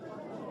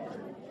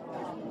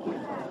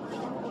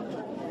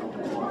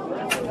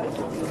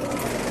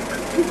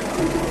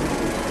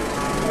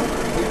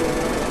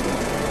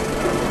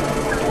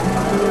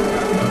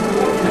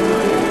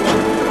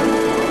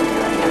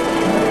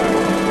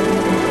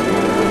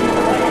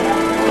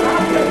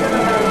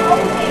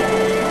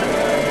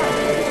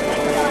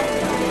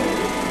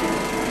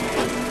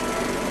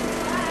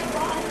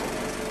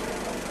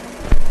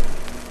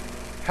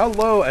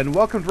Hello and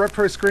welcome to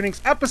Reptory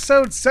Screenings,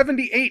 episode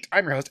 78.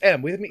 I'm your host,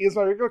 M. With me is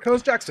my regular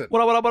co-host, Jackson.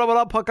 What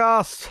up,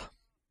 podcast?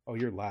 Oh,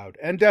 you're loud.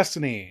 And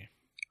Destiny.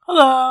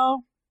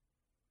 Hello.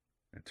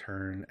 And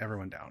turn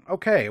everyone down.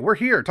 Okay, we're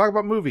here. Talk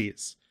about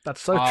movies.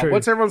 That's so true.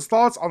 What's everyone's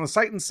thoughts on the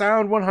Sight and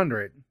Sound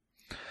 100?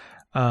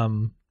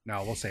 No,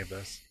 we'll save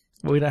this.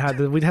 we'd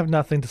have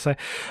nothing to say.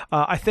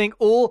 I think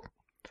all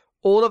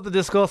of the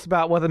discourse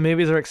about whether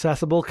movies are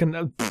accessible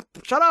can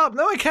shut up.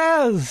 No one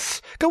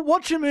cares. Go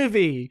watch a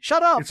movie.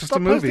 Shut up. It's just Stop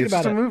a movie. posting It's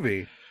about just a it.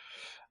 movie.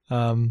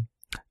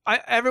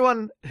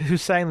 Everyone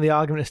who's saying the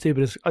argument is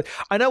stupid is.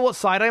 I know what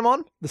side I'm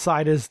on. The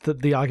side is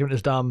that the argument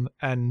is dumb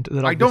and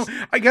that I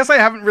guess I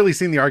haven't really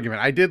seen the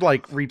argument. I did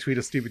retweet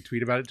a stupid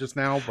tweet about it just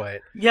now, but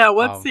Yeah,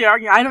 what's the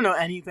argument? I don't know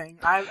anything.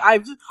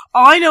 I've just,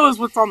 all I know is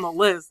what's on the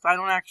list. I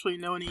don't actually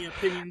know any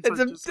opinions or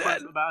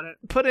discourse about it.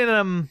 put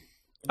in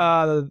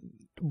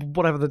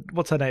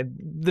what's her name?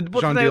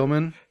 Sean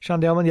Dillman.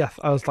 Sean Dillman. Yes,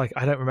 I was like,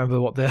 I don't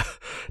remember what the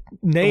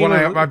name. One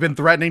I've been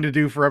threatening to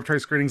do for Reptory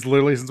Screenings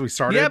literally since we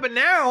started. Yeah, but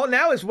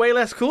now it's way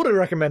less cool to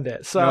recommend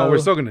it. So no, we're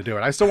still going to do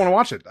it. I still want to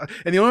watch it,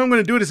 and the only way I'm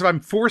going to do it is if I'm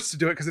forced to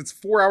do it because it's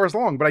 4 hours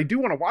long. But I do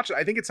want to watch it.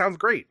 I think it sounds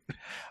great.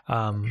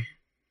 And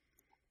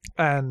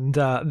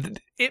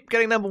it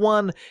getting number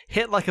one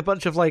hit like a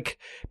bunch of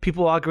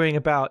people arguing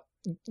about.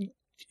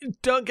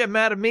 Don't get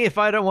mad at me if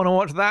I don't want to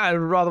watch that. I'd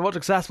rather watch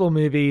accessible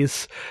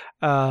movies.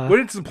 What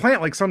did it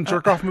plant? Some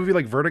jerk off movie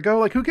like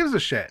Vertigo? Who gives a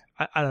shit?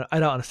 I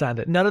don't understand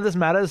it. None of this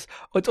matters.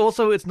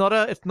 It's not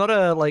an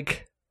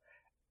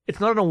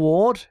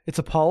award. It's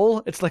a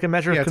poll. It's like a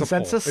measure of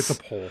consensus. It's a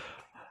poll.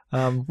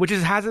 Which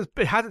has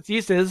its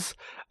uses,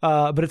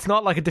 but it's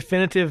not like a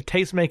definitive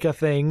tastemaker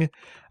thing.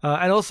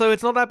 And also,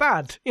 it's not that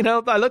bad.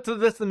 I looked at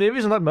the list of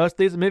movies, and most of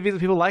these are movies that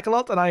people like a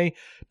lot, and I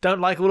don't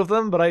like all of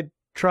them, but I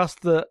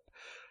trust that.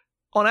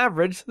 On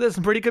average, there's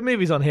some pretty good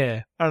movies on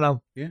here. I don't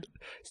know. Yeah.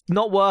 It's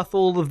not worth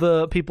all of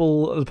the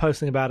people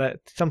posting about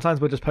it.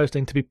 Sometimes we're just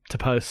posting to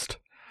post.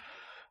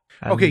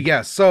 Okay,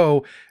 yes.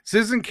 So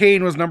Citizen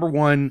Kane was number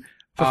one.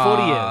 For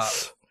 40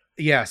 years.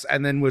 Yes,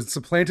 and then was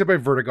supplanted by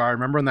Vertigo. I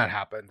remember when that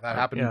happened. That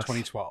happened in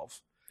 2012.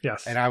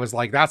 Yes. And I was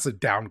like, that's a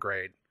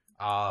downgrade.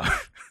 I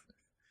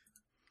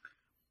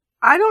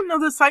don't know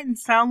the Sight and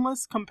Sound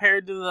list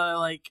compared to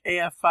the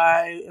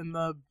AFI and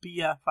the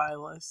BFI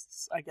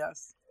lists, I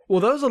guess. Well,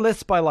 those are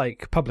lists by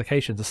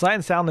publications. The Sight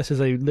and Sound list is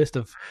a list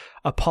of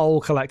a poll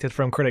collected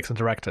from critics and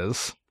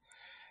directors.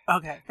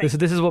 Okay. This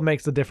is what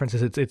makes the difference.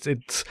 Is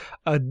it's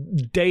a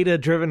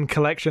data-driven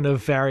collection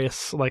of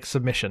various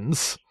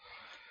submissions.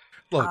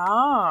 Look,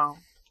 I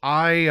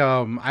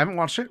haven't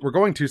watched it. We're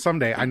going to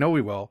someday. I know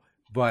we will,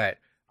 but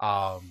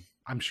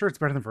I'm sure it's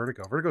better than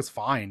Vertigo. Vertigo's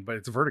fine, but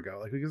it's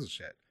Vertigo. Who gives a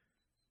shit?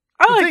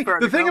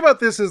 The thing about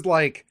this is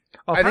I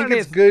think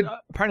it's good.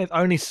 Apparently, it's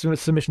only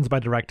submissions by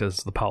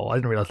directors. The poll. I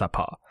didn't realize that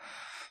part.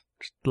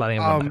 Just letting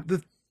everyone know.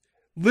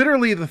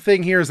 Literally, the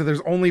thing here is that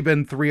there's only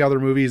been 3 other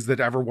movies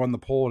that ever won the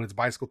poll, and it's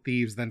Bicycle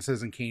Thieves, then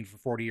Citizen Kane for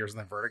 40 years, and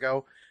then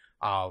Vertigo.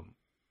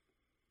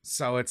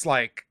 So it's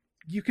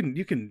you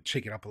can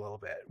shake it up a little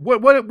bit.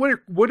 What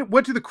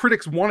do the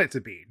critics want it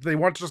to be? Do they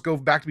want to just go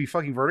back to be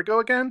fucking Vertigo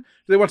again? Do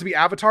they want it to be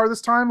Avatar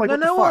this time?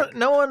 No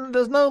one.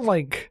 There's no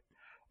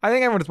I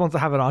think everyone just wants to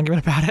have an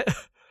argument about it.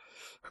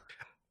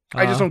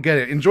 I just don't get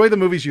it. Enjoy the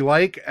movies you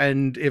like,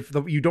 and if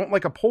you don't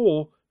like a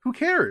poll, who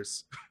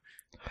cares?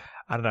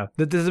 I don't know.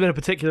 This has been a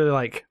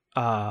particularly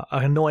an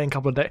annoying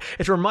couple of days.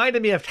 It's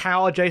reminded me of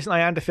how adjacent I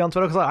am to film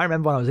Twitter because I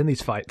remember when I was in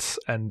these fights,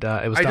 and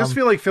it was. I just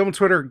feel like film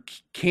Twitter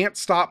can't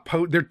stop.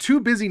 They're too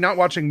busy not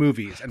watching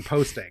movies and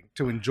posting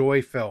to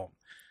enjoy film.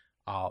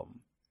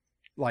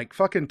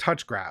 Fucking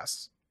touch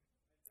grass.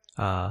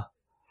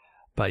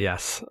 But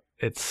yes,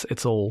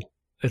 it's all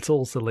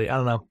silly. I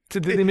don't know.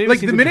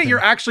 The minute you're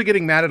actually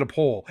getting mad at a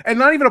poll, and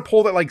not even a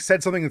poll that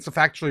said something that's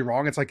factually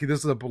wrong, it's this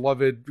is a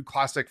beloved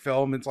classic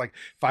film. It's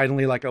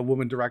finally a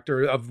woman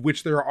director, of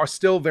which there are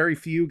still very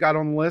few got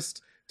on the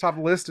list, top of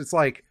the list. It's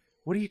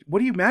what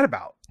are you mad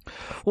about?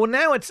 Well,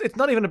 now it's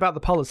not even about the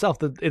poll itself.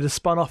 That it has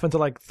spun off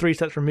into 3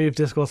 steps removed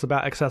discourse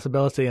about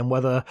accessibility and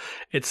whether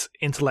it's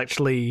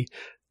intellectually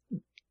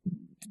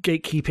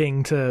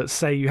gatekeeping to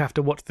say you have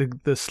to watch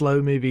the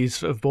slow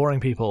movies of boring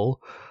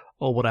people.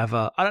 Or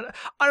whatever. I don't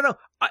know.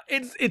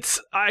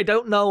 I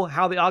don't know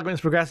how the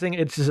argument's progressing.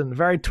 It's just a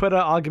very Twitter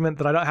argument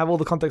that I don't have all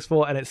the context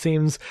for, and it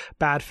seems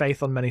bad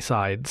faith on many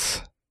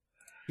sides.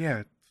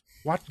 Yeah,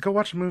 go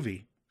watch a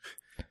movie.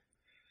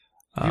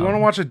 If you want to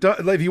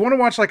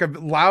watch a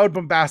loud,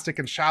 bombastic,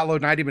 and shallow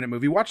 90-minute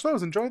movie, watch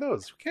those. Enjoy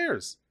those. Who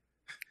cares?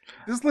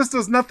 This list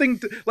does nothing.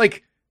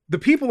 The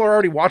people are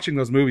already watching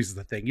those movies is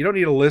the thing. You don't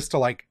need a list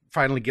to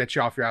finally get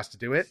you off your ass to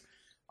do it.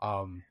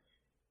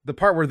 The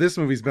part where this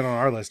movie's been on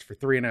our list for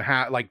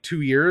 3.5,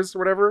 2 years or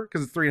whatever,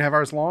 because it's 3.5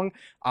 hours long.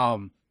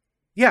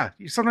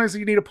 Sometimes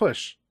you need a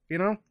push,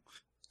 Yeah.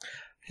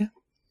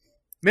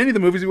 Many of the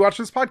movies we watch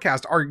this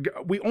podcast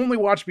we only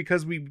watch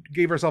because we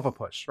gave ourselves a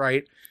push,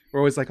 right?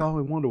 We're always I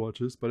wanted to watch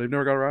this, but I've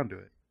never got around to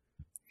it.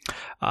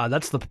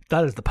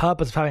 That is the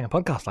purpose of having a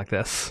podcast like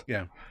this.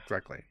 Yeah,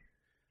 exactly.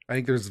 I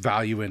think there's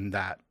value in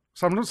that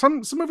Some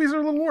movies are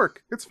a little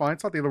work. It's fine.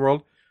 It's not the end of the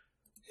world.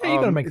 Yeah, you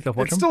gotta make stuff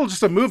watch It's them. still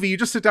just a movie. You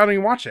just sit down and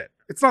you watch it.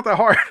 It's not that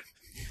hard.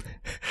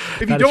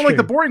 If you That is don't like true.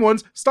 the boring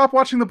ones, stop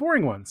watching the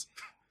boring ones.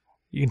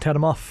 You can turn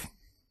them off.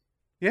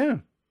 Yeah.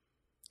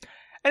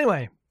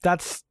 Anyway,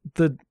 that's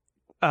the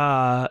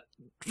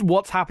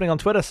what's happening on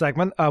Twitter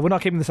segment. We're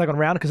not keeping the segment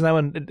around because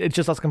it's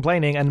just us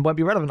complaining and won't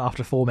be relevant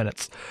after 4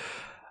 minutes.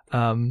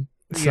 Yeah,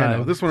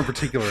 no, this one in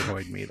particular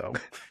annoyed me though.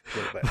 A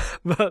little bit.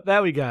 But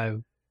there we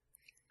go.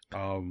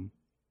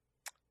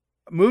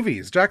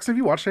 Movies. Jackson, have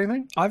you watched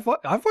anything? I've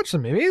watched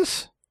some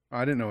movies.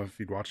 I didn't know if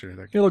you'd watched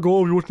anything. You're like,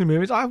 oh, you watched any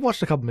movies? I've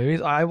watched a couple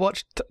movies. I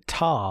watched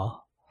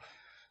Tar,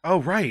 Oh,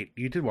 right.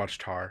 You did watch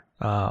Tar.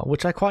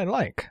 which I quite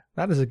like.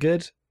 That is a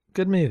good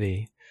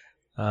movie.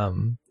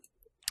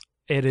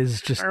 It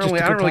is just. I don't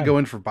just a good really time. go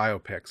in for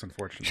biopics,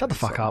 unfortunately. Shut the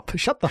fuck so. up.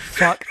 Shut the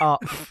fuck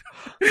up.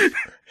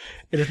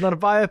 It is not a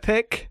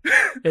biopic.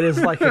 It is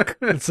like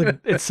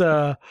it's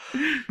a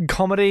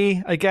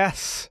comedy, I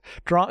guess.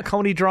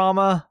 Comedy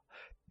drama.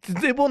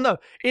 Well, no,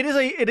 it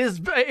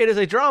is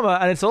a drama,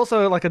 and it's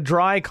also like a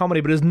dry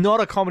comedy, but it's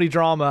not a comedy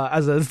drama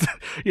as a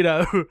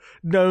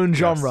known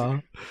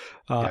genre.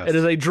 Yes. It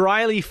is a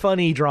dryly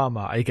funny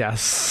drama, I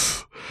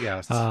guess.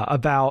 Yes.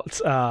 About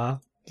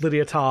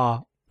Lydia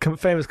Tarr,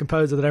 famous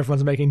composer that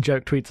everyone's making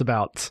joke tweets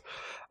about.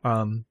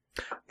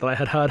 That I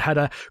had heard had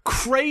a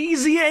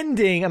crazy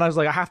ending, and I was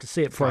like, I have to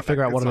see it before I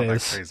figure out what it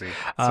is. Crazy.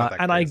 It's not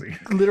that And crazy.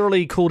 I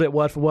literally called it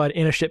word for word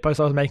in a shitpost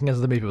I was making as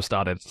the movie was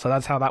started. So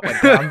that's how that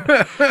went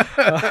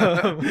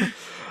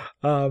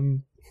down.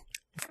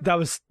 That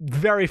was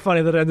very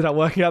funny that it ended up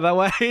working out that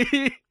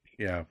way.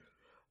 Yeah.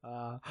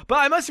 But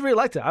I mostly really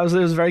liked it. It was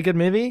a very good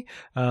movie.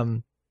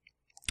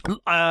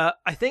 I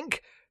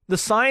think the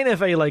sign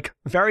of a like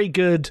very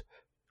good,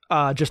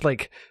 just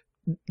like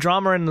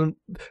drama, and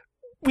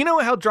we know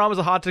how dramas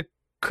are hard to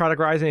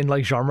categorize in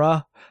like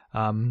genre.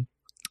 The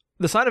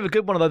sign of a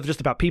good one of those just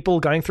about people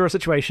going through a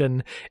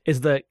situation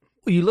is that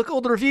you look at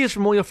all the reviews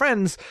from all your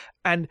friends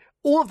and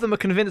all of them are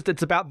convinced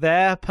it's about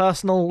their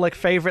personal like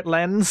favorite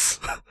lens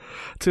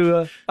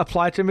to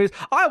apply to movies.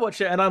 I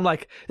watch it and I'm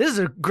like, this is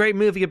a great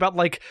movie about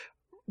like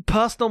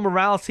personal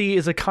morality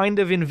is a kind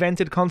of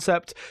invented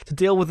concept to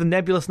deal with the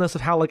nebulousness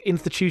of how like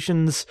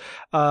institutions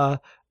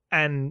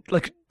and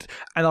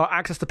our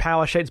access to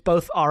power shapes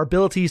both our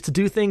abilities to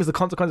do things, the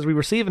consequences we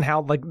receive, and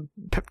how like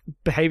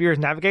behavior is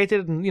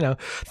navigated,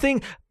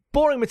 and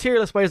boring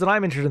materialist ways that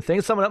I'm interested in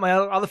things. Someone at my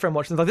other friend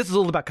watched and like, this is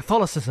all about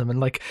Catholicism and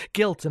like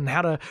guilt and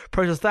how to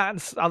process that.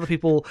 And other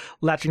people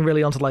latching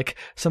really onto like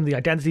some of the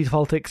identity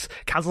politics,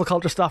 cancel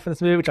culture stuff in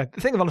this movie, which I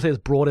think of honestly as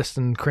broadest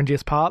and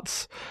cringiest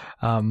parts.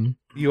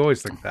 You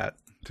always think that,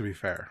 to be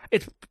fair.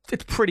 It's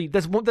pretty.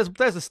 There's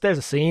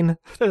a scene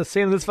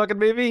in this fucking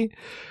movie.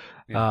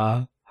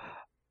 Yeah.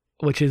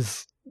 Which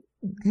is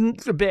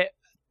it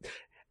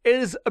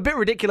is a bit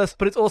ridiculous,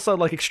 but it's also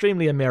like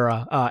extremely a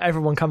mirror.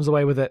 Everyone comes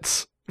away with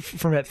it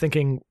from it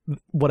thinking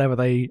whatever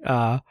they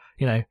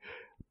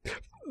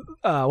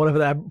whatever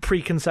their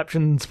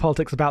preconceptions,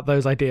 politics about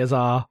those ideas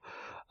are.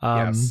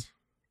 Yes.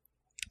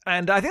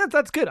 And I think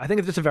that's good. I think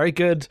it's just a very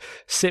good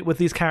sit with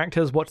these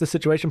characters, watch the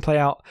situation play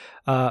out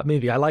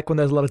movie. I like when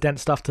there's a lot of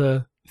dense stuff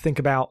to think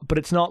about, but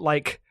it's not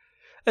like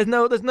there's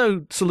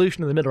no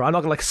solution in the middle. I'm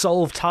not gonna like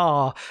solve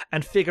Tar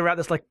and figure out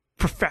this like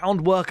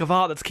profound work of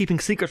art that's keeping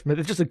secrets from it.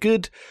 It's just a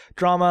good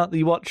drama that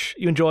you watch,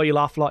 you enjoy, you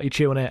laugh a lot, you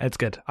chew on it. It's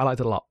good. I liked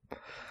it a lot.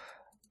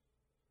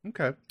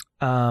 Okay.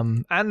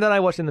 And then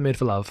I watched In the Mood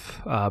for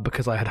Love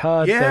because I had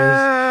heard.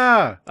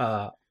 Yeah.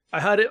 I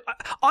heard it.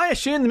 I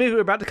assumed the movie we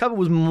were about to cover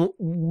was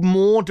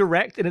more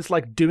direct in its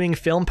like doing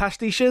film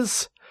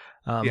pastiches.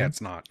 Yeah,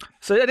 it's not.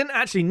 So I didn't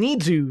actually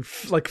need to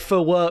like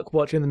for work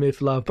watch In the Mood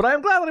for Love, but I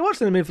am glad that I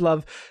watched In the Mood for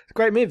Love. It's a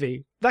great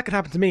movie. That could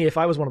happen to me if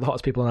I was one of the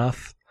hottest people on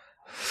earth.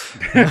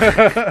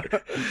 I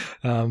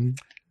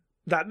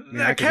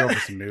could go for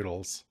some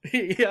noodles.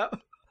 Yeah,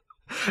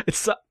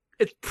 it's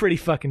pretty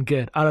fucking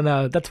good. I don't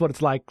know. That's what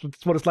it's like.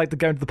 It's what it's like to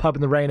go into the pub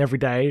in the rain every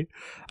day.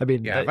 I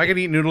mean, Yeah, if I could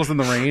eat noodles in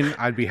the rain,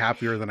 I'd be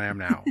happier than I am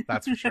now.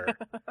 That's for sure.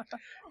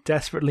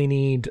 desperately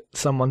need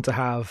someone to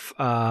have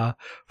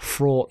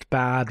fraught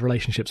bad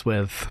relationships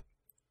with.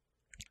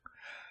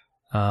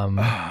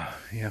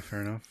 Yeah,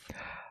 fair enough.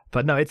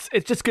 But no, it's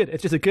just good.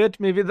 It's just a good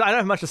movie. I don't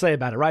have much to say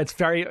about it, right? It's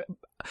very,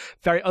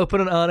 very open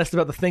and earnest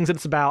about the things that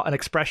it's about, an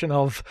expression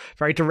of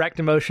very direct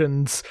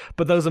emotions,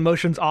 but those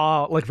emotions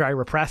are like very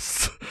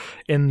repressed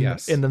in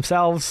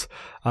themselves.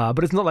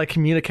 But it's not like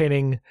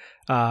communicating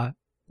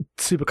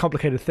super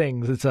complicated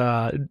things. It's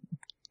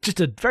just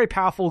a very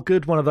powerful,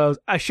 good one of those.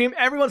 I assume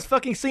everyone's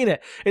fucking seen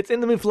it. It's In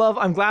the Mood for Love.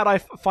 I'm glad I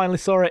finally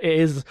saw it. It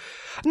is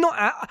not.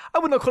 I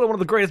would not call it one of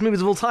the greatest movies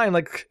of all time,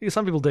 like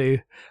some people do.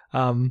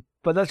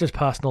 But that's just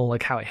personal,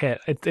 like how it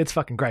hit. It's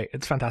fucking great.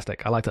 It's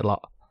fantastic. I liked it a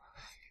lot.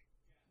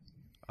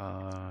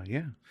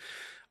 Yeah.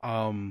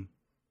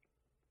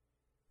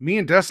 Me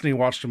and Destiny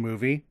watched a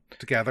movie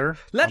together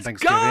on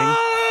Thanksgiving.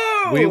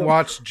 Go! We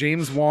watched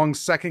James Wong's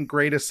second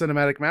greatest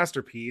cinematic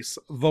masterpiece,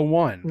 The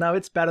One. No,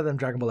 it's better than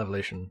Dragon Ball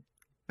Evolution.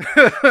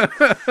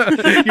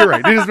 You're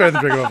right. It is better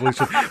than Dragon Ball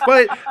Evolution,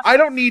 but I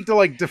don't need to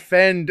like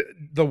defend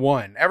the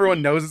one.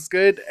 Everyone knows it's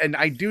good, and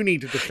I do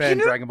need to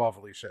defend Dragon Ball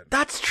Evolution.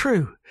 That's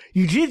true.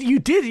 You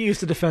did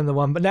used to defend the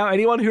one, but now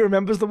anyone who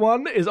remembers the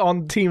one is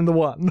on team the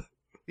one.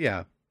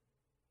 Yeah.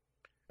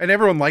 And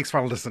everyone likes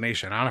Final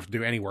Destination. I don't have to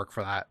do any work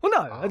for that. Well,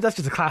 no, that's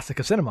just a classic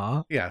of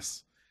cinema.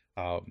 Yes.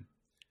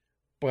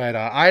 But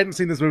I hadn't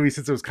seen this movie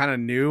since it was kind of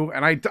new,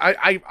 and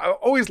I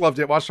always loved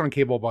it. Watched it on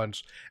cable a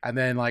bunch, and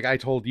then like I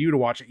told you to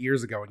watch it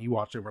years ago, and you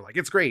watched it. And we're like,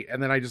 it's great,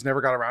 and then I just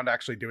never got around to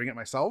actually doing it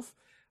myself.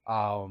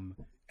 And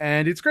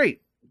it's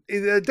great.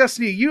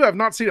 Destiny, you have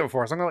not seen it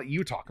before, so I'm gonna let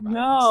you talk about it.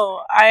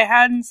 No, I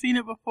hadn't seen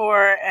it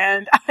before,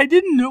 and I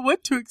didn't know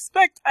what to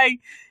expect. I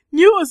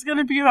knew it was going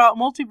to be about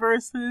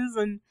multiverses,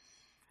 and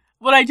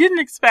what I didn't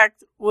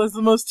expect was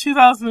the most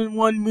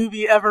 2001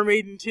 movie ever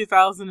made in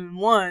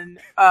 2001.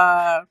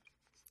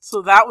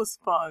 So that was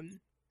fun.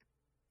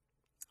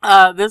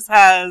 This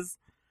has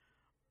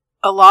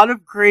a lot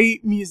of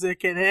great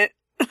music in it.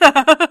 It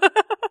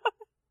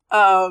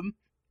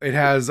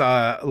has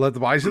Let the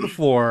Bodies Hit the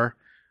Floor.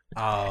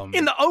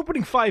 In the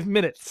opening 5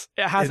 minutes,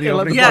 it has In the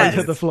 11 opening bodies 5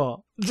 hit the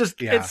floor. Just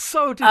Yeah. It's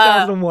so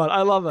 2001.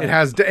 I love it. It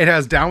has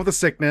Down with the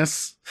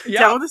Sickness.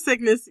 Down with the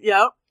Sickness,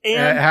 yep.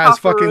 And it has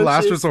fucking Cockroaches.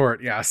 Last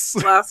Resort. Yes.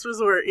 Last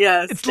Resort,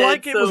 yes. It's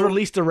like And it was so-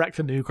 released direct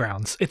to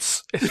Newgrounds.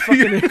 It's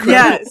fucking incredible.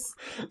 Yes.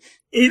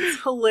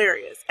 It's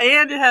hilarious.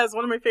 And it has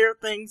one of my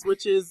favorite things,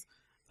 which is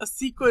a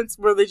sequence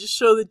where they just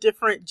show the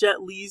different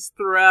Jet Lis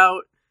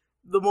throughout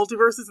the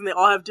multiverses, and they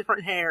all have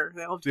different hair.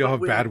 They all have, They all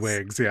have different bad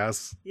wigs.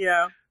 Yes.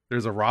 Yeah.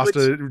 There's a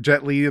Rasta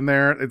Jet Li in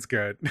there. It's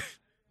good.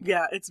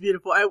 Yeah, it's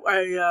beautiful.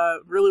 I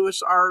really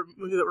wish our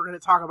movie that we're going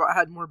to talk about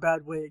had more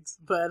bad wigs,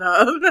 but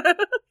that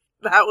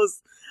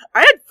was...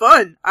 I had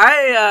fun.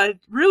 I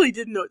really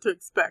didn't know what to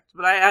expect,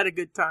 but I had a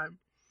good time.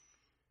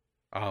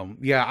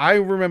 Yeah, I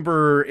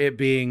remember it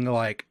being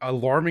like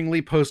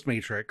alarmingly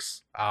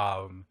post-Matrix.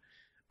 I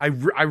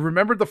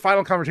remembered the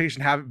final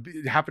conversation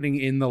happening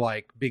in the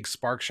like big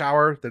spark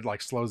shower that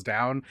like slows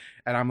down,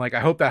 and I'm like,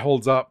 I hope that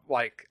holds up.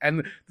 Like,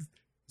 and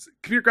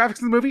computer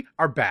graphics in the movie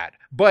are bad,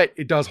 but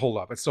it does hold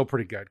up. It's still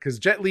pretty good because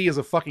Jet Li is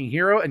a fucking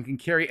hero and can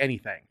carry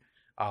anything.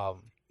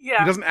 Yeah.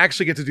 He doesn't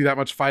actually get to do that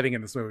much fighting in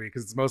this movie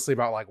because it's mostly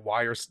about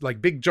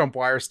like big jump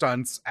wire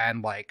stunts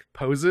and like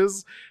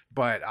poses.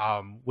 But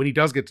when he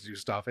does get to do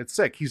stuff, it's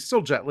sick. He's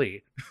still Jet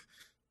Li.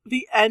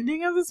 The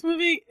ending of this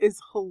movie is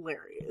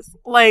hilarious.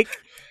 Like,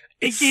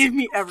 it gave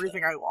me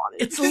everything I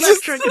wanted. It's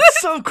electric.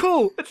 It's so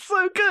cool. It's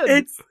so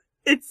good.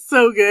 It's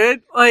so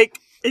good. Like,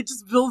 it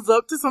just builds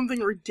up to something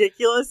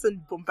ridiculous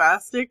and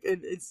bombastic,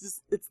 and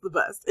it's the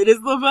best. It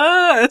is the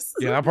best.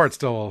 Yeah, that part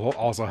still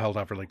also held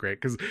up really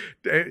great because,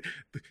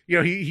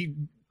 he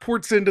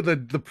ports into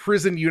the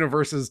prison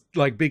universe's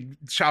like big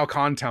Shao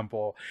Kahn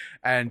temple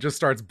and just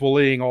starts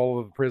bullying all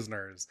of the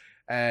prisoners.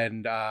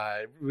 And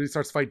when he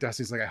starts to fight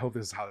Destiny's like, I hope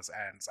this is how this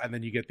ends. And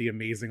then you get the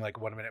amazing like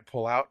 1 minute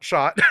pull out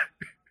shot.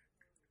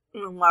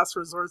 And then Last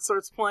Resort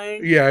starts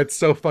playing. Yeah, it's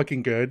so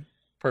fucking good.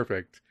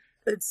 Perfect.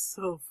 It's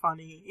so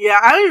funny. Yeah,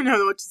 I don't even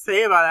know what to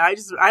say about it.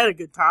 I had a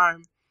good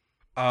time.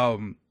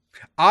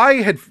 I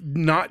had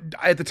not,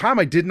 at the time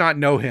I did not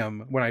know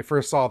him when I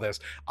first saw this.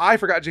 I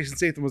forgot Jason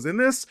Statham was in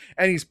this,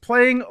 and he's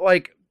playing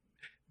like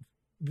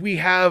we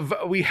have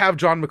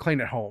John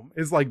McClane at home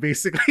is like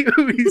basically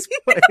who he's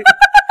playing.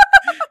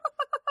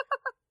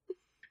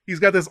 He's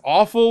got this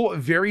awful,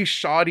 very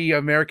shoddy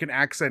American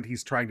accent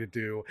he's trying to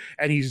do,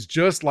 and he's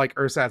just like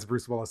Ursat's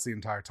Bruce Willis the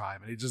entire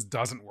time, and it just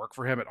doesn't work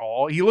for him at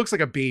all. He looks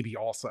like a baby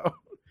also.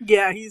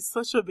 Yeah, he's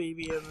such a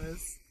baby in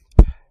this.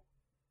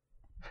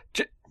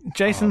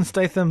 Jason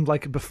Statham,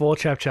 like before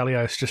Chab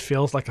Chelios, just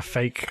feels like a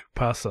fake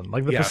person.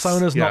 Like the Yes,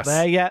 persona's not yes.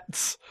 there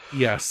yet.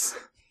 Yes.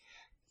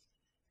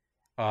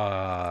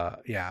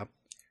 Yeah.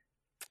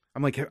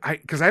 I'm like,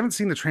 because I haven't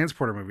seen the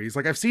Transporter movies.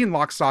 Like I've seen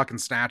Lock, Stock, and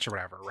Snatch or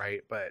whatever,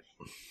 right? But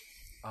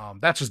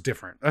that's just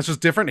different. That's just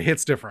different. It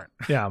hits different.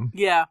 Yeah.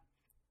 Yeah.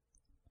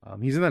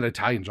 He's in that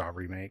Italian Job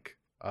remake.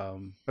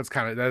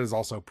 That is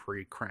also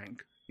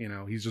pre-Crank. You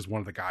know, he's just one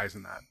of the guys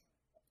in that.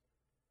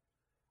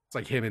 It's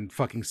like him and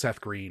fucking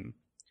Seth Green.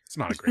 It's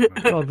not a great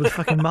movie. God, with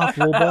fucking Mark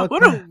Wahlberg.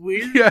 What a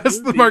weird Yes,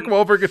 the movie. Mark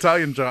Wahlberg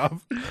Italian Job.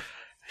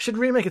 Should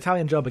remake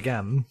Italian Job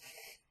again.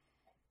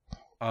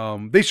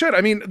 They should.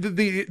 I mean,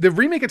 the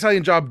remake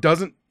Italian Job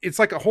doesn't. It's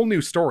like a whole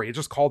new story. It's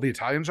just called the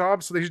Italian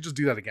Job, so they should just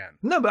do that again.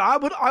 No, but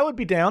I would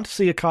be down to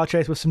see a car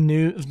chase with some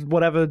new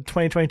whatever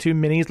 2022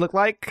 minis look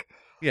like.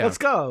 Yeah, Let's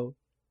go.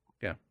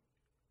 Yeah.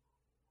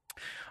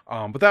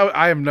 But that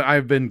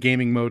I've been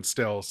gaming mode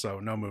still, so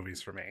no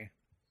movies for me.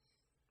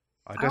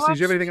 Destiny, do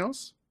you have anything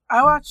else?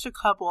 I watched a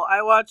couple.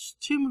 I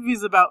watched 2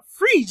 movies about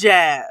free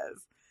jazz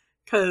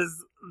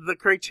because the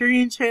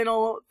Criterion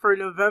Channel for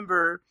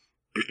November,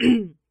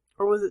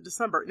 or was it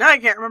December? No, I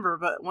can't remember.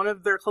 But one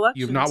of their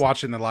collections. You've not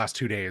watched it in the last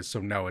 2 days, so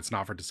no, it's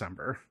not for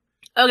December.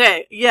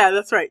 Okay, yeah,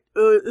 that's right.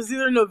 It was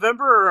either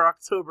November or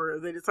October.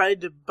 They decided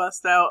to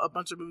bust out a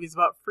bunch of movies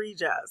about free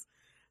jazz.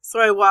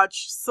 So I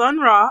watched Sun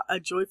Ra, A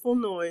Joyful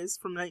Noise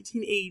from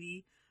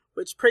 1980,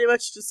 which pretty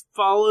much just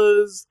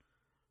follows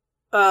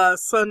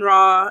Sun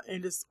Ra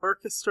and his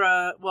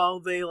orchestra while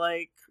they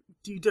like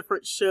do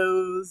different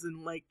shows,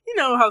 and like, you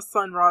know how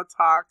Sun Ra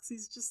talks.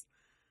 He's just,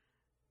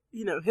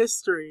 you know,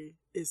 history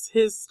is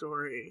his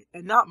story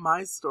and not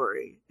my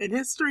story. And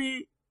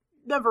history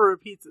never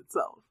repeats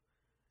itself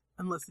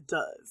unless it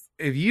does.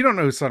 If you don't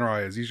know who Sun Ra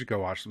is, you should go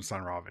watch some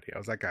Sun Ra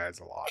videos. That guy has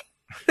a lot.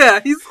 Yeah,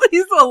 he's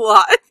a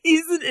lot.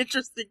 He's an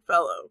interesting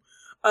fellow.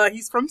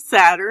 He's from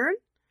Saturn.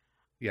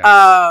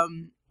 Yeah.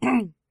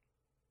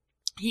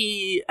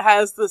 He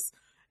has this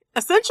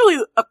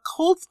essentially a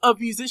cult of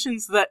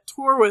musicians that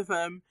tour with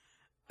him,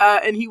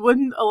 and he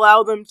wouldn't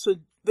allow them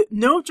to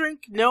no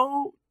drink,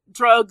 no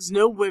drugs,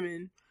 no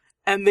women,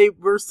 and they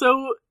were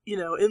so, you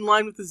know, in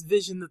line with his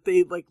vision that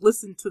they like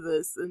listened to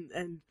this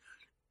and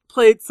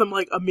played some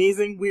like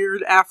amazing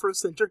weird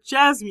Afrocentric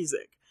jazz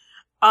music.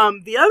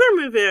 The other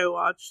movie I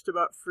watched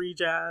about free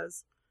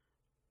jazz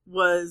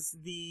was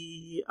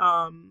the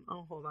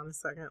hold on a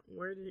second,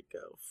 where did it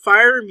go?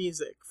 Fire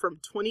Music from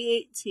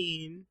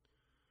 2018,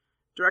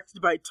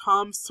 directed by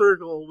Tom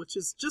Sergel, which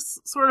is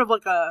just sort of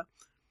like a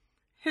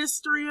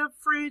history of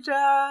free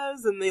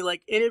jazz, and they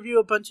like interview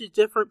a bunch of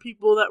different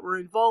people that were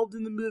involved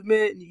in the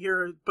movement, and you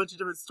hear a bunch of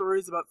different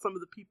stories about some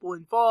of the people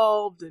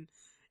involved, and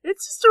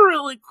it's just a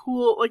really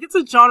cool, like, it's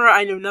a genre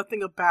I know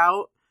nothing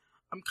about.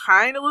 I'm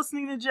kind of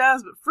listening to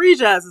jazz, but free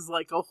jazz is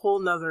like a whole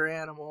nother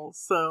animal.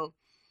 So,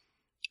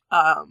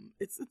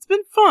 it's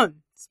been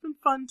fun. It's been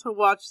fun to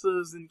watch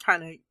those and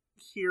kind of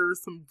hear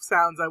some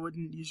sounds I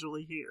wouldn't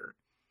usually hear.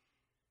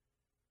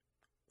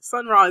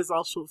 Sun Ra is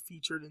also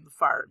featured in the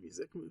Fire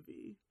Music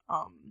movie.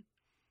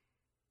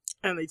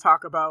 And they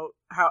talk about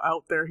how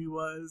out there he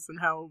was and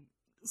how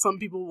some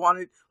people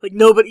wanted, like,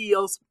 nobody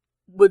else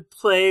would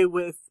play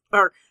with,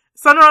 or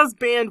Sun Ra's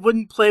band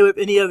wouldn't play with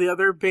any of the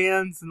other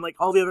bands, and like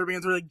all the other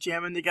bands were like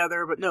jamming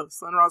together, but no,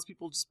 Sun Ra's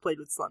people just played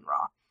with Sun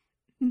Ra.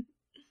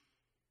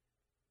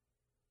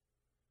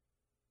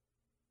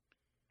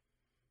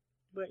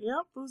 But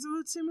yeah, those are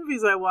the two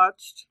movies I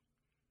watched.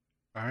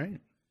 All right.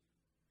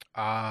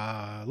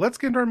 Let's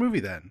get into our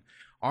movie then.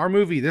 Our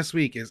movie this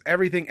week is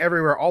Everything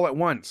Everywhere All at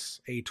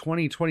Once, a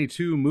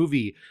 2022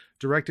 movie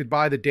directed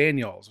by the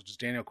Daniels, which is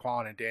Daniel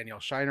Kwan and Daniel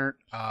Scheinert,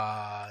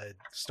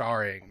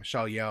 starring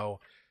Michelle Yeoh,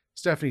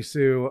 Stephanie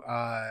Sue,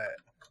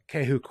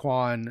 Ke-Huy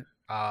Quan,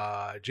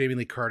 Jamie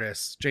Lee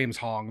Curtis, James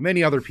Hong,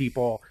 many other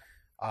people.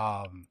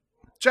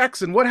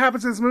 Jackson, what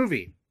happens in this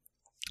movie?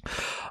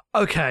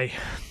 Okay,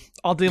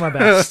 I'll do my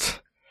best.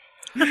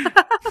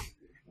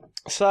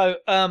 So,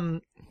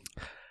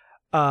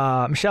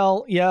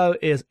 Michelle Yeoh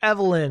is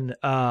Evelyn,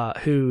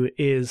 who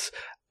is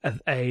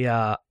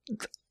a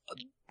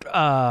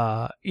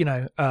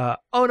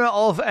owner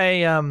of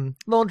a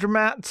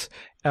laundromat,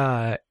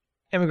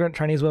 immigrant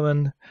Chinese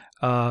woman,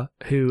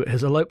 who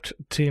has eloped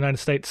to the United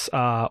States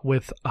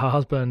with her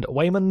husband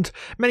Waymond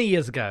many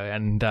years ago,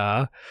 and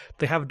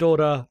they have a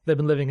daughter. They've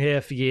been living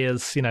here for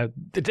years. You know,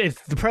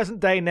 it's the present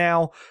day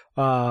now.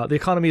 The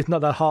economy is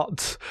not that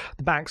hot.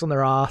 The bank's on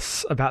their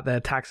ass about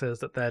their taxes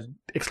that they're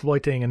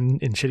exploiting in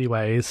shitty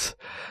ways.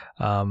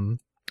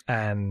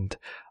 And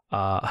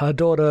her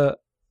daughter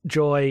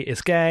Joy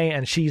is gay,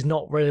 and she's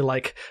not really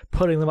like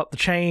putting that up the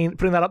chain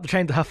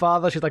to her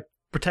father. She's like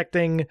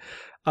protecting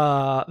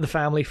the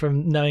family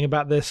from knowing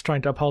about this,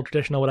 trying to uphold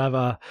tradition or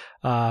whatever,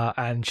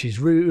 and she's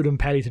rude and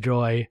petty to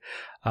Joy,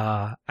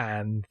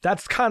 and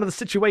that's kind of the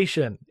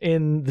situation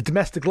in the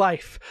domestic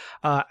life,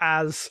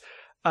 also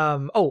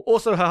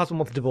her husband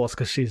wants a divorce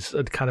because she's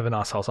kind of an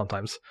asshole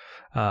sometimes,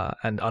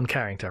 and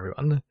uncaring to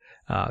everyone.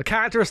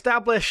 Character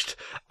established.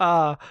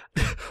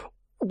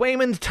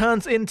 Waymond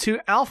turns into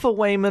Alpha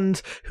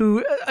Waymond,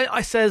 who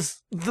I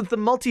says that the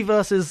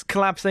multiverse is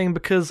collapsing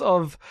because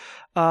of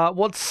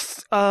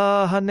what's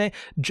her name?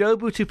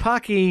 Jobu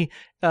Tupaki,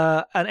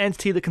 an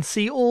entity that can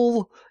see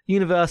all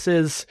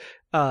universes,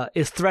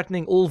 is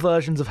threatening all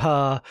versions of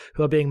her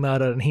who are being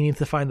murdered, and he needs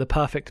to find the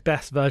perfect,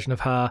 best version of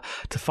her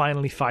to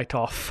finally fight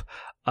off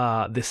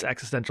this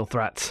existential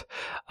threat.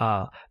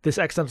 This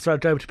existential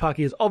threat of Jobu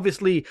Tupaki is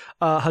obviously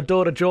her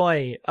daughter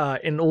Joy,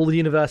 in all the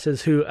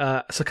universes, who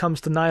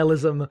succumbs to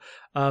nihilism,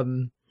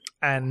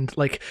 and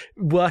like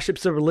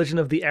worships the religion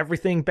of the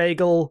everything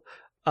bagel,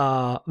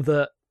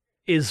 that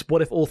is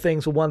what if all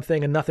things were one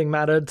thing and nothing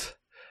mattered,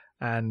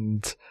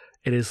 and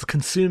it is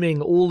consuming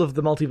all of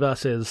the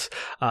multiverses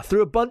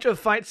through a bunch of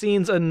fight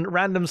scenes and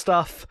random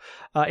stuff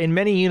in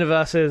many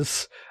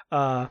universes.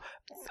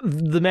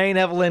 The main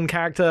Evelyn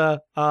character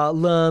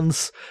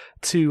learns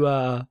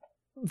to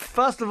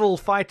first of all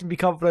fight and be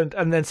confident,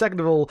 and then second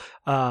of all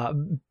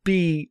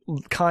be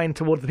kind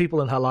toward the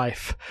people in her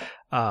life,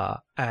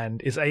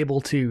 and is able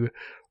to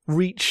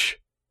reach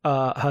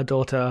her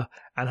daughter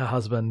and her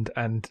husband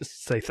and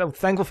say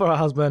thankful for her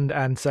husband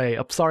and say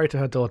I'm sorry to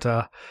her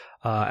daughter,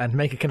 and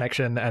make a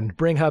connection and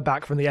bring her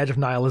back from the edge of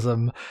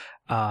nihilism,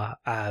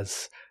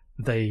 as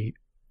they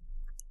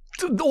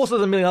also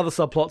there's a million other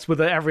subplots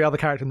with every other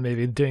character in the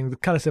movie doing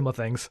kind of similar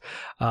things,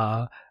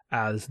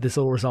 as this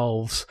all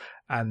resolves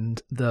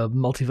and the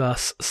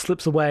multiverse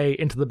slips away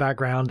into the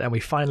background, and we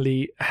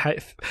finally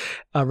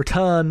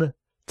return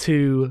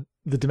to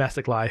the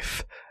domestic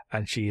life,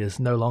 and she is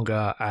no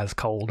longer as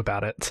cold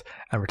about it,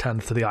 and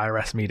returns to the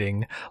IRS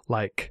meeting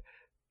like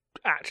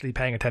actually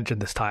paying attention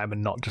this time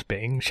and not just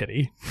being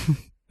shitty.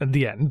 At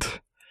the end,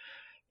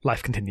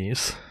 life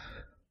continues.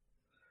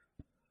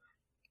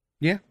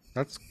 Yeah,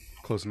 that's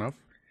close enough.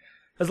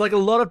 There's like a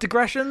lot of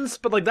digressions,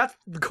 but like that's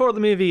the core of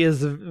the movie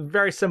is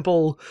very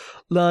simple,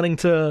 learning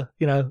to,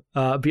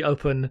 be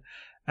open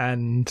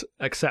and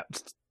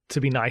accept to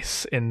be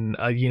nice in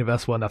a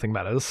universe where nothing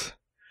matters.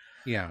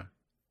 Yeah.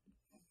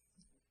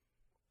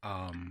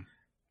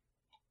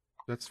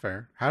 That's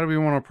fair. How do we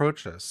want to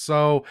approach this?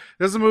 So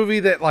this is a movie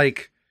that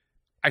like,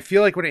 I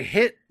feel like when it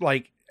hit,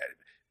 like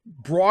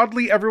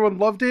broadly everyone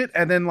loved it.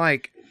 And then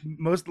like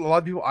a lot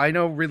of people I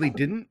know really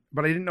didn't,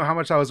 but I didn't know how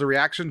much that was a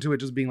reaction to it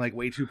just being like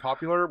way too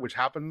popular, which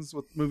happens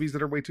with movies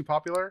that are way too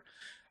popular.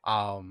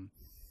 And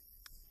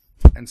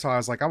so I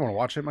was like, I want to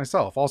watch it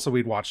myself. Also,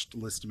 we'd watched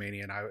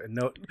Listomania, and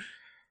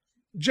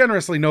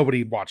generously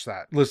nobody watched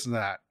that, listened to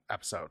that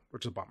episode,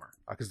 which is a bummer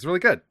because it's really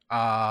good.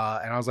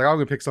 And I was like, I'm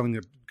gonna pick something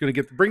that's gonna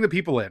bring the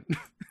people in.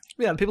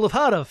 Yeah, people have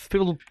heard of,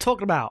 people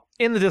talking about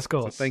in the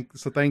Discord.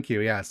 So thank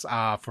you, yes,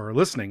 for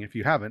listening. If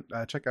you haven't,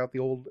 check out the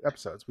old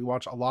episodes. We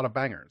watch a lot of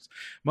bangers.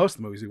 Most of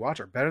the movies we watch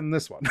are better than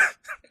this one.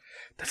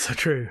 That's so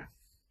true.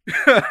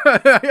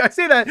 I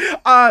say that.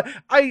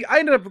 I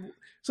ended up.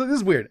 So this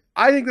is weird.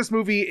 I think this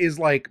movie is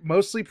like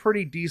mostly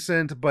pretty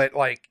decent, but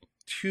like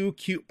too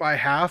cute by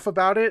half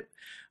about it.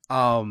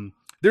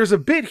 There's a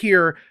bit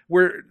here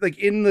where, like,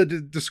 in the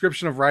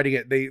description of writing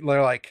it, they're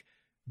like,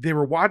 they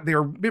were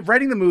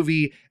writing the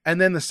movie,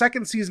 and then the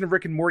second season of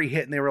Rick and Morty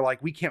hit, and they were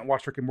like, we can't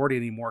watch Rick and Morty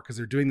anymore because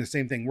they're doing the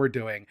same thing we're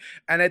doing.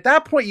 And at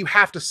that point, you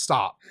have to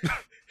stop.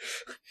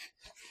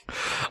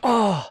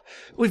 Oh,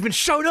 we've been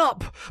shown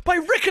up by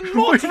Rick and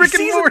Morty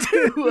season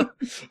 2.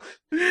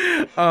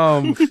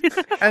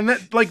 And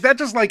that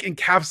just like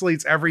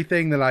encapsulates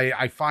everything that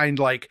I find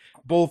like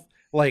both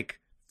like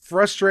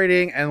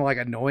frustrating and like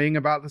annoying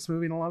about this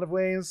movie in a lot of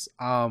ways.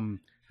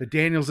 The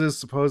Daniels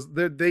is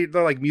they're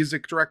like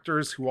music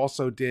directors who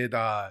also did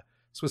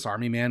Swiss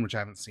Army Man, which I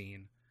haven't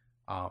seen.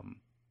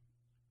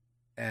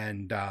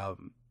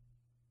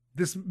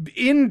 This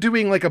in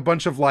doing like a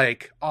bunch of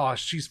like, oh,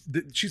 she's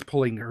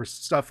pulling her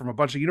stuff from a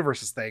bunch of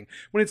universes thing,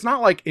 when it's not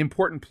like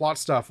important plot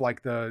stuff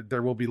like the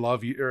There Will Be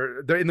Love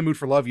or the In the Mood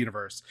for Love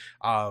universe,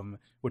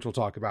 which we'll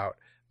talk about.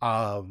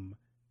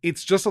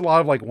 It's just a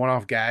lot of like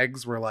one-off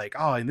gags where like,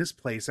 oh, in this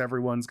place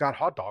everyone's got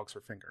hot dogs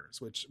for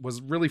fingers, which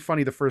was really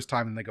funny the first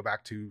time and they go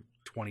back to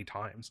 20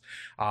 times.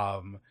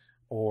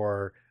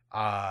 Or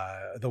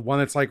the one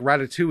that's like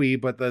Ratatouille,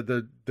 but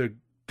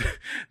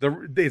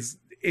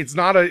it's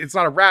not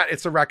a rat,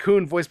 it's a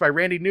raccoon voiced by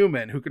Randy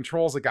Newman who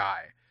controls a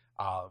guy.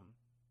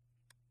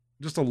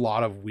 Just a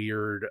lot of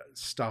weird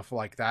stuff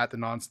like that.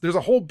 There's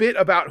a whole bit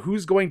about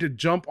who's going to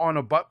jump on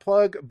a butt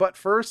plug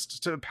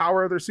first to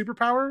power their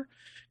superpower,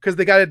 because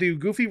they got to do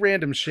goofy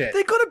random shit.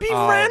 They got to be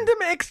random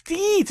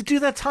XD to do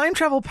their time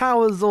travel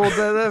powers or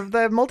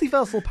their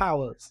multiversal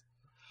powers.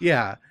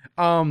 Yeah.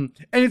 And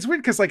it's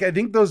weird because like I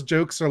think those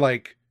jokes are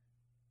like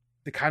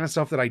the kind of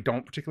stuff that I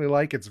don't particularly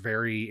like. It's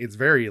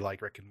very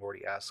like Rick and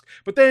Morty-esque.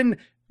 But then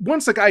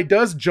once the guy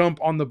does jump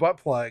on the butt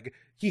plug,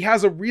 he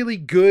has a really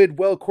good,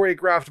 well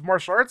choreographed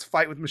martial arts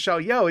fight with Michelle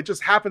Yeoh. It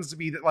just happens to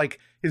be that like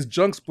his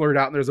junk's blurred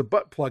out and there's a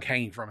butt plug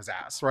hanging from his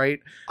ass,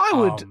 right? I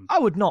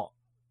would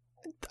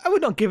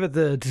not give it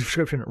the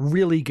description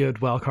really good,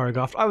 well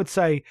choreographed. I would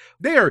say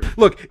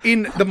look,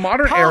 in the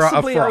modern era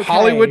of okay.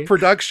 Hollywood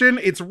production,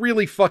 it's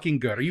really fucking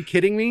good. Are you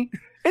kidding me?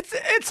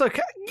 It's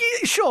okay.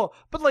 Yeah, sure.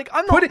 But like,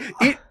 I'm not...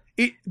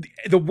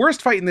 the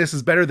worst fight in this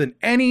is better than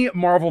any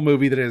Marvel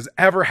movie that has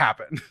ever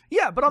happened.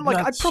 Yeah, but I'm like,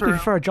 I'd probably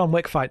prefer a John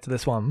Wick fight to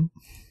this one.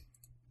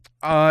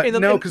 No,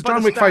 because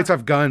John Wick fights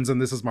have guns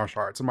and this is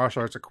martial arts, and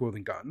martial arts are cooler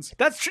than guns.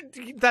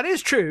 That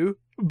is true,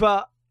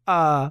 but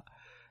I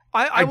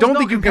don't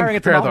think you can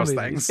compare those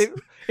movies. things.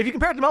 If you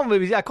compare it to Marvel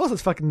movies, yeah, of course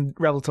it's fucking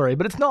revelatory,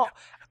 but it's not.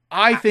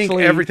 I think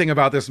everything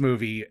about this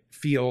movie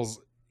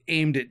feels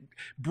aimed at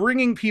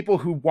bringing people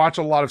who watch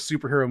a lot of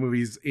superhero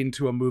movies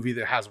into a movie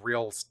that has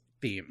real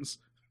themes.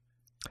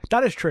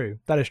 That is true.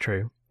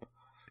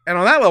 And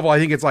on that level, I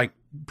think it's like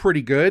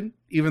pretty good,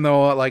 even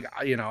though like,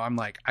 you know, I'm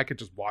like, I could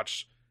just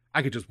watch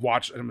a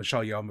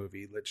Michelle Yeoh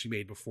movie that she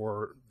made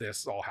before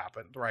this all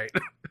happened. Right.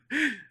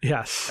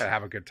 Yes. And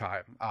have a good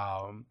time.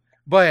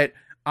 But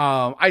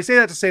I say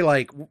that to say,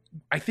 like,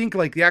 I think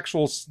like the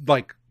actual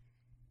like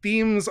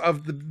themes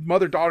of the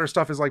mother-daughter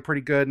stuff is like pretty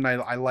good. And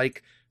I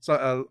like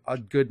a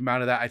good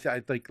amount of that.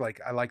 I think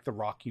like, I like the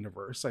Rock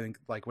universe. I think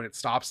like when it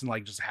stops and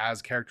like just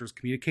has characters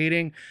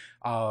communicating,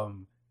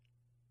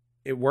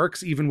 it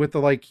works even with the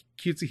like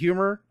cutesy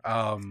humor.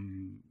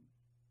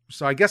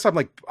 So I guess I'm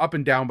like up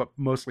and down, but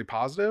mostly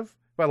positive.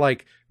 But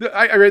like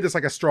I rate this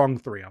like a strong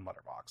 3 on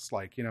Letterboxd.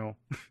 Like, you know,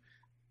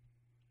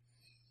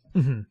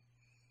 mm-hmm.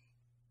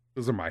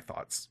 Those are my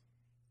thoughts.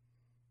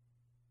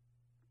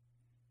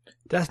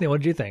 Destiny,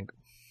 what did you think?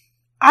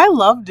 I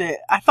loved it.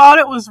 I thought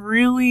it was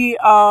really,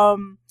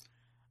 oh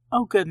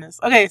goodness.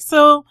 Okay,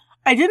 so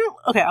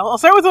I'll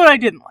start with what I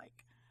didn't like.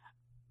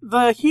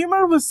 the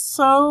humor was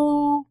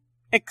so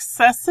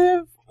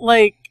excessive.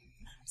 Like,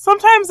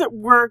 sometimes it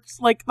worked.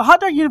 Like, the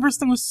hot dog universe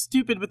thing was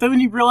stupid, but then when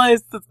you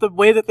realize that the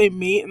way that they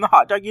mate in the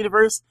hot dog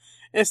universe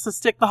is to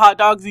stick the hot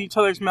dogs in each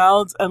other's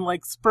mouths and,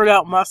 like, spurt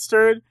out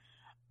mustard,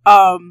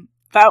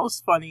 that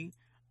was funny.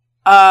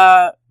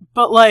 But,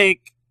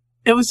 like,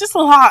 it was just a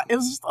lot. It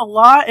was just a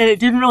lot, and it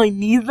didn't really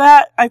need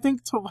that, I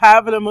think, to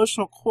have an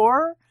emotional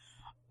core.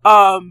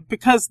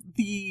 Because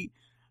the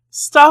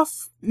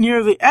stuff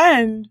near the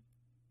end,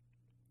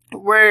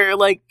 where,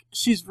 like,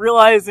 she's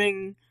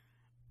realizing,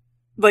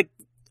 like,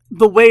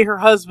 the way her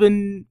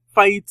husband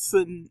fights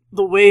and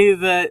the way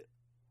that,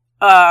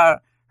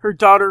 her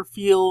daughter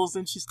feels,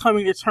 and she's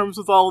coming to terms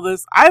with all of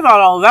this, I thought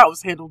all of that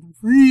was handled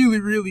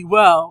really, really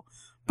well.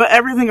 But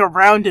everything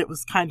around it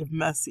was kind of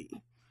messy.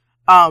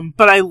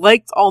 But I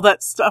liked all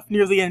that stuff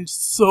near the end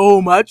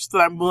so much that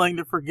I'm willing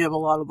to forgive a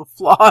lot of the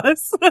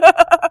flaws.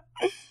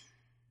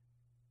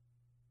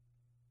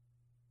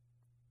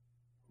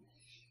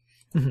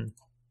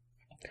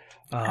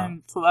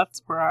 And so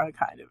that's where I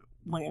kind of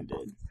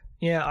landed.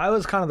 Yeah, I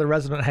was kind of the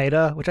resident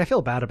hater, which I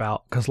feel bad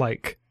about, because,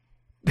 like,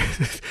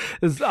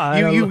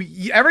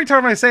 every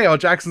time I say, "Oh,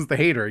 Jackson's the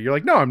hater," you're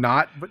like, "No, I'm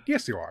not," but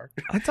yes, you are.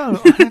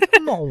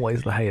 I'm not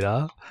always the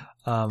hater.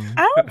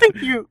 I don't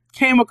think you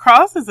came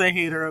across as a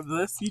hater of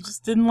this. You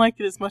just didn't like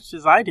it as much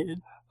as I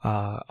did.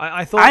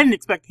 I thought I didn't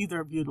expect either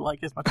of you to like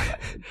it as much as I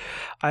did.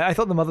 I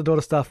thought the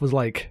mother-daughter stuff was,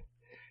 like,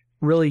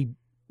 really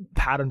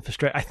pattern for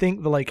straight. I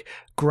think the, like,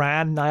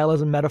 grand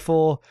nihilism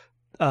metaphor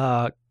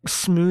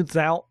smooths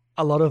out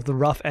a lot of the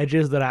rough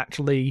edges that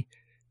actually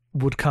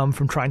would come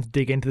from trying to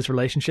dig into this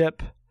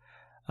relationship.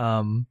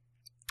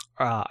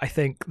 I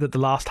think that the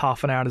last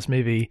half an hour of this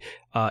movie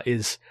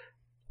is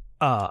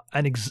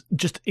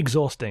just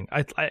exhausting.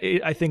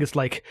 I think it's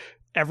like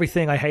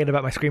everything I hate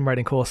about my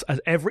screenwriting course, as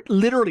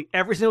literally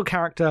every single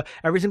character,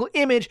 every single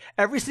image,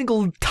 every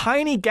single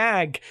tiny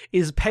gag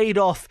is paid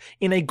off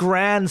in a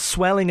grand,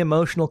 swelling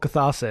emotional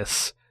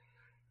catharsis.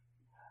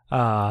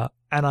 And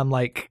I'm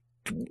like,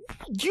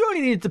 you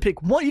only needed to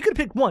pick one. You could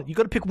pick one. You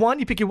got to pick one.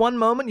 You pick your one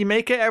moment. You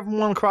make it.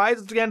 Everyone cries.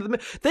 It's the end of the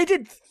movie. They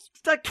did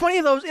like 20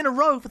 of those in a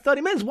row for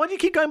 30 minutes. Why do you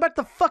keep going back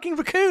to the fucking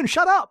raccoon?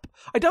 Shut up.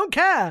 I don't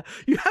care.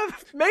 You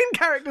have main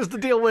characters to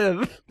deal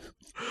with.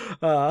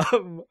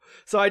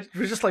 So I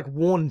was just, like,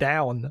 worn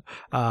down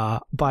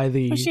by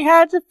the... But she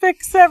had to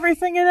fix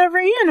everything in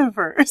every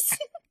universe.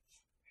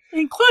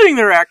 Including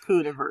the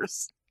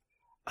raccooniverse.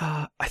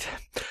 I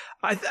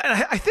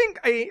think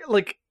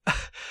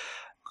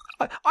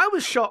I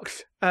was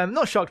shocked.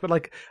 Not shocked, but,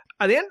 like,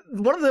 at the end,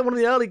 one of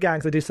the early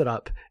gags they do set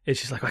up is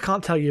she's like, I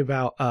can't tell you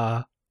about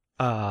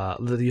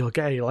that you're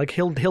gay. Like,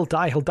 he'll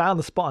die. He'll die on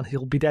the spot and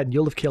he'll be dead and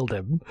you'll have killed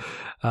him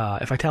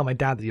if I tell my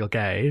dad that you're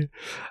gay.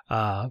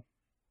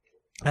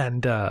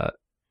 And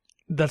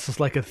that's just,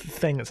 like, a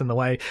thing that's in the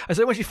way. And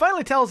so when she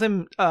finally tells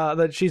him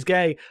that she's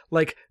gay,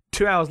 like,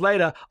 2 hours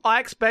later, I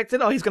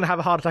expected, he's going to have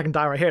a heart attack and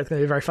die right here. It's going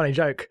to be a very funny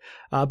joke.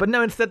 But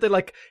no, instead,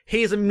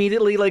 he's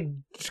immediately, like,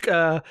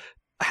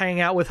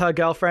 hanging out with her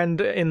girlfriend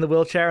in the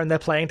wheelchair and they're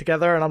playing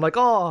together. And I'm like,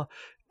 I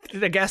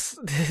guess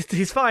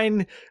he's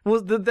fine.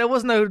 There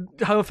was no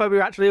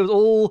homophobia, actually. It was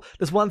all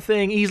this one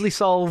thing, easily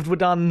solved. We're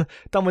done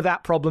with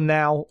that problem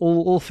now.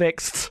 All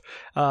fixed.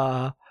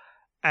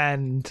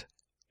 And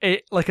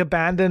it, like,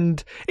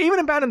 abandoned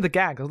the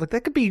gag. I was like,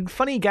 there could be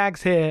funny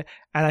gags here.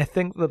 And I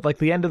think that, like,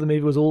 the end of the movie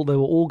was they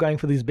were all going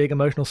for these big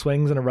emotional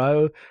swings in a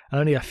row, and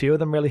only a few of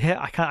them really hit.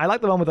 I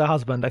like the one with her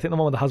husband. I think the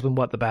one with the husband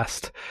worked the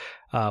best,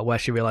 where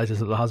she realizes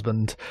that the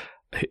husband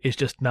is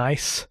just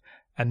nice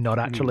and not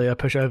actually a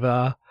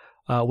pushover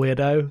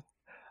weirdo.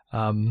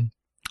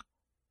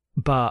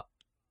 But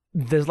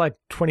there's, like,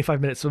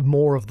 25 minutes of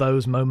more of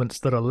those moments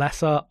that are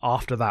lesser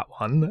after that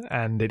one,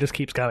 and it just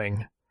keeps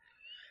going.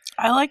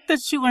 I like that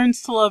she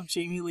learns to love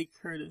Jamie Lee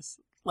Curtis,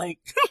 like,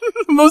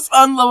 the most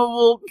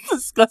unlovable,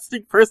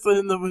 disgusting person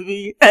in the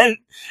movie,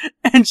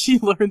 and she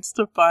learns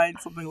to find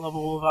something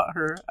lovable about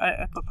her.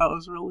 I thought that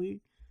was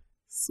really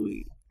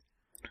sweet.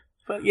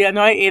 But yeah,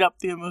 no, I ate up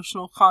the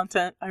emotional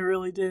content. I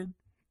really did.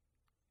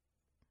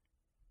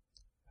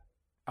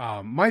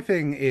 My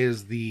thing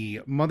is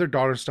the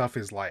mother-daughter stuff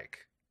is, like,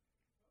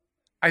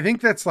 I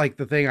think that's, like,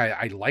 the thing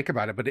I like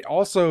about it, but it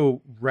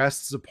also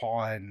rests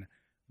upon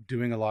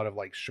doing a lot of,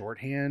 like,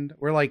 shorthand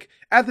where, like,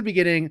 at the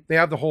beginning they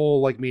have the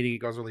whole, like, meeting, it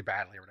goes really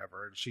badly or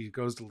whatever, and she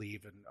goes to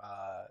leave and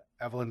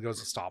Evelyn goes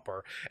to stop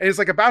her, and it's,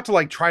 like, about to,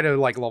 like, try to,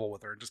 like, level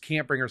with her and just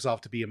can't bring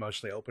herself to be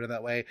emotionally open in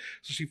that way,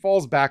 so she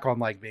falls back on,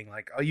 like, being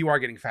like, oh, you are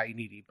getting fat, you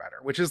need to eat better,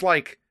 which is,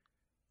 like,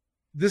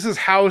 this is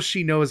how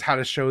she knows how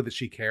to show that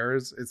she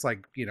cares. It's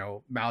like, you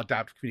know,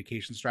 maladaptive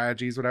communication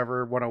strategies,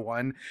 whatever,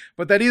 101.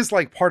 But that is,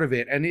 like, part of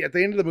it. And at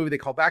the end of the movie, they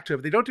call back to it,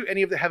 but they don't do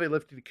any of the heavy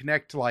lifting to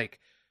connect to, like,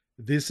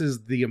 this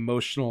is the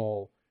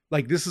emotional,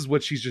 like, this is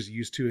what she's just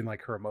used to in,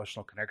 like, her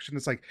emotional connection.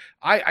 It's like,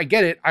 I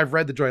get it. I've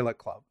read the Joy Luck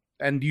Club,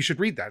 and you should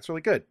read that. It's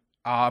really good.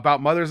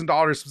 About mothers and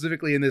daughters,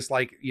 specifically in this,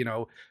 like, you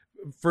know,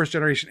 first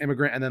generation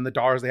immigrant, and then the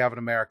daughters they have in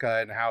America,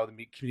 and how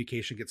the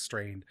communication gets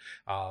strained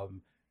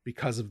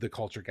because of the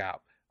culture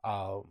gap.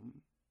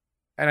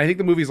 And I think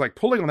the movie's like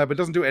pulling on that, but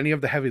doesn't do any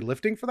of the heavy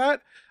lifting for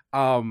that.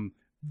 The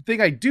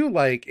thing I do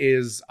like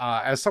is,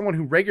 as someone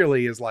who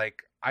regularly is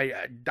like,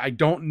 I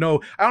don't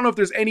know if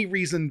there's any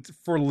reason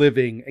for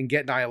living and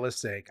get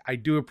nihilistic. I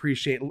do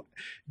appreciate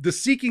the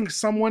seeking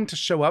someone to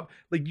show up.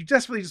 Like, you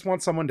desperately just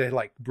want someone to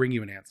like bring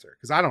you an answer,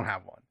 because I don't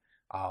have one.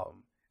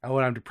 And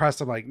when I'm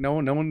depressed, I'm like, no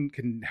one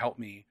can help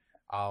me.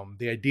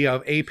 The idea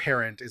of a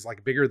parent is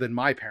like bigger than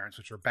my parents,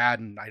 which are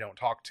bad and I don't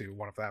talk to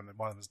one of them, and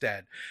one of them is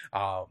dead.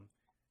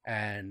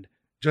 And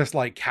just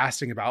like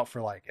casting about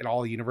for like in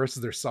all the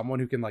universes, there's someone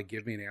who can like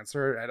give me an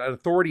answer, and an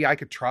authority I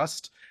could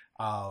trust.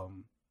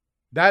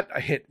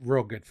 That hit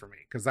real good for me,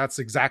 because that's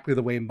exactly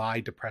the way my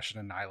depression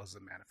and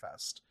nihilism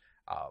manifest.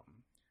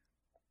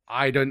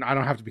 I don't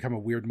have to become a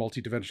weird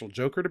multi-dimensional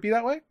Joker to be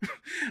that way.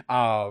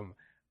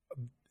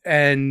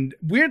 And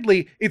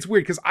weirdly, it's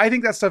weird because I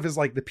think that stuff is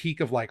like the peak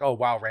of like, oh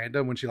wow,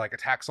 random, when she like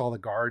attacks all the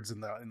guards in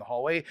the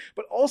hallway.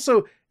 But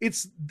also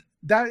it's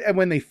that, and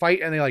when they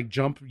fight and they like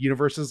jump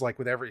universes like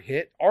with every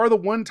hit, are the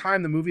one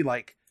time the movie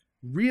like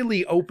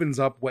really opens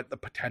up what the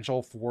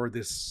potential for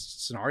this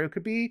scenario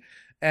could be.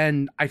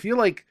 And I feel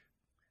like,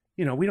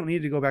 you know, we don't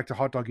need to go back to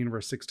Hot Dog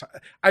Universe 6 times.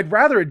 I'd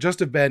rather it just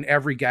have been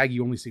every gag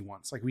you only see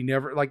once. Like, we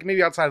never, like,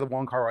 maybe outside of the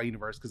Wong Kar-wai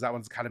universe, because that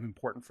one's kind of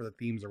important for the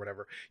themes or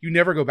whatever. You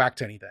never go back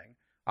to anything.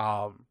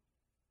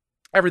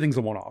 Everything's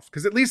a one-off,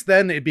 because at least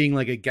then it being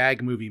like a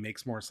gag movie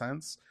makes more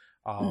sense.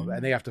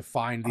 And they have to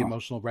find the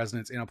emotional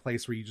resonance in a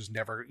place where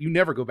you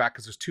never go back,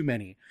 because there's too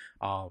many.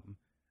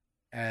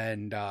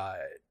 When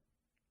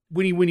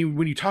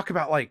you talk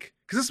about like,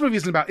 because this movie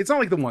isn't about, it's not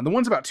like the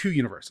one's about two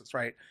universes,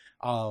 right?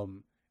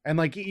 And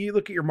like, you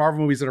look at your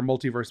Marvel movies that are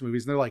multiverse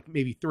movies, and they're like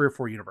maybe 3 or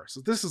 4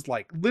 universes. This is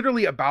like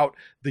literally about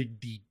the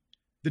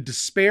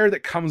despair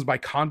that comes by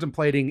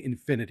contemplating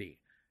infinity,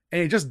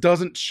 and it just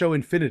doesn't show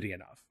infinity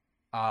enough.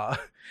 I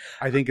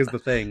think is the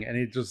thing, and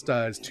it just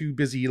is too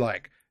busy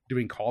like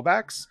doing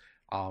callbacks,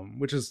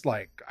 which is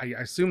like, I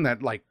assume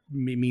that like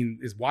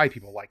is why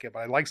people like it. But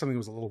I like something that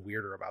was a little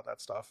weirder about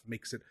that stuff. It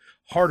makes it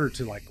harder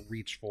to like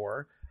reach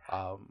for.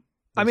 I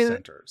mean,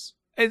 centers.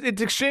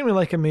 It's extremely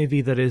like a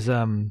movie that is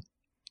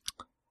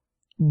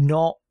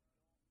not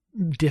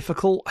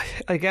difficult,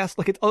 I guess.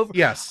 Like, it's over.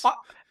 Yes.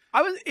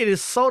 It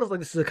is sort of like,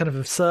 this is a kind of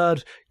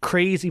absurd,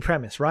 crazy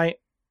premise, right?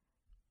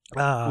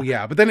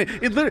 Yeah, but then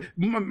it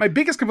my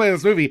biggest complaint of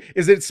this movie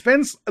is that it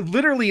spends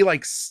literally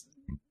like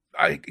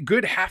a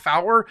good half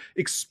hour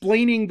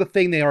explaining the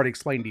thing they already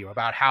explained to you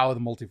about how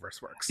the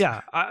multiverse works. Yeah,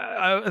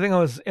 I think I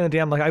was in a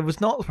DM, like, I was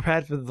not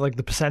prepared for like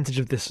the percentage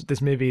of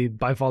this movie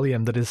by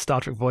volume that is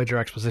Star Trek Voyager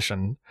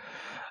exposition.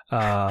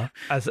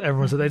 As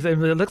everyone said, they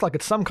look like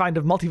it's some kind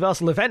of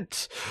multiversal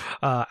event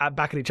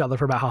back at each other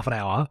for about half an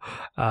hour.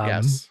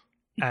 Yes.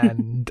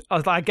 And I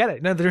was like, I get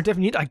it. No, they're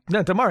different.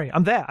 No, don't worry.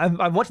 I'm there.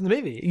 I'm watching the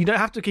movie. You don't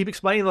have to keep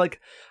explaining. Like,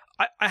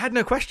 I had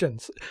no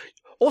questions.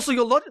 Also,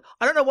 your logic.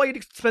 I don't know why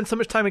you'd spend so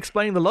much time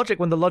explaining the logic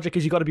when the logic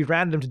is you got to be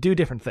random to do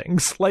different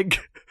things.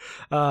 Like,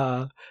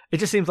 it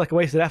just seems like a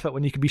wasted effort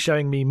when you could be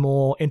showing me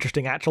more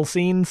interesting actual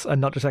scenes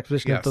and not just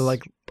exposition of the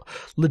like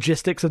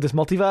logistics of this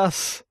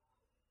multiverse.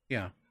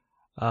 Yeah.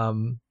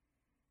 And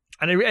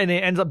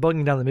it ends up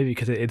bogging down the movie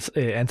because it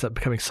ends up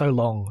becoming so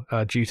long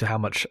due to how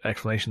much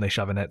explanation they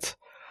shove in it.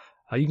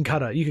 You can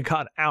cut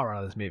an hour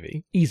out of this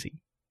movie easy.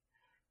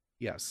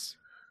 Yes,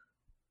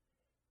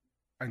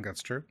 I think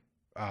that's true.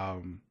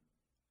 But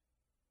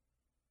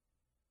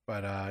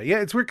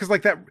yeah, it's weird because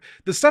like that,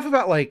 the stuff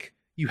about like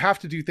you have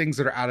to do things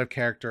that are out of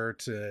character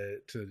to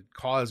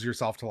cause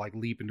yourself to like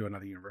leap into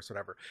another universe,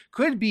 whatever,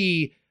 could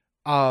be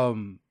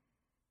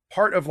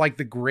part of like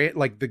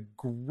the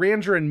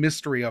grandeur and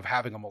mystery of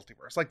having a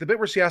multiverse. Like the bit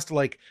where she has to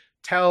like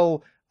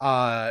tell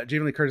Jamie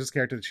Lee Curtis's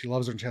character that she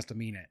loves her and she has to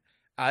mean it.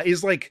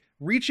 Is like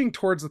reaching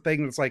towards the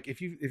thing that's like,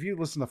 if you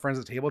listen to Friends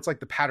at the Table, it's like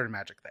the pattern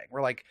magic thing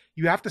where like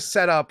you have to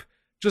set up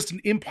just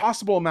an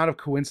impossible amount of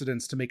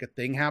coincidence to make a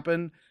thing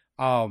happen.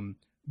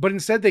 But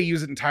instead they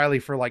use it entirely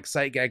for like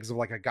sight gags of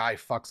like a guy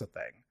fucks a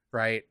thing,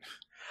 right?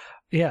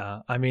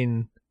 Yeah, I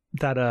mean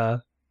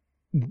that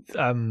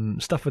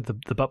stuff with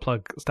the butt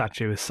plug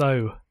statue is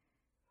so.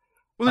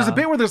 Well, there's a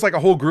bit where there's like a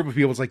whole group of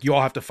people. It's like you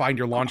all have to find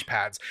your launch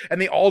pads, and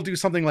they all do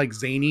something like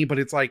zany, but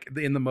it's like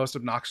in the most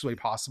obnoxious way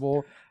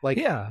possible. Like,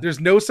 there's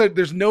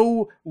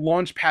no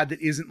launch pad that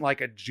isn't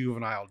like a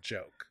juvenile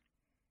joke.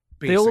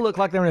 Basically. They all look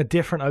like they're in a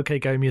different OK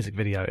Go music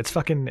video. It's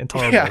fucking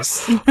intolerable.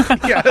 Yes,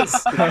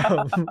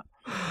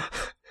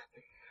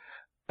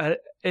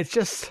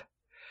 yes.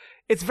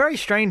 It's very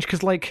strange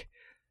because like.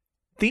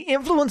 The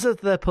influences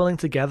they're pulling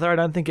together, I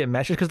don't think it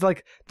meshes because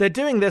like they're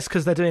doing this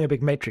because they're doing a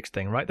big Matrix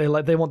thing, right? They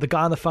want the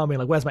guy on the phone being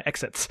like, "Where's my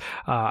exits?"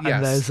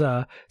 And there's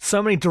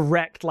so many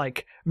direct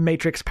like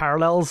Matrix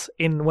parallels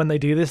in when they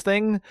do this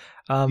thing.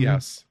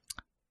 Yes,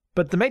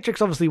 but the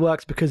Matrix obviously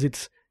works because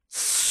it's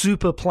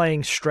super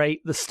playing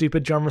straight the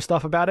stupid genre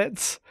stuff about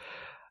it.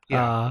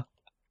 Yeah,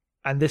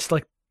 and this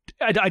like.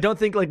 I don't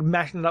think like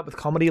mashing it up with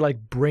comedy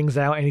like brings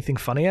out anything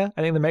funnier.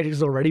 I think the Matrix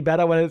is already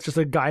better when it's just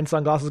a guy in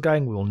sunglasses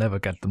going, "We will never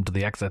get them to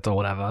the exit" or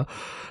whatever.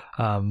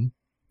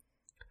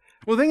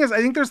 Well, the thing is, I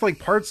think there's like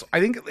parts. I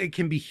think it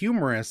can be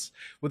humorous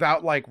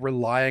without like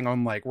relying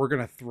on like we're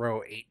gonna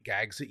throw 8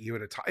 gags at you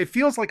at a time. It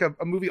feels like a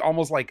movie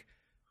almost like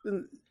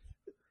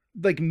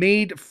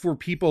made for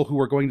people who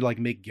are going to like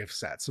make gift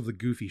sets of the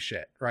goofy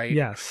shit, right?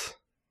 Yes.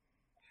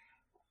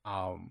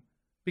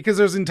 Because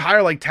there's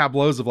entire like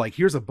tableaus of like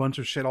here's a bunch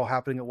of shit all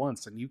happening at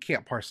once, and you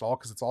can't parse it all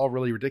because it's all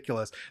really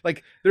ridiculous.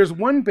 Like there's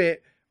one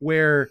bit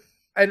where,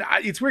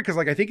 it's weird because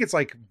like I think it's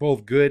like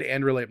both good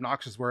and really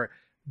obnoxious where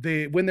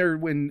when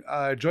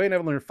Joy and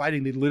Evelyn are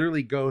fighting, they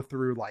literally go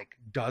through like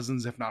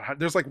dozens, if not hundreds.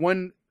 There's like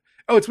one,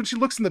 oh, it's when she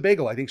looks in the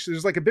bagel. I think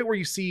there's like a bit where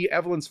you see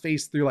Evelyn's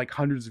face through like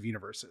hundreds of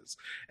universes.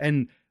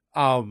 And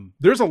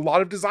there's a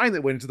lot of design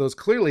that went into those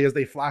clearly as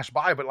they flash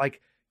by, but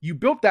like you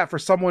built that for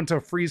someone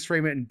to freeze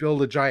frame it and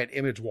build a giant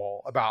image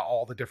wall about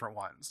all the different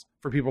ones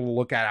for people to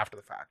look at after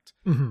the fact.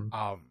 Mm-hmm.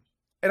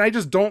 And I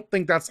just don't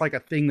think that's like a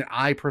thing that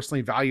I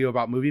personally value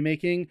about movie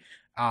making.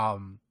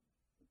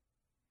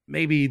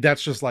 Maybe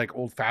that's just like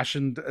old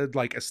fashioned,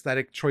 like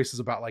aesthetic choices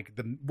about like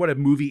what a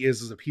movie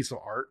is as a piece of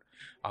art.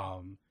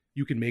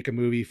 You can make a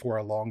movie for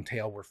a long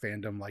tail where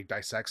fandom like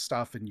dissects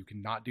stuff, and you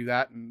can not do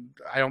that. And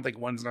I don't think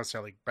one's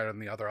necessarily better than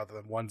the other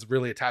than one's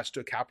really attached to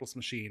a capitalist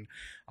machine.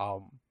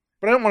 But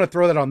I don't want to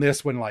throw that on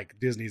this when like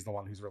Disney's the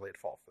one who's really at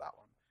fault for that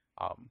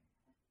one.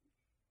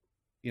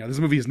 This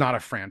movie is not a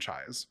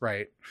franchise,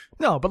 right?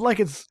 No, but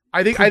like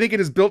I think it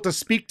is built to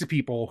speak to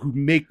people who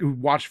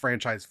watch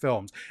franchise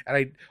films,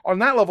 and on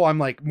that level I'm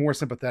like more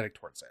sympathetic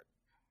towards it.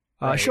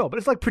 Right? Sure, but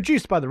it's like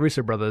produced by the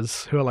Russo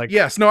brothers, who are like,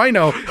 yes, no, I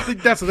know.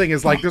 That's the thing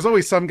is like there's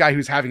always some guy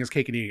who's having his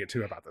cake and eating it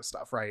too about this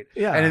stuff, right?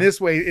 Yeah. And in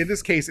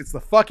this case, it's the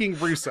fucking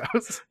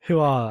Russos who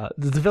are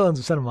the villains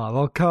of cinema.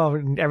 They'll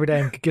come out every day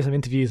and give some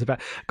interviews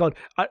about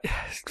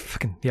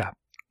fucking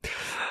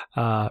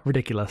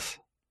ridiculous.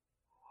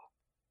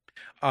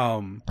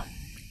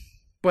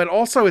 But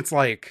also it's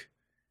like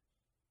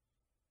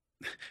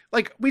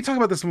we talk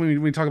about this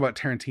when we talk about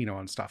Tarantino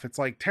and stuff. It's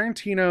like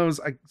Tarantino's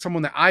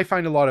someone that I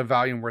find a lot of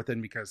value and worth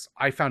in because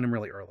I found him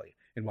really early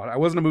in what I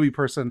wasn't a movie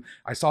person.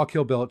 I saw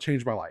Kill Bill. It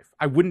changed my life.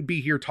 I wouldn't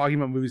be here talking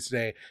about movies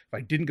today if I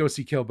didn't go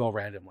see Kill Bill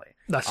randomly.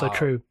 That's so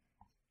true.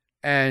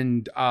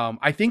 And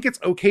I think it's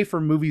okay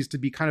for movies to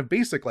be kind of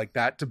basic like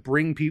that, to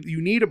bring people.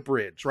 You need a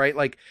bridge, right?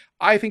 Like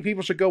I think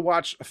people should go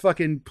watch a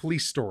fucking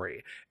Police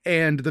Story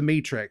and The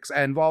Matrix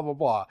and blah blah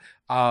blah.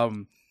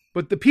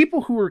 But the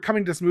people who are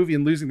coming to this movie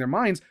and losing their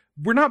minds,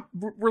 we're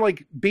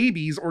like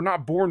babies or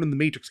not born when The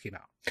Matrix came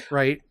out,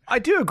 right? I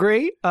do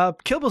agree.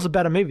 Kill Bill's a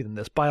better movie than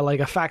this by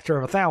like a factor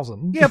of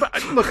 1,000. Yeah, but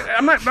look,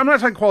 I'm not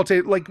talking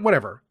qualitative. Like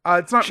whatever.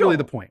 It's not really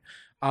the point.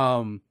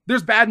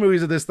 There's bad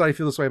movies of this that I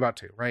feel this way about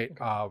too, right?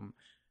 Okay.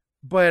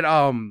 But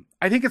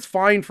I think it's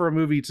fine for a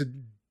movie to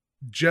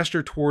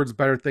gesture towards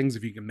better things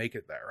if you can make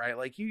it there, right?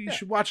 Like you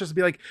should watch this and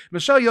be like,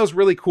 Michelle Yeoh's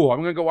really cool. I'm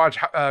gonna go watch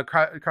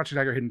Crouching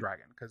Tiger, Hidden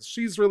Dragon because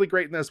she's really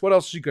great in this. What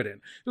else is she good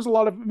in? There's a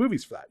lot of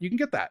movies for that. You can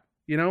get that,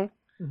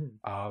 Mm-hmm.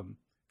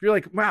 If you're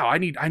like, wow, I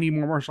need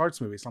more martial arts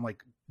movies. I'm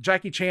like,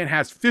 Jackie Chan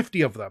has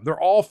 50 of them.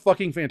 They're all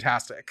fucking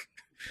fantastic.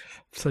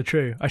 So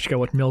true. I should go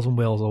watch Mills and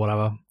Wills or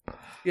whatever.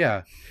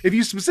 Yeah. If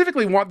you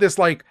specifically want this,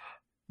 like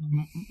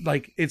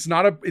it's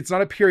not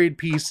a period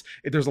piece.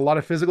 There's a lot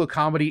of physical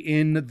comedy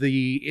in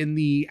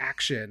the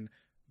action.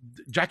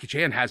 Jackie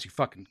Chan has you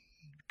fucking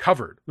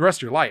covered the rest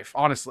of your life,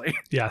 honestly.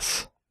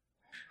 Yes.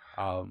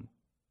 The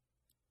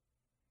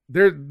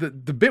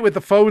bit with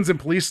the phones in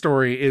Police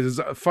Story is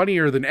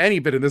funnier than any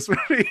bit in this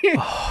movie.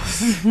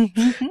 Oh,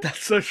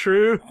 that's so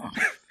true.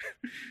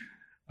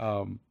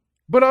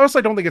 But also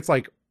I don't think it's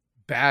like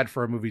bad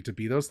for a movie to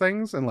be those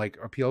things and like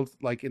appeal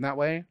like in that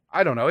way.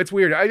 I don't know. It's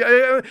weird.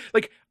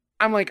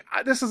 I'm like,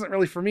 this isn't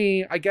really for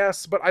me, I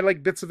guess, but I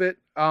like bits of it.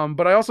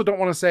 But I also don't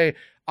want to say,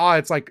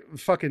 it's like a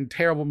fucking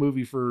terrible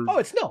movie for. Oh,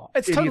 it's not.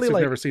 It's idiots totally who've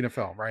like never seen a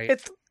film, right?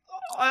 It's.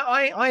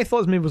 I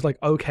thought this movie was like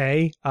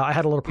okay. I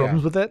had a lot of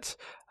problems with it,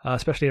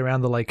 especially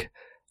around the like,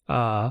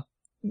 the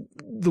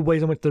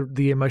ways in which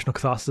the emotional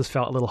catharsis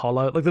felt a little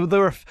hollow. Like they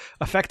were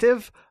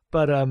effective,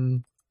 but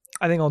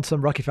I think on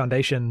some rocky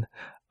foundation.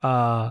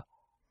 But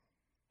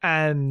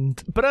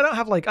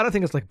I don't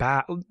think it's like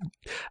bad,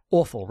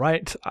 awful,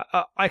 right?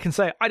 I can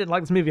say I didn't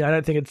like this movie. I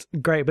don't think it's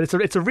great, but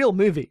it's a real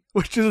movie,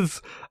 which is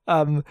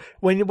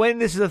when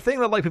this is a thing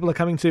that like people are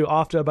coming to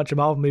after a bunch of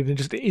Marvel movies and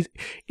just is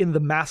in the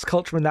mass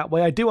culture in that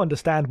way. I do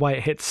understand why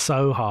it hits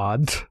so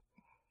hard.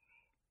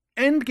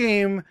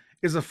 Endgame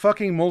is a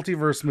fucking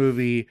multiverse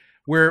movie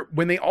where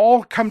when they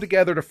all come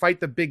together to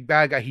fight the big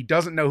bad guy, he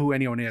doesn't know who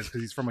anyone is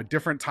because he's from a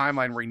different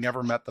timeline where he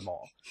never met them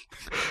all.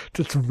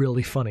 That's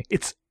really funny.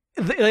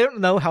 They don't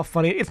know how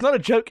funny. It's not a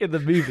joke in the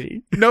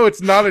movie. No,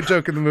 it's not a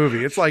joke in the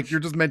movie. It's like you're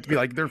just meant to be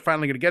like, they're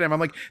finally going to get him. I'm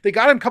like, they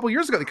got him a couple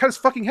years ago. They cut his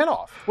fucking head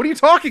off. What are you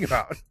talking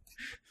about?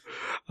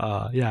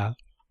 Yeah.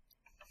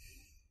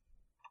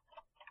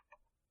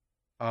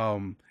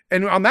 And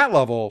on that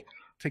level,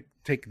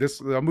 take this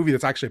a movie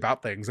that's actually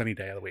about things any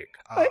day of the week.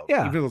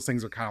 Even those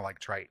things are kind of like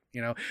trite,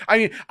 I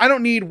mean, I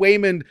don't need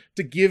Waymond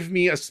to give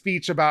me a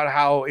speech about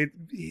how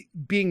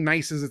being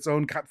nice is its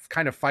own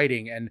kind of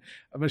fighting, and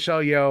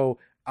Michelle Yeoh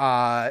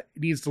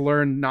needs to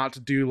learn not to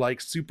do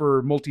like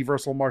super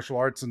multiversal martial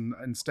arts and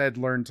instead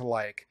learn to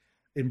like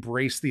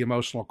embrace the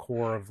emotional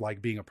core of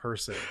like being a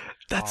person.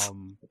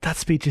 That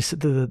speech is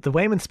the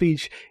Wayman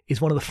speech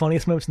is one of the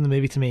funniest moments in the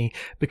movie to me,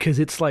 because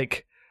it's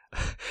like,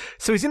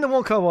 so he's in the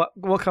Wong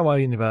Kar-wai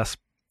universe.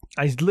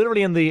 And he's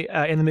literally in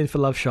the mood for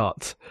love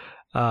shot,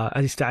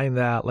 as he's standing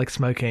there like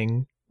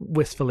smoking,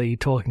 wistfully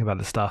talking about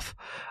this stuff.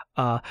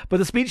 But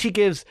the speech he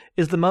gives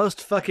is the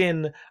most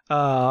fucking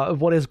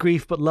what is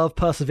grief but love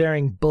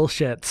persevering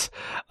bullshit.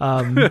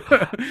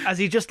 As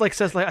he just like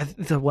says like,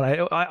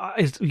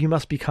 you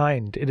must be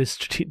kind. It is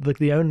like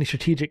the only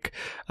strategic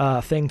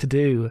thing to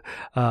do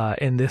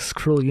in this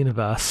cruel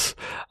universe.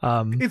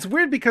 It's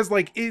weird because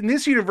like in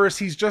this universe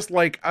he's just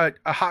like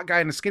a hot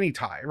guy in a skinny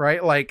tie,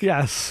 right? Like,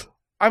 yes,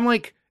 I'm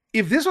like,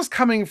 if this was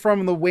coming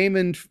from the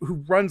Wayman who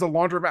runs a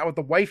laundromat with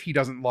the wife he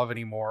doesn't love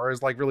anymore, or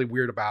is like really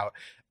weird about,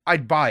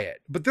 I'd buy it.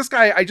 But this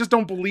guy, I just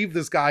don't believe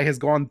this guy has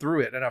gone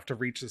through it enough to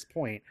reach this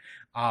point.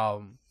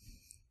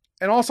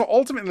 And also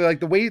ultimately, like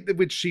the way in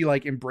which she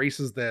like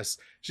embraces this,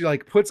 she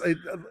like puts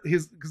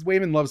because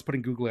Wayman loves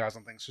putting googly eyes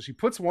on things. So she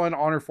puts one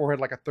on her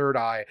forehead, like a third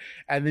eye,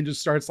 and then just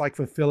starts like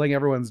fulfilling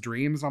everyone's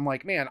dreams. I'm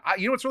like, man,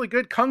 you know what's really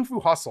good? Kung Fu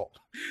Hustle,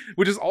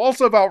 which is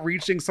also about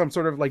reaching some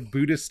sort of like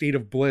Buddhist state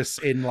of bliss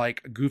in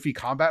like goofy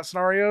combat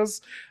scenarios.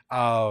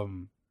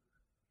 And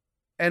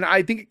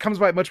I think it comes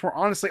by much more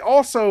honestly.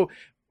 Also,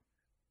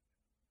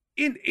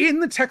 in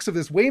the text of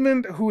this,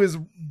 Wayman, who is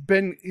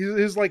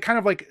like kind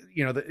of like,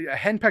 you know, a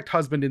henpecked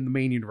husband in the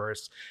main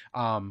universe,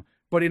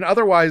 but in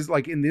otherwise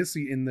like in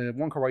the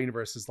Wong Kar-wai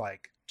universe is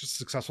like just a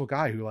successful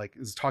guy who like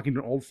is talking to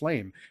an old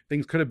flame.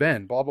 Things could have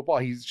been blah blah blah.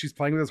 She's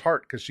playing with his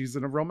heart because she's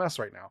in a real mess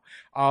right now.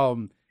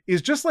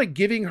 Is just like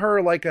giving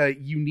her like a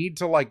you need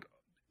to like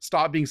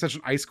stop being such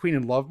an ice queen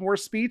and love more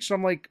speech. And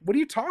I'm like, what are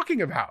you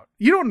talking about?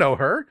 You don't know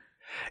her.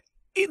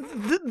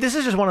 This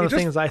is just one of the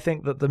things I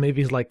think that the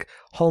movie's like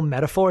whole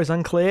metaphor is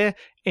unclear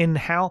in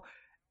how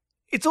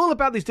it's all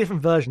about these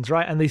different versions,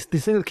 right? And these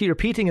things that keep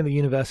repeating in the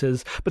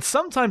universes, but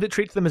sometimes it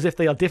treats them as if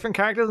they are different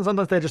characters, and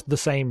sometimes they're just the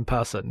same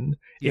person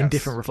in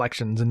different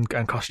reflections and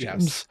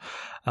costumes.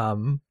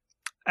 Yes.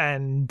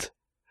 And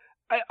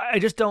I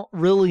just don't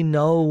really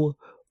know,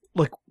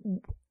 like,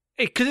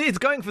 because it's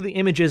going for the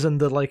images and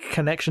the like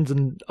connections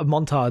and a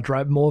montage,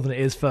 right, more than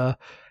it is for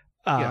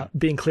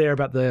being clear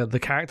about the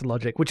character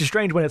logic, which is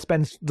strange when it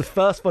spends the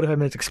first 45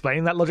 minutes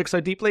explaining that logic so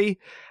deeply.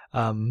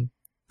 And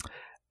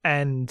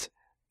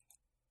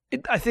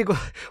I think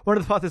one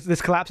of the parts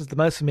this collapses the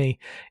most for me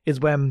is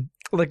when,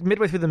 like,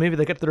 midway through the movie,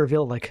 they get to the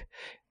reveal, like,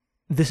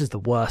 this is the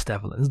worst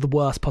Evelyn. This is the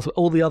worst possible.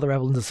 All the other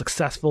Evelyns are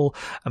successful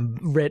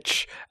and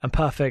rich and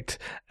perfect,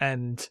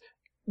 and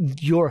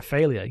you're a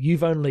failure.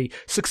 You've only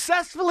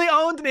successfully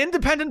owned an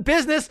independent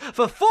business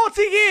for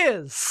 40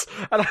 years.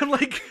 And I'm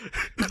like,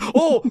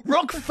 oh,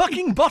 rock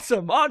fucking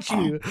bottom, aren't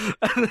you?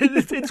 And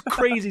it's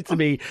crazy to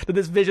me that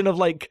this vision of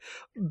like,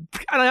 and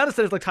I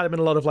understand it's like tied up in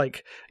a lot of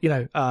like, you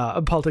know,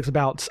 politics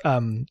about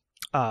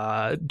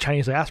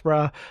Chinese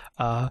diaspora,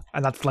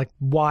 and that's like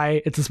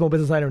why it's a small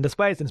business owner in this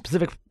way. It's in a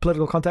specific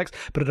political context,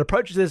 but it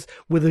approaches this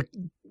with a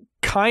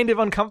kind of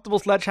uncomfortable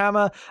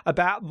sledgehammer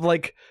about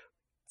like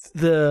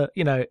the,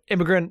 you know,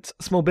 immigrant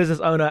small business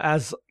owner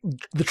as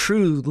the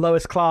true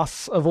lowest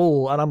class of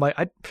all. And I'm like,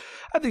 I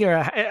don't think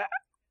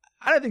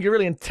you're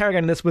really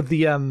interrogating this with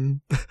the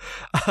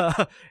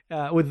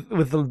with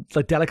the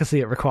like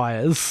delicacy it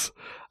requires.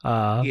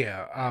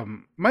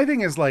 My thing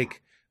is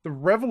like the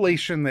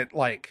revelation that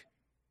like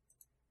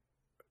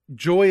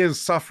Joy is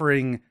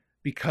suffering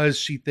because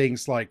she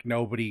thinks like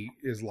nobody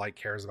is like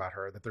cares about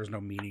her, that there's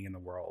no meaning in the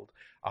world.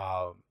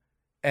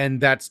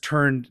 And that's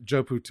turned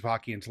Jobu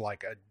Tupaki into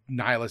like a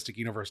nihilistic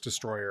universe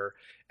destroyer.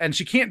 And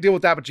she can't deal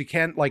with that, but she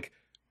can like,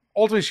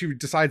 ultimately she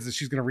decides that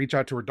she's going to reach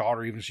out to her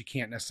daughter, even if she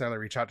can't necessarily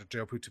reach out to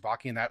Jobu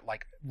Tupaki, and that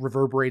like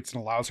reverberates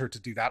and allows her to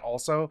do that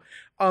also.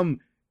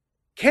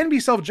 Can be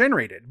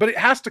self-generated, but it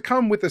has to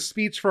come with a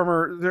speech from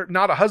her,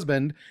 not a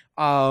husband,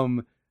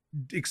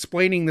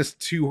 explaining this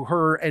to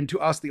her and to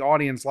us, the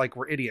audience, like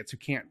we're idiots who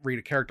can't read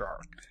a character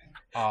arc.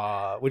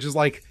 Which is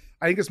like,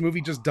 I think this movie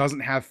just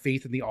doesn't have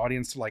faith in the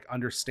audience to like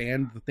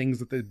understand the things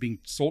that they're being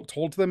told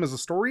to them as a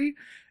story.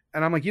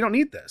 And I'm like, you don't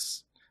need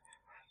this.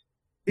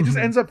 It just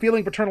ends up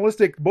feeling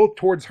paternalistic both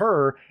towards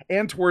her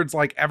and towards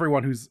like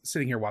everyone who's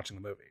sitting here watching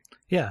the movie.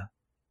 Yeah.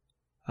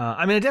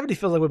 I mean, it definitely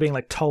feels like we're being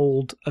like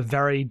told a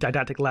very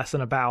didactic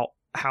lesson about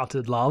how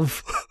to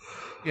love.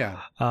 Yeah.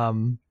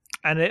 And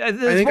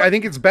I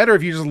think it's better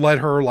if you just let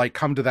her like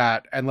come to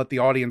that and let the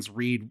audience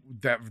read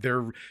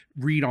their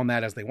read on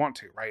that as they want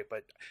to, right?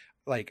 But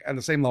like at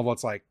the same level,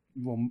 it's like,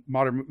 well,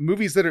 modern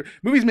movies that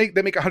make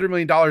 $100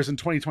 million in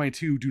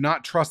 2022 do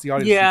not trust the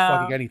audience to do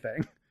fucking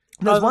anything.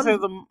 There's one.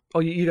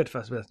 You got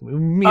first. Most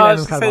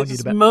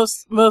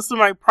of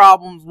my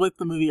problems with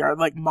the movie are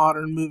like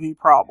modern movie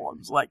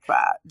problems like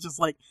that. Just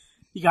like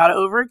you gotta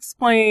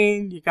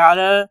over-explain, you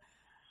gotta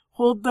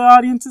hold the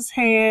audience's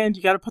hand,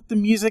 you gotta put the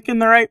music in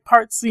the right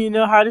parts so you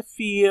know how to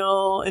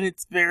feel, and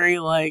it's very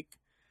like.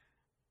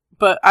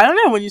 But I don't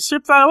know, when you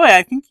strip that away,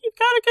 I think you've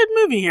got a good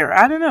movie here.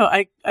 I don't know.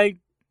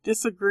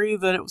 disagree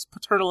that it was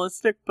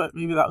paternalistic, but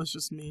maybe that was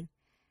just me.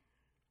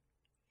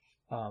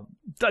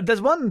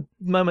 There's one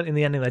moment in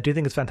the ending that I do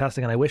think is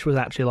fantastic, and I wish was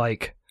actually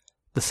like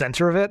the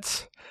center of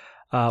it,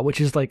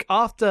 which is like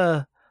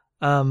after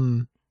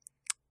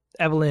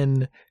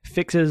Evelyn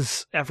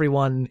fixes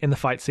everyone in the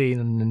fight scene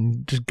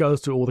and just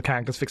goes through all the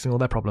characters fixing all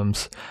their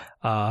problems.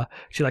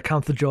 She like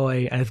comes to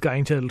Joy and is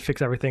going to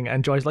fix everything,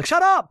 and Joy's like,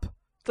 "Shut up!"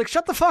 It's like,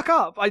 shut the fuck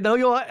up. I know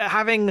you're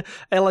having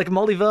a like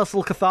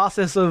multiversal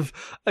catharsis of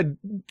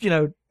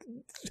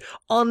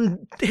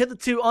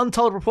hitherto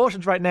untold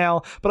proportions right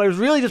now, but I was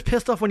really just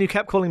pissed off when you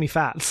kept calling me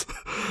fat.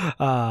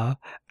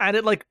 And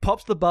it like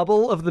pops the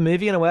bubble of the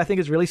movie in a way I think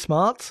is really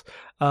smart,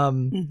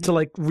 to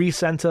like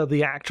recenter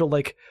the actual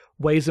like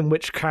ways in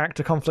which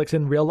character conflicts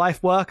in real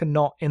life work and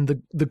not in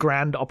the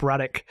grand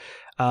operatic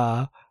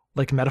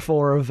like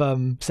metaphor of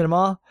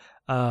cinema.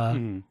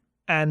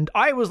 And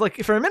I was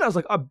like, for a minute, I was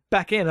like, I'm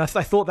back in. I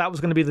thought that was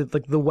going to be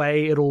the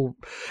way it was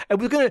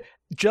going to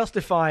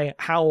justify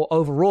how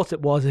overwrought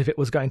it was if it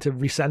was going to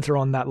recenter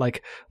on that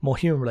like more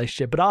human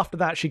relationship. But after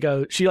that, she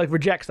like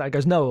rejects that.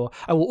 Goes, no,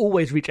 I will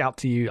always reach out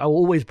to you. I will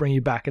always bring you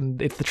back, and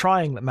it's the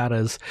trying that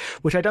matters,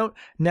 which I don't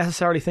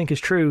necessarily think is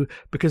true,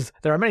 because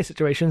there are many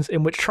situations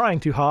in which trying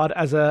too hard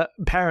as a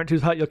parent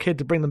who's hurt your kid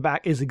to bring them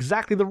back is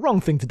exactly the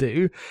wrong thing to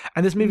do.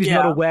 And this movie's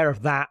not aware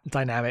of that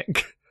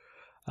dynamic.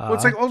 Well,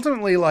 it's like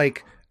ultimately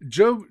like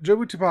Jobu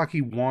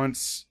Tupaki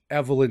wants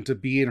Evelyn to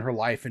be in her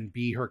life and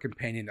be her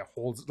companion that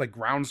holds, like,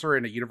 grounds her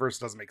in a universe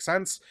that doesn't make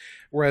sense.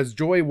 Whereas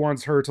Joy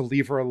wants her to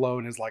leave her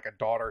alone as like a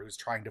daughter who's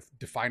trying to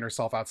define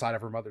herself outside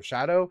of her mother's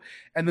shadow.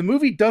 And the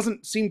movie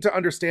doesn't seem to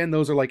understand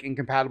those are like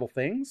incompatible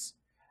things.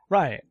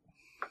 Right.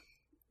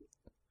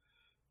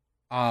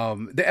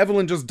 The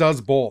Evelyn just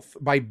does both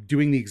by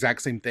doing the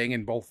exact same thing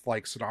in both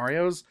like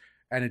scenarios,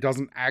 and it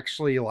doesn't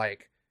actually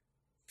like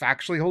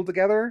factually hold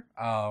together.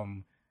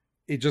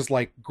 It just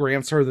like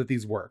grants her that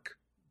these work.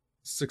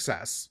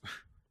 Success.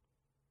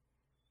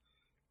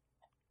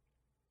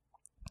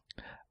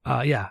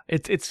 Yeah,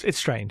 it's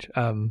strange.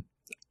 And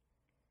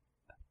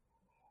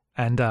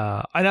I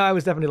know I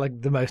was definitely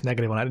like the most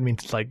negative one. I didn't mean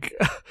to like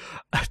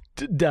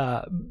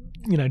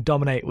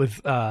dominate with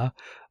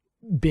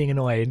being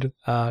annoyed,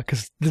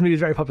 because this movie is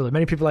very popular.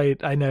 Many people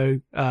I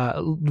know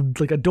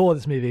like adore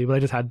this movie, but I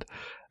just had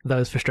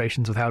those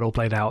frustrations with how it all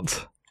played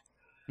out.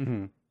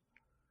 Mm-hmm.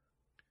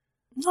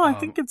 No, I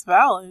think it's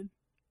valid.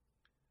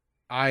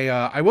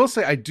 I will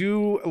say I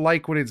do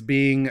like when it's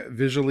being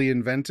visually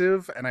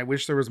inventive, and I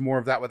wish there was more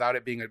of that without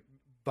it being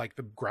like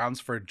the grounds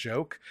for a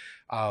joke.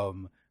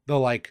 The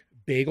like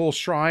bagel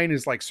shrine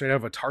is like straight out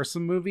of a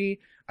Tarsem movie.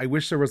 I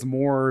wish there was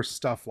more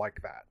stuff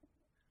like that.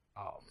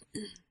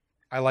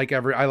 I like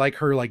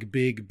her like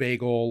big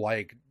bagel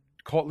like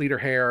cult leader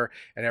hair,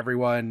 and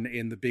everyone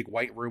in the big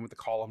white room with the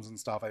columns and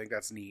stuff. I think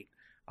that's neat.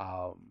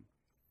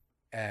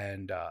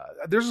 And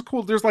there's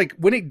like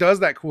when it does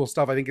that cool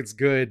stuff, I think it's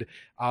good.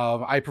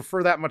 I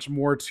prefer that much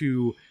more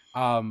to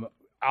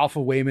Alpha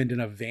Waymond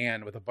in a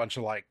van with a bunch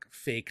of like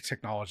fake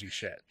technology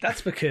shit.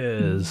 That's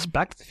because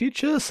Back to the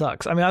Future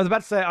sucks. I mean, I was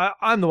about to say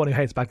I'm the one who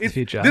hates Back to the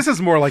Future. This is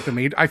more like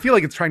I feel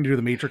like it's trying to do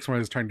the Matrix more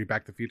than it's trying to do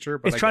Back to the Future.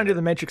 But it's trying to do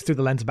the Matrix through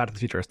the lens of Back to the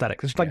Future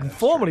aesthetics. It's like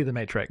formally the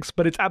Matrix,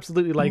 but it's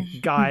absolutely like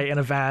guy in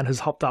a van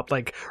has hopped up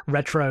like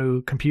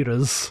retro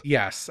computers.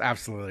 Yes,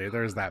 absolutely.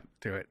 There's that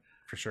to it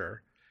for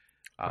sure.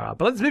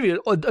 But this movie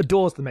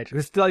adores the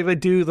Matrix. It's like they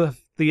do the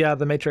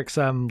Matrix.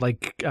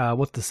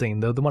 What's the scene?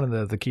 The one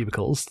in the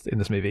cubicles in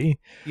this movie.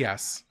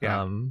 Yes.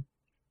 Yeah.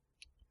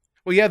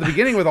 Well, yeah. The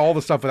beginning with all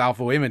the stuff with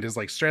Alpha Waymond is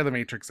like straight out of the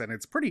Matrix, and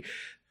it's pretty.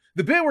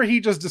 The bit where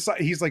he just decides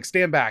he's like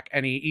stand back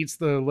and he eats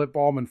the lip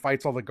balm and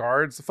fights all the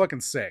guards.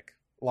 Fucking sick.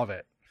 Love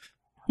it.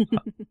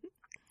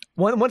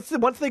 Once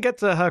they get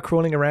to her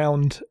crawling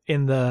around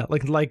in the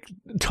like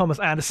Thomas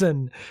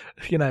Anderson,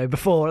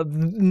 before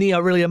Neo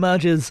really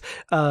emerges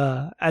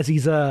as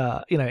he's in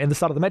the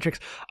start of the Matrix,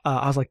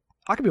 I was like,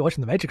 I could be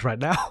watching the Matrix right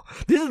now.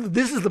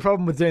 This is the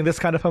problem with doing this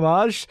kind of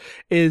homage,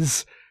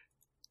 is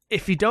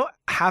if you don't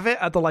have it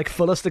at the like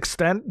fullest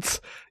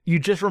extent, you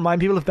just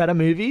remind people of better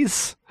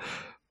movies.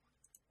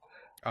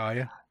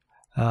 Yeah.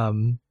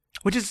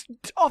 Which is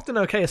often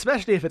okay,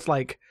 especially if it's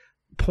like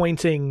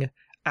pointing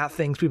at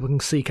things people can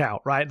seek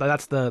out, right? Like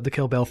that's the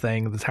Kill Bill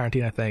thing, the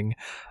Tarantino thing.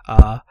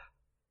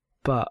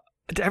 But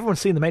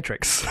everyone's seen The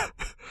Matrix.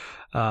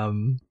 I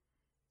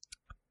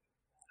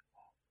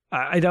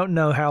don't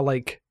know how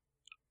like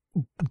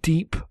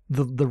deep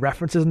the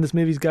references in this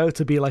movies go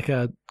to be like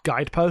a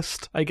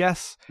guidepost, I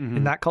guess,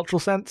 in that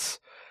cultural sense.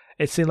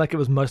 It seemed like it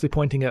was mostly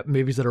pointing at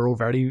movies that are all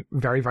very,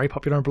 very, very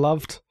popular and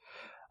beloved.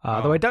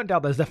 Though I don't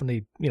doubt there's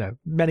definitely,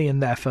 many in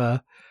there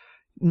for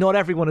not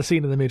everyone has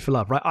seen In the Mood for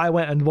Love, right? I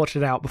went and watched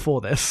it out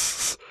before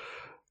this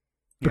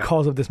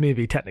because of this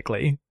movie,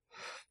 technically.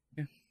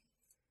 Yeah.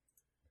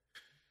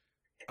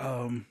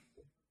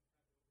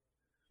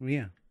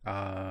 Yeah.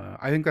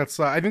 I think that's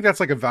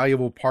like a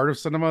valuable part of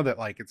cinema that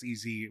like it's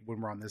easy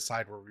when we're on this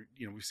side where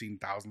we've seen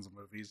thousands of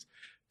movies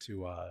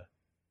to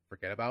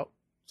forget about.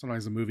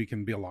 Sometimes a movie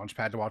can be a launch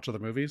pad to watch other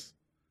movies.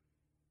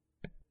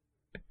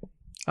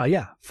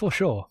 Yeah, for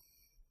sure.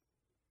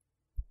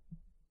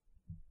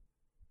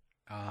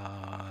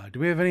 Do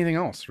we have anything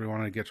else? Do we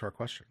want to get to our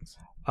questions?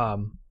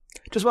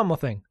 Just one more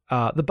thing.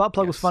 The butt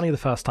plug was funny the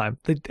first time.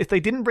 If they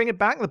didn't bring it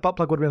back, the butt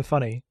plug would have been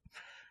funny.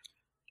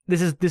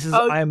 This is.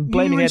 I am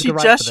blaming when Edgar she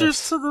Wright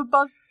gestures for this. to the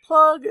butt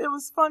plug, it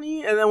was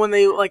funny, and then when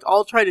they like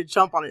all try to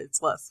jump on it,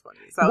 it's less funny.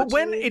 Is that what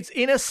When you mean? it's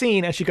in a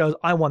scene and she goes,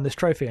 "I won this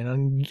trophy,"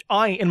 and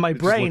I, in my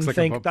just brain, looks like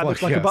a think butt that plug,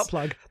 looks like a yes. butt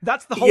plug.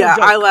 That's the whole yeah,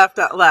 joke. I laughed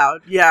out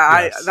loud.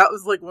 Yeah, Yes. that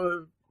was like one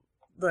of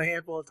the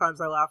handful of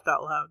times I laughed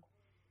out loud.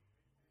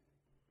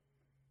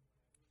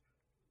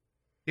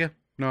 Yeah.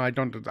 No, I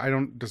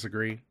don't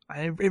disagree.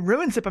 It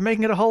ruins it by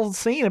making it a whole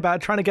scene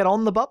about trying to get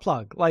on the butt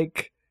plug.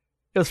 Like,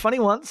 it was funny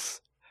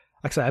once.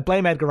 Like I said, I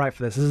blame Edgar Wright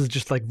for this. This is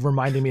just like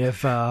reminding me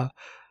of Hot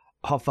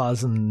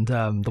Fuzz and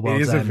The It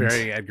World's is End. a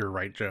very Edgar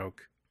Wright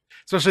joke.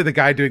 Especially the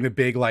guy doing the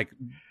big like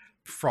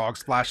frog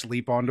splash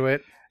leap onto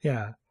it.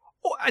 Yeah.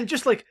 Oh, and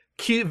just like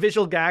cute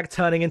visual gag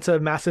turning into a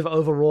massive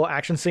overall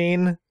action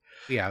scene.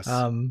 Yes.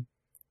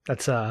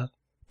 That's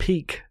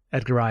peak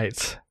Edgar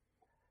Wright.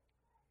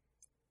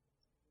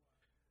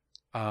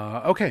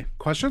 Okay,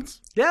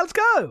 questions? Yeah, let's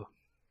go.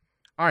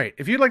 All right.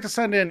 If you'd like to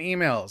send in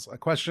emails,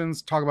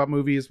 questions, talk about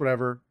movies,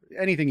 whatever,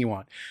 anything you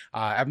want,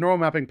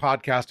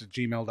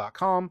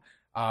 abnormalmappingpodcast@gmail.com.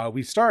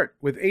 We start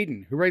with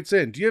Aiden, who writes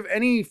in, do you have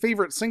any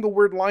favorite single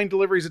word line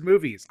deliveries in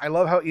movies? I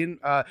love how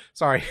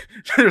sorry,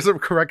 there's a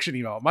correction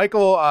email.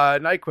 Michael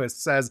Nyquist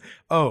says,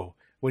 oh,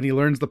 when he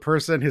learns the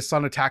person his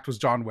son attacked was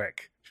John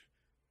Wick.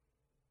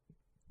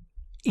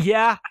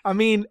 Yeah, I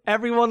mean,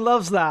 everyone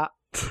loves that.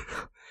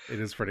 It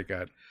is pretty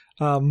good.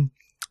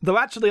 Though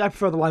actually, I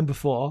prefer the line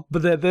before,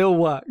 but they all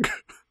work.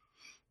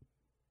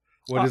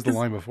 What is the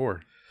line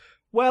before?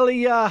 Well,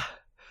 he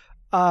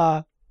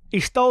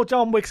stole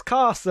John Wick's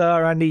car,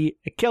 sir, and he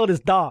killed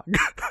his dog.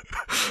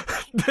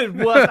 The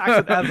worst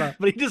accent ever.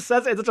 But he just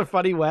says it in such a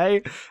funny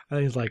way,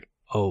 and he's like,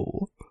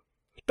 "Oh,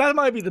 that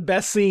might be the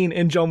best scene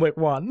in John Wick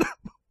 1."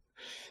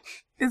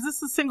 Is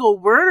this a single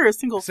word or a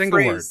single Single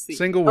phrase? word.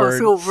 Single word.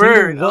 Single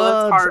word. Single Oh,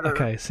 that's words. harder.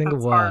 Okay, single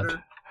That's word.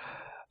 harder.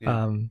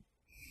 Yeah.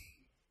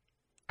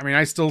 I mean,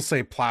 I still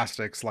say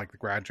plastics like The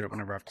Graduate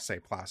whenever I have to say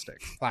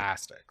plastics.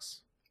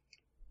 Plastics.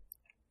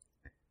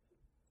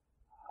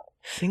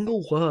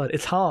 Single word.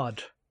 It's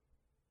hard.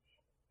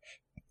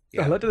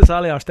 Yeah. I looked at this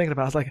earlier. I was thinking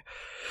about it. I was like,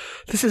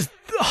 this is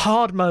the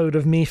hard mode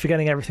of me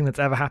forgetting everything that's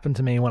ever happened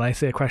to me when I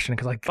see a question.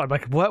 Because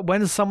when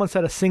has someone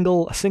said a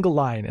single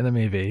line in a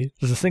movie?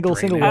 There's a single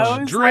I word.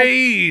 always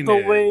Drainage.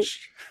 like the way-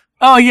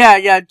 Oh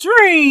yeah.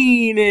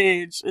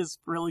 Drainage is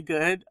really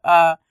good.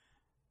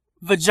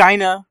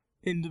 Vagina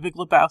in The Big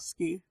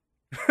Lebowski.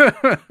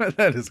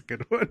 That is a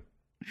good one.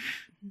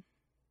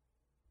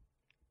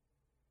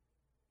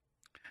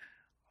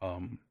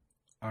 All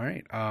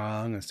right.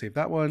 I'm gonna save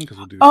that one because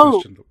we'll do the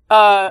question.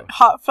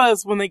 Hot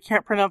Fuzz when they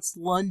can't pronounce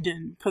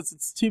London because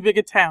it's too big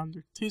a town.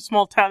 They're too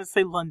small town to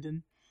say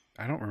London.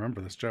 I don't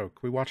remember this joke.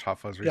 We watched Hot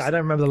Fuzz recently. Yeah, I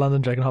don't remember the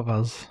London Joke and Hot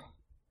Fuzz.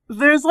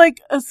 There's like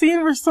a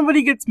scene where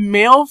somebody gets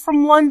mail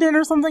from London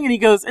or something, and he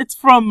goes, "It's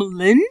from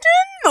Linden."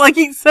 Like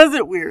he says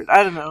it weird.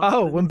 I don't know.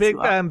 Oh, when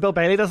Bill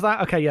Bailey does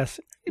that? Okay, yes.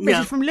 It Yeah.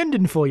 message from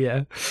Linden for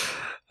you.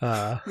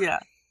 Yeah.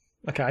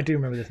 Okay, I do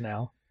remember this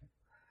now.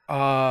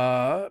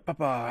 Nora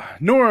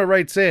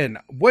writes in,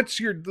 what's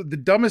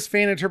the dumbest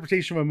fan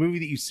interpretation of a movie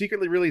that you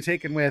secretly really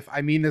taken with?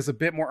 I mean this a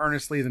bit more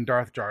earnestly than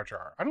Darth Jar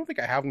Jar. I don't think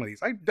I have one of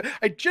these.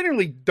 I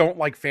generally don't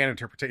like fan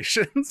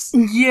interpretations.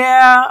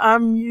 Yeah,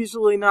 I'm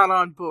usually not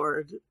on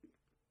board.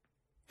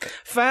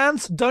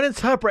 Fans, don't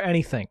interpret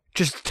anything.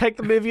 Just take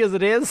the movie as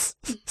it is.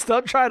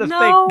 Stop trying to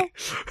No. think.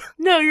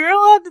 No, you're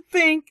allowed to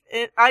think.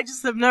 I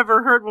just have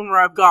never heard one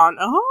where I've gone,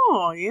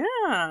 oh,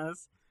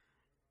 yes.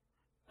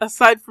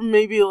 Aside from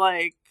maybe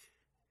like,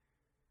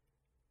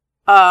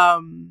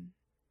 Under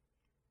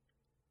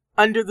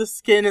the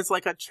Skin is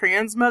like a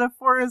trans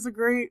metaphor is a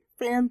great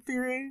fan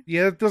theory.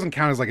 Yeah, it doesn't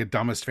count as like a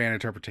dumbest fan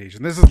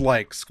interpretation. This is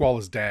like Squall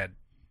is Dead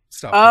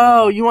stuff.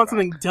 Oh, you want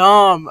something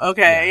dumb.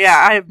 Okay, Yes. yeah,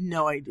 I have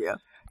no idea.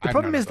 The I've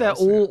problem none is of they're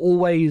those, yeah. all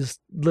always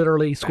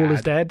literally School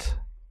is Bad. dead.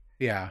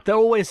 Yeah. They're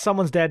always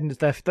someone's dead and it's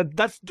their...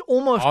 That's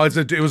almost... Oh, it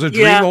was a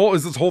dream. Yeah.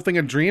 Is this whole thing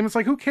a dream? It's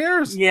like, who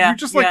cares? Yeah, You're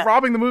just like yeah.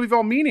 robbing the movie of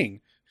all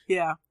meaning.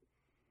 Yeah.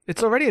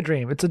 It's already a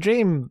dream. It's a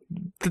dream.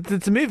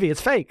 It's a movie.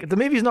 It's fake. The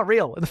movie's not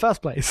real in the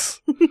first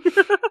place.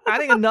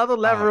 Adding another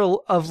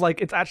level of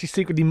like it's actually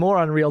secretly more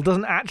unreal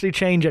doesn't actually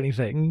change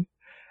anything.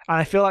 And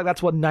I feel like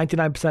that's what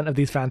 99% of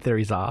these fan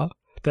theories are.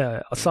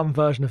 They're some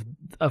version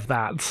of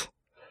that.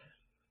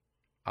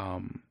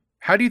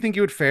 How do you think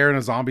you would fare in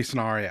a zombie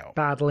scenario?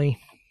 Badly.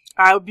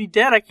 I would be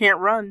dead. I can't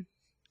run.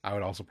 I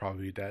would also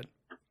probably be dead.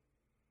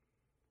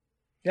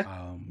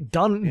 Yeah.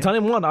 Done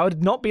in one. I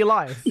would not be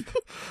alive.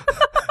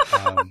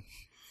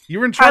 You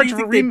were in How do charge you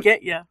of a think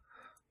they'd get you?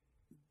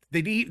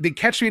 They'd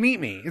catch me and eat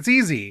me. It's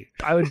easy.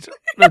 I would...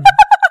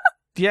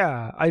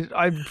 yeah.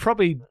 I'd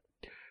probably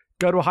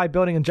go to a high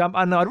building and jump. I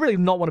don't know. I'd really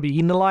not want to be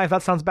eaten alive.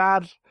 That sounds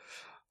bad.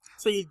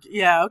 So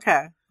yeah,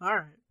 okay. All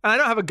right. And I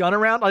don't have a gun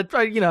around. If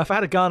I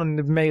had a gun,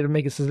 it'd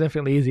make it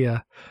significantly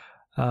easier.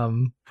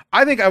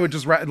 I think I would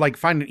just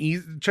find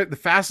the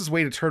fastest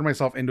way to turn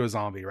myself into a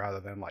zombie rather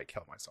than like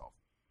kill myself.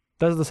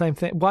 Those are the same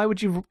thing. Why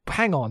would you...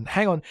 Hang on.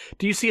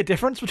 Do you see a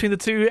difference between the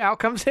two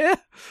outcomes here?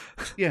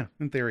 Yeah,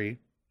 in theory.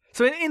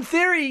 So in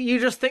theory,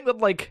 you just think that,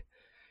 like,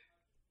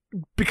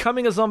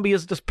 becoming a zombie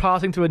is just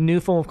passing to a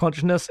new form of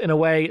consciousness in a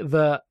way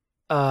that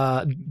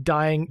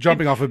dying...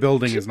 Jumping off a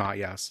building is not,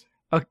 yes.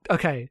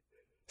 Okay.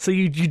 So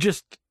you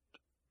just...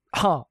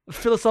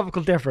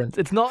 philosophical difference.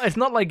 It's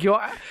not like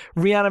your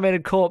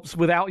reanimated corpse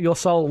without your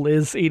soul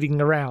is eating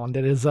around.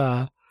 It is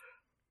Who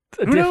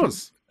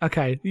knows?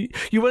 Okay.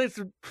 You willing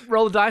to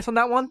roll the dice on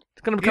that one?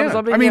 It's going to become a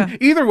zombie? I mean,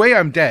 either way,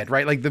 I'm dead,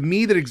 right? Like, the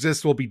me that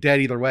exists will be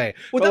dead either way.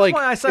 Well, but, that's like,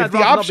 why I said if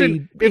the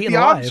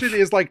option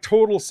is, like,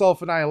 total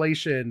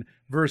self-annihilation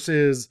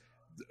versus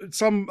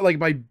some, like,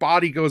 my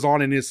body goes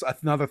on and is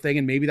another thing,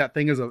 and maybe that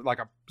thing is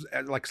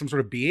like some sort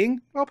of being,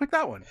 I'll pick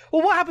that one.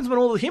 Well, what happens when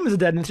all the humans are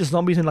dead and it's just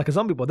zombies in, like, a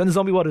zombie world? Then the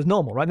zombie world is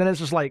normal, right? Then it's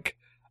just, like,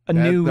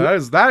 new...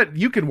 That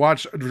you can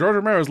watch George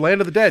Romero's Land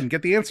of the Dead and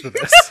get the answer to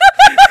this.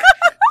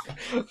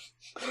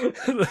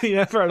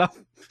 Yeah, fair enough.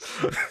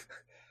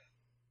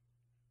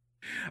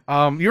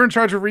 You're in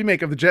charge of a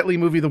remake of the Jet Li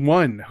movie The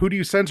One. Who do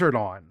you center it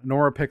on?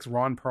 Nora picks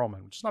Ron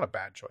Perlman, which is not a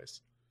bad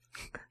choice.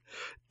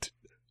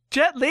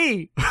 Jet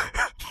Li.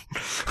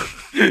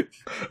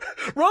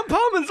 Ron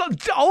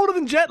Perlman's older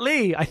than Jet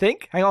Li, I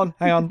think. Hang on.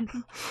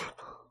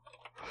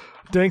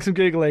 Doing some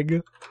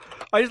Googling.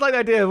 I just like the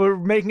idea of we're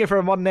making it for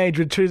a modern age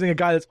with choosing a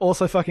guy that's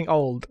also fucking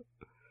old.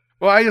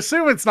 Well, I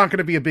assume it's not going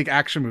to be a big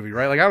action movie,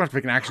 right? Like, I don't have to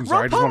pick an action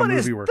star. I just want a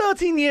movie where...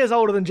 13 years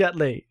older than Jet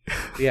Li.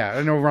 Yeah,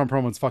 I know Ron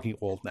Perlman's fucking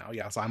old now.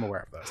 Yeah, so I'm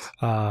aware of this.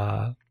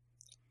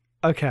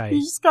 Okay.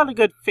 He's just got a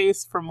good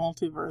face for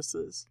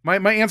multiverses. My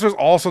answer is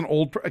also an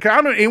old... I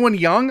don't know anyone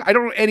young. I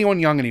don't know anyone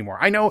young anymore.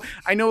 I know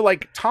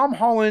like Tom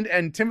Holland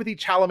and Timothée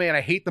Chalamet, and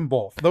I hate them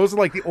both. Those are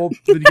like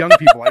the young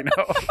people I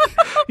know.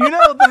 You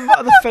know,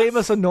 the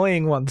famous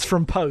annoying ones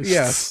from Post.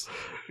 Yes.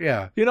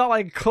 Yeah. You're not,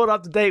 like, caught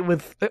up to date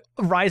with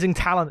rising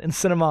talent in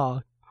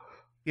cinema.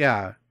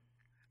 Yeah.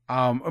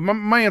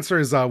 My answer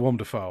is Willem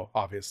Dafoe,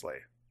 obviously.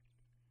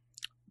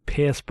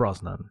 Pierce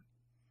Brosnan.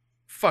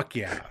 Fuck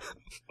yeah.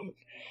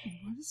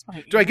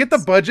 Do I get the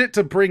budget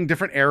to bring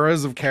different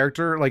eras of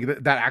character, like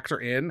that actor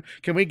in?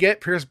 Can we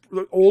get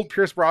old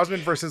Pierce Brosnan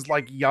versus,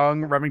 like,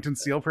 young Remington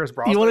Steele Pierce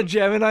Brosnan? You want a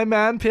Gemini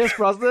Man, Pierce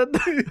Brosnan?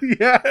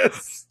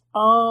 Yes.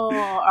 Oh,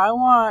 I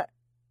want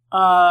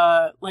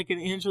like an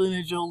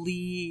Angelina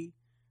Jolie.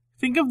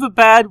 Think of the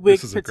bad wig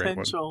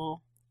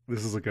potential.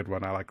 This is a good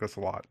one. I like this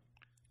a lot.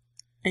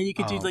 And you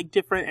could do, like,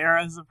 different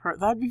eras of her.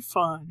 That'd be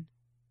fun.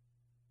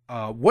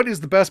 What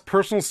is the best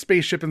personal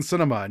spaceship in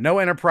cinema? No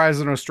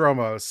Enterprise or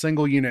Nostromo.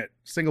 Single unit,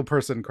 single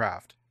person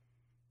craft.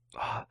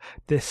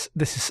 This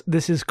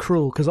is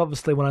cruel, because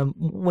obviously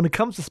when it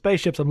comes to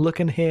spaceships, I'm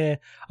looking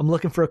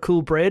for a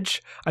cool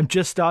bridge. I'm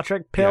just Star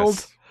Trek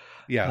pilled.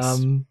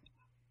 Yes.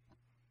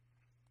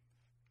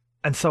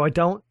 And so I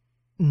don't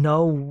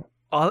know.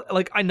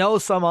 Like, I know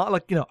some,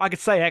 like, you know, I could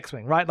say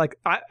X-Wing, right? Like,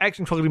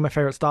 X-Wing's probably my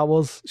favorite Star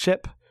Wars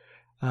ship.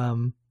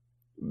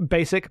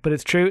 Basic, but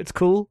it's true. It's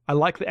cool. I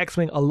like the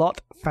X-Wing a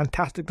lot.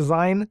 Fantastic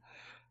design.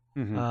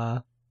 Mm-hmm.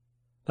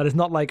 That is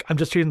not like I'm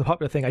just choosing the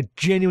popular thing. I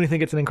genuinely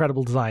think it's an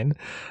incredible design.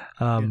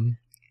 And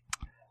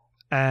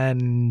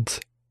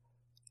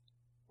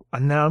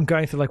now I'm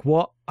going through, like,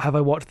 what have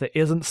I watched that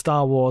isn't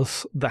Star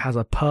Wars that has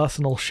a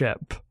personal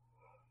ship?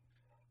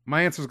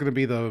 My answer is going to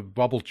be the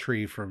bubble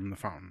tree from the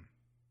fountain.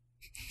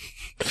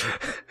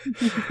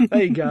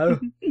 There you go.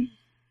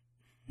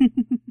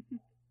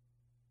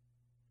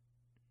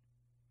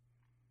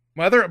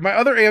 My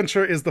other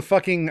answer is the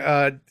fucking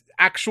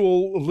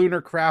actual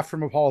lunar craft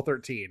from Apollo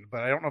 13,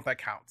 but I don't know if that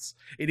counts.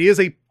 It is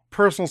a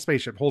personal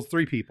spaceship, holds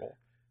 3 people,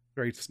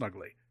 very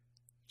snugly.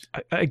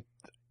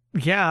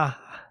 Yeah,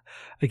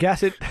 I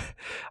guess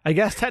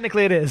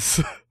technically it is.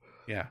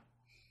 Yeah.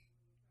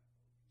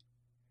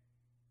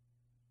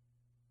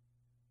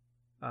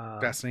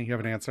 Destiny, you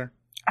have an answer?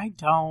 I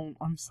don't.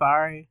 I'm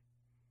sorry.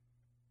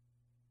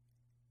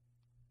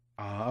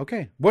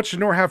 Okay. What should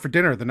Nora have for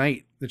dinner the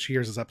night that she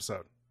hears this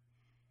episode?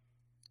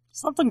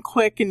 Something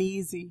quick and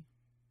easy.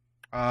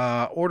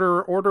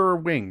 Order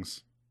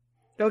wings.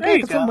 Okay,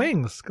 get some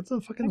wings. Get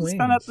some fucking wings. I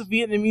found out the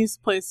Vietnamese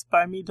place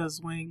by me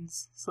does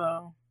wings,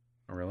 so.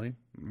 Oh, really?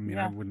 I mean,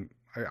 yeah. I wouldn't.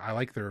 I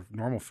like their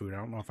normal food. I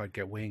don't know if I'd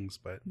get wings,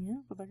 but. Yeah,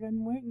 but they're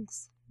getting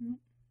wings.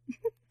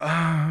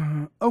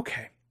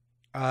 Okay.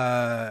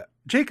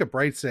 Jacob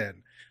writes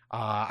in.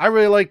 I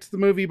really liked the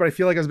movie, but I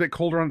feel like I was a bit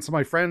colder on some of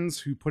my friends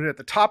who put it at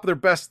the top of their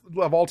best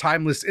of all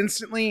time list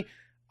instantly.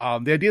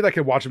 The idea that I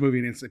could watch a movie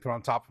and instantly put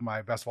on top of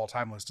my best of all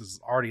time list is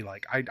already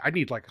like, I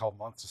need like a couple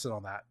months to sit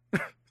on that.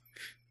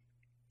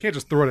 Can't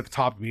just throw it at the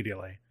top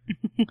immediately.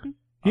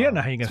 You don't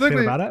know how you're going to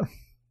feel about it.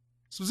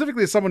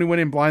 Specifically, as someone who went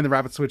in blind, the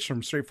rapid switch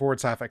from straightforward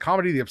sci-fi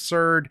comedy, the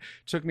absurd,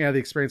 took me out of the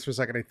experience for a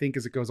second. I think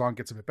as it goes on, it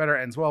gets a bit better,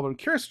 ends well. But I'm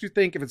curious what you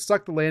think if it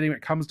stuck the landing when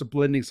it comes to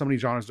blending so many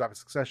genres in rapid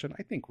succession.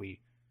 I think we've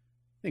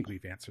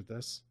answered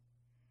this.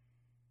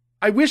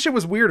 I wish it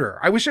was weirder.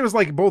 I wish it was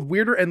like both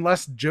weirder and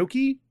less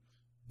jokey.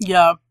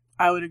 Yeah,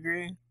 I would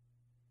agree.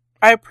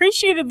 I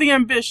appreciated the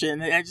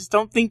ambition. I just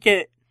don't think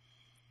it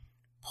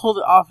pulled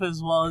it off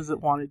as well as it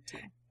wanted to.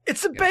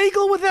 It's a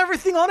bagel with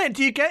everything on it.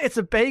 Do you get? It's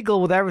a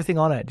bagel with everything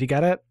on it. Do you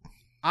get it?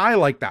 I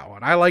like that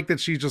one. I like that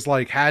she just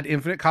like had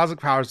infinite cosmic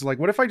powers. Like,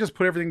 what if I just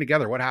put everything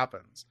together? What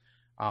happens?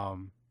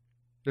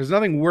 There's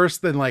nothing worse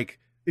than like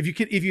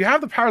if you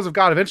have the powers of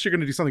God, eventually you're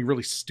going to do something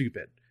really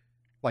stupid,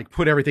 like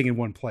put everything in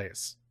one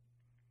place.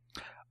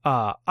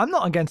 I'm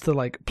not against the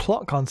like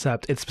plot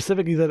concept. It's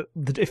specifically that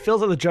it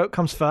feels like the joke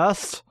comes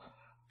first.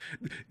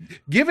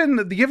 Given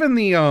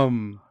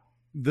the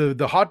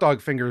hot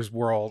dog fingers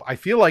world, I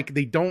feel like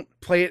they don't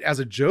play it as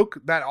a joke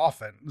that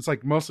often. It's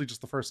like mostly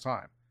just the first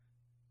time.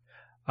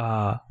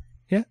 Yeah,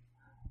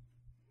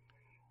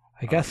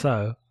 I guess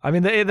so. I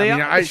mean,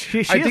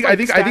 she's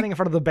standing in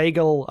front of the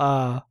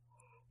bagel,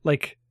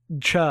 like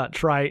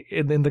church, right?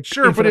 In the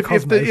sure, but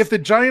if the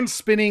giant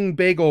spinning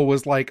bagel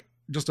was like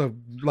just a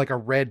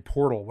red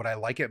portal, would I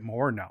like it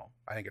more? No,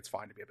 I think it's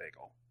fine to be a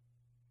bagel.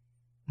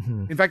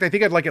 In fact, I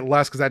think I'd like it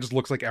less because that just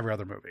looks like every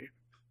other movie.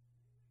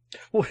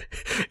 Well,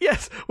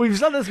 yes, we've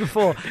done this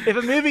before. If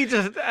a movie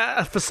just,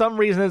 for some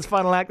reason, its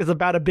final act is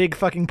about a big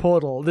fucking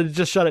portal, then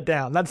just shut it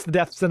down. That's the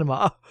death of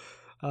cinema.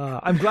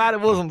 I'm glad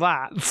it wasn't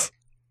that.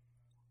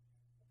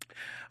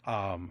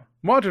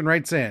 Modern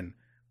writes in,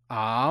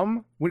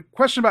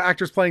 question about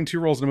actors playing two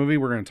roles in a movie.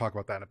 We're going to talk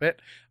about that in a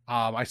bit.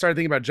 I started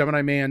thinking about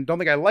Gemini Man. Don't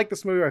think I like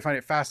this movie. I find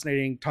it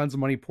fascinating. Tons of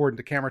money poured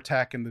into camera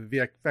tech and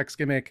the VFX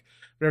gimmick,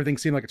 but everything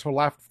seemed like a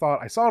total afterthought.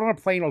 I saw it on a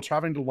plane while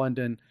traveling to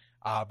London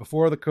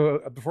before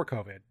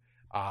COVID.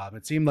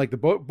 It seemed like the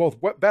both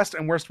best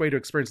and worst way to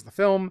experience the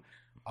film.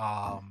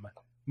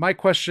 My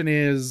question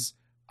is,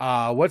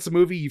 what's a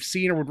movie you've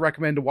seen or would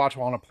recommend to watch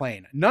while on a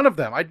plane? None of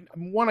them.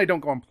 One, I don't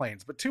go on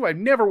planes, but two, I've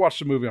never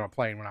watched a movie on a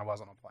plane when I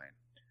was on a plane.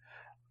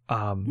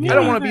 I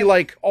don't want to be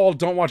like,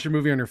 don't watch your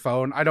movie on your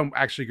phone. I don't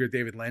actually agree with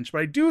David Lynch, but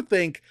I do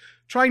think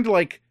trying to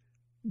like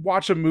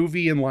watch a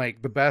movie in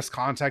like the best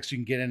context you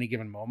can get at any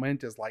given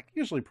moment is like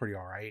usually pretty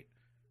all right.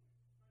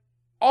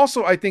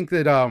 Also, I think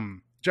that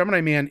Gemini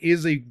Man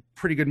is a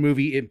pretty good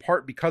movie in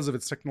part because of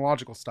its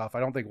technological stuff. I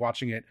don't think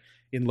watching it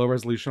in low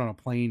resolution on a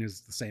plane is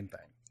the same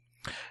thing.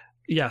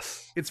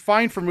 Yes. It's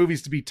fine for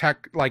movies to be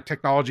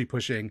technology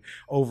pushing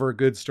over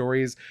good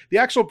stories. The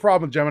actual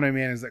problem with Gemini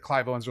Man is that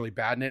Clive Owen's really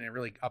bad in it and it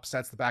really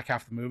upsets the back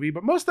half of the movie,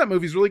 but most of that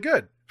movie's really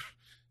good.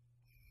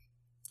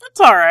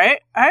 It's all right.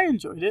 I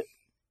enjoyed it.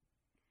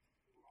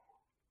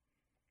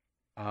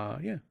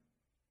 Yeah.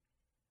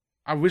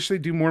 I wish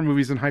they'd do more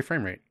movies in high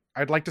frame rate.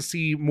 I'd like to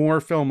see more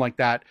film like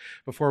that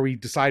before we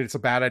decide it's a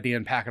bad idea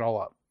and pack it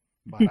all up.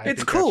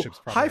 It's cool.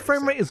 High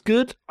frame rate is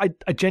good. I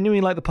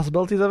genuinely like the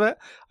possibilities of it.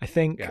 I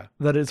think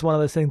that it's one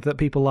of those things that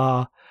people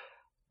are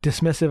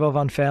dismissive of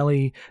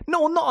unfairly.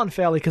 No, not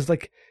unfairly, because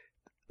like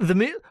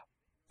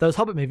those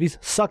Hobbit movies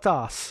sucked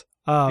ass.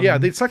 Yeah,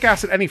 they suck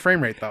ass at any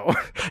frame rate though.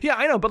 Yeah,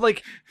 I know, but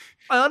like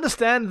I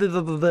understand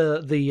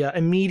the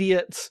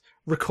immediate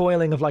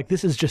recoiling of like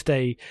this is just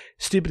a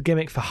stupid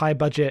gimmick for high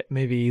budget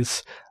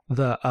movies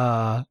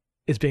that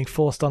is being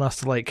forced on us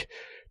to like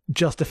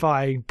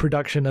justify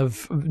production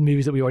of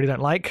movies that we already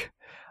don't like.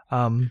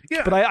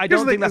 But I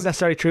don't think that's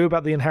necessarily true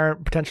about the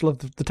inherent potential of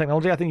the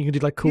technology. I think you can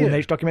do like cool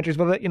nature documentaries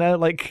with it, you know,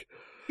 like.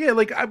 Yeah,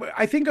 like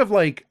I think of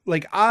like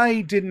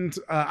I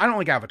don't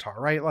like Avatar,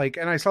 right? Like,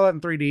 and I saw that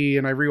in 3D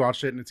and I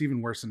rewatched it and it's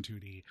even worse in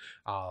 2D.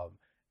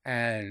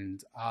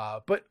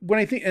 But when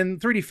I think, and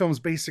 3D film's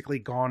basically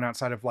gone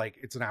outside of like,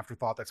 it's an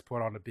afterthought that's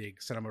put on to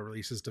big cinema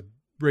releases to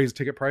raise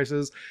ticket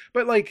prices.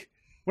 But like,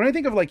 when I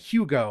think of like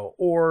Hugo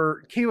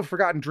or Cave of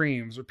Forgotten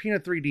Dreams or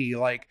Peanut 3D,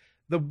 like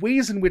the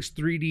ways in which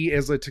 3D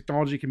as a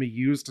technology can be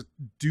used to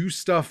do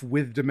stuff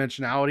with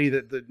dimensionality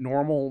that the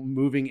normal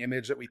moving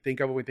image that we think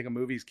of when we think of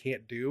movies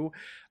can't do.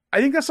 I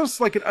think that's just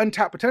like an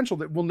untapped potential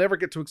that we'll never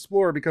get to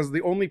explore because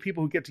the only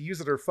people who get to use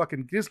it are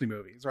fucking Disney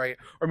movies, right?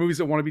 Or movies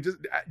that want to be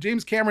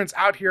James Cameron's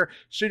out here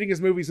shooting his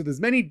movies with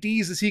as many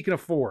D's as he can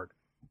afford.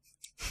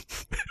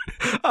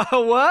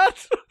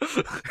 What?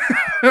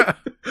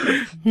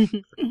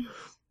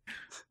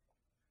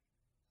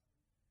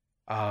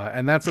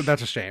 And that's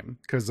a shame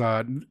because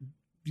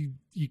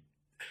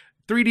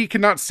 3D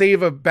cannot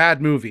save a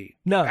bad movie.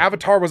 No,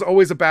 Avatar was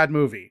always a bad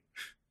movie.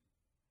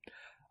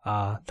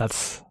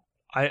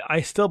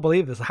 I still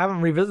believe this. I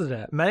haven't revisited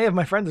it. Many of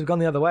my friends have gone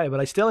the other way, but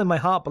I still in my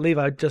heart believe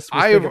I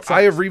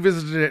have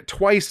revisited it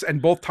twice,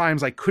 and both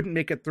times I couldn't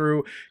make it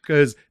through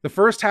because the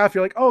first half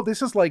you're like, oh,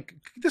 this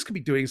could be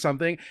doing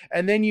something,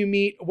 and then you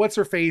meet what's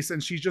her face,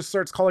 and she just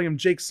starts calling him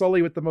Jake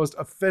Sully with the most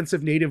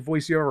offensive native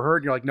voice you ever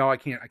heard. And you're like, no, I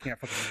can't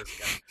fucking do this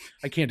again.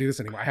 I can't do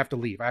this anymore. I have to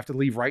leave. I have to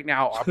leave right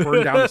now. I'll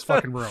burn down this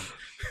fucking room.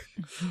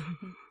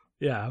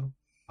 Yeah.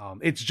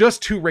 It's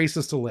just too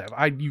racist to live.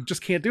 You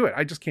just can't do it.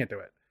 I just can't do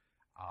it.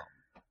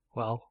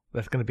 Well,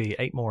 there's going to be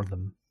 8 more of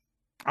them.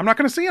 I'm not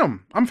going to see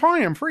them. I'm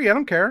fine. I'm free. I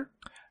don't care.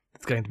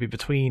 It's going to be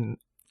between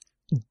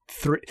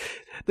 3.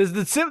 There's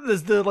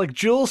the like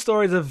dual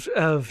stories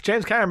of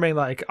James Cameron being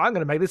like, I'm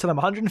going to make this and I'm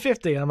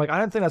 150. And I'm like, I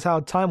don't think that's how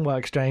time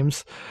works,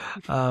 James.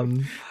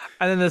 And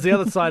then there's the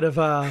other side of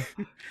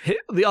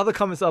the other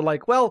comments are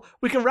like, well,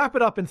 we can wrap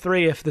it up in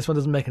 3 if this one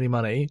doesn't make any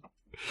money.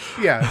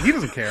 Yeah, he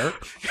doesn't care.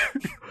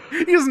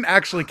 He doesn't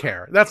actually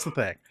care. That's the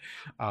thing.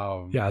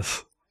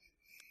 Yes.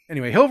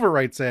 Anyway, Hilver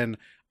writes in,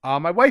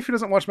 my wife, who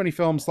doesn't watch many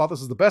films, thought this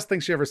was the best thing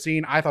she ever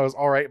seen. I thought it was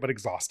all right, but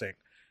exhausting.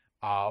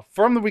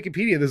 From the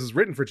Wikipedia, this is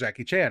written for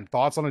Jackie Chan.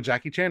 Thoughts on a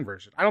Jackie Chan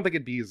version? I don't think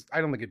it'd be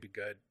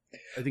good.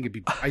 I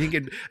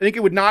think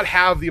it would not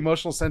have the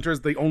emotional center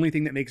as the only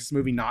thing that makes this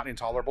movie not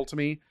intolerable to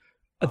me.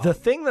 The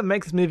thing that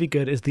makes this movie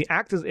good is the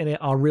actors in it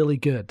are really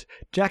good.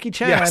 Jackie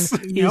Chan Yes.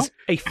 is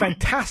a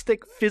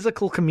fantastic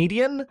physical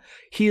comedian.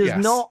 He is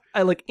not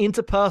a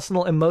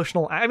interpersonal,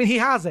 emotional. I mean, he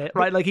has it,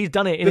 right? Like he's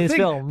done it in his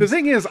films. The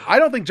thing is, I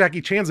don't think Jackie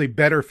Chan's a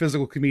better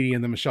physical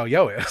comedian than Michelle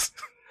Yeoh is.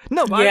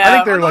 No, but Yeah. I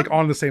think they're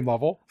on the same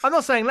level. I'm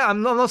not saying that.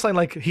 I'm not saying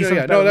like he's.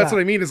 Yeah, no, that's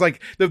what I mean. Is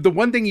like the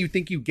one thing you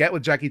think you get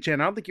with Jackie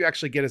Chan, I don't think you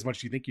actually get as much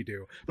as you think you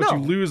do, but you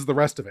lose the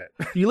rest of it.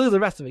 You lose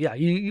the rest of it. Yeah,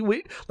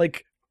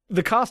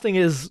 the casting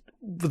is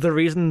the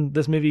reason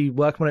this movie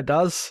worked when it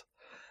does.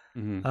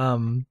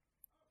 Mm-hmm.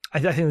 I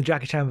think the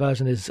Jackie Chan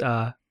version is.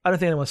 I don't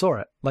think anyone saw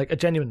it. Like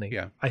genuinely.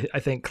 Yeah. I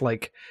think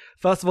like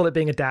first of all, it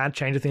being a dad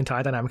changes the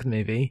entire dynamic of the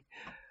movie,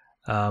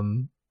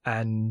 and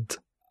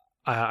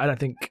I don't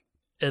think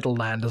it'll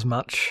land as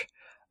much,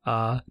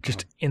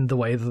 just in the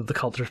way that the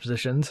culture is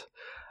positioned,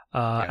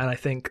 and I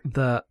think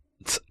that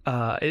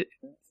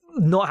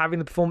not having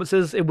the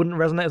performances, it wouldn't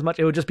resonate as much.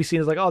 It would just be seen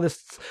as like, oh,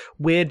 this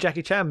weird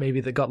Jackie Chan movie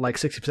that got like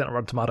 60% on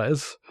Rotten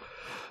Tomatoes.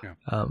 Yeah.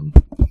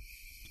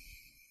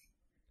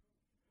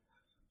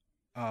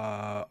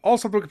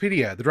 Also,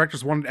 Wikipedia, the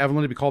directors wanted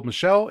Evelyn to be called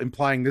Michelle,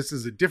 implying this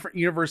is a different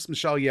universe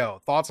Michelle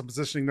Yeoh. Thoughts on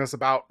positioning this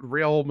about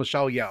real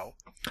Michelle Yeoh?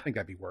 I think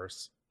that'd be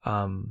worse.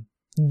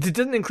 It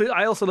didn't include.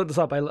 I also looked this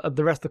up.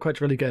 The rest of the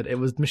quote's really good. It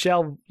was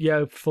Michelle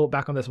Yeoh thought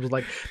back on this was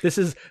like, this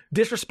is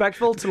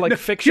disrespectful to like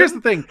fiction. Here's the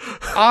thing.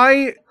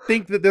 I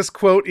think that this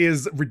quote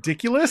is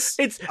ridiculous.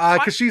 It's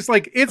because she's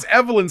like, it's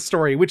Evelyn's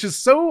story, which is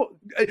so.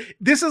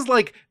 This is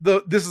like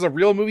this is a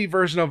real movie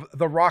version of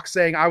The Rock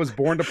saying, "I was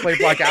born to play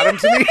Black Adam"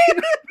 to me.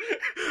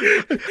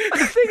 The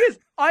thing is,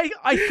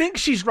 I think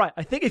she's right.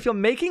 I think if you're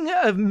making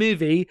a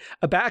movie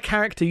about a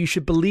character, you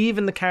should believe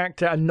in the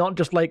character and not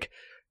just like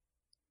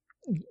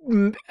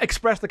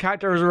express the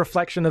character as a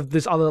reflection of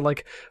this other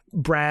like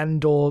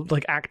brand or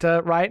like actor,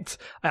 right?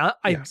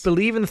 I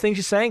believe in the things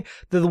she's saying.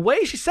 The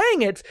way she's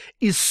saying it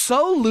is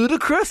so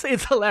ludicrous,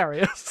 it's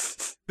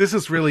hilarious. This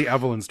is really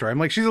Evelyn's story. I'm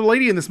like, she's a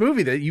lady in this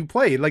movie that you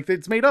played. Like,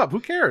 it's made up.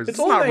 Who cares? It's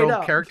not a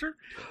real character.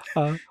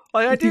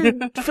 I do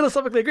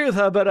philosophically agree with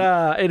her, but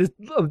it is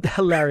a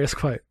hilarious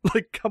quote.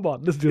 Like, come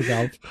on, listen to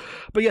yourself.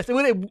 But yes,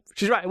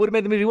 she's right. It would have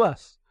made the movie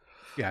worse.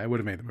 Yeah, it would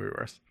have made the movie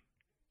worse.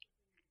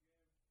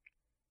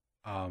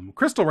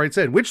 Crystal writes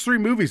in, which 3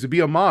 movies would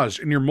be homage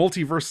in your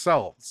multiverse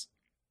selves?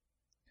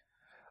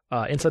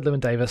 Inside Llewyn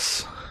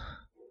Davis.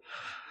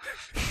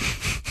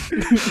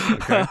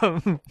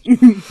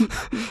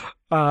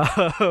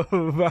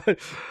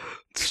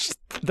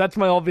 That's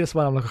my obvious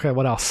one. I'm like, okay,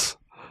 what else?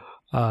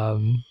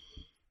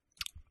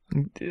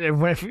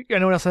 If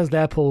anyone else has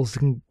their pulls,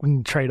 we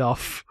can trade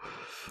off.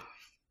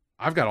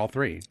 I've got all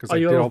 3 because I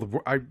did all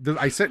the.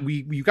 I said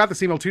you got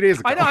this email 2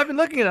 days ago. I know. I've been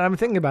looking at it. I'm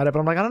thinking about it, but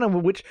I'm like, I don't know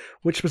which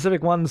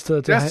specific ones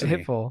to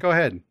hit for. Go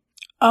ahead.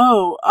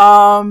 Oh,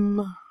 I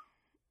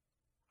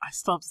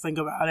still have to think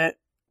about it.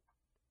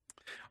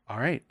 All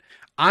right,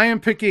 I am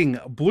picking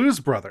Blues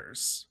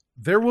Brothers,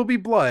 There Will Be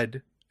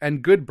Blood,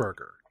 and Good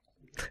Burger.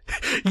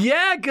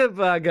 Yeah, Good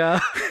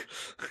Burger.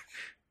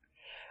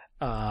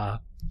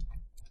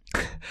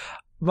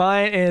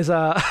 Mine is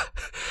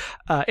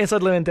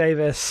Inside Llewyn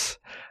Davis.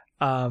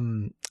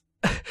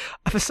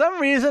 For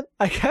some reason,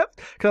 because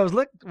I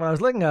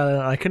was looking at it,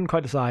 and I couldn't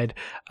quite decide,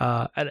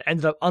 and it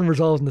ended up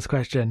unresolved in this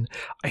question.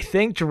 I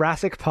think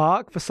Jurassic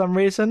Park for some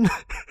reason.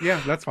 Yeah,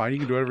 that's fine. You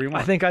can do whatever you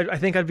want. I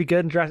think I'd be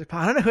good in Jurassic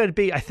Park. I don't know who it'd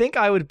be. I think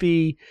I would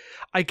be.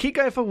 I keep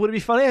going for. Would it be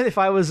funny if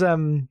I was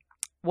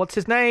what's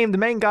his name? The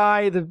main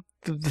guy, the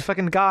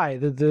fucking guy,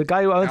 the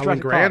guy who owns Alan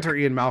Jurassic Grant Park. or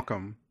Ian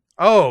Malcolm?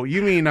 Oh,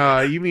 you mean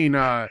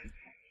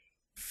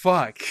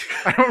fuck.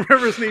 I don't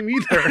remember his name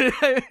either.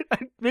 I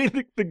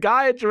mean the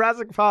guy at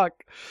Jurassic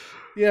Park.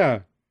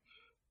 Yeah.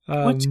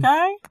 Which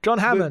guy? John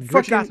Hammond.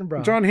 Fucking Rich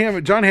Attenborough.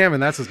 John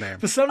Hammond, that's his name.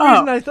 For some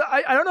reason, I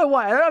don't know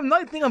why. I don't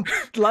think I'm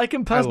like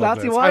him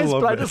personality-wise,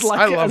 but I just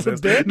like it as a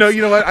bit. No,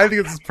 you know what? I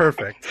think this is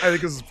perfect.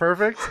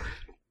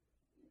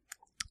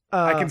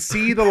 I can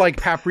see the like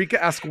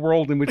Paprika-esque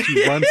world in which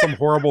he runs some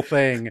horrible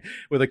thing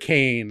with a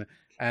cane,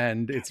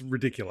 and it's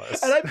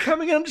ridiculous. And I'm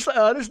coming in, I'm just like,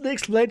 oh, this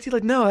next lady,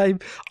 like, no,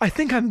 I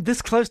think I'm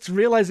this close to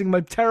realizing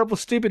my terrible,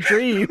 stupid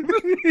dream.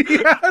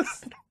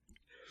 Yes.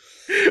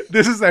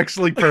 This is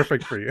actually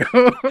perfect for you.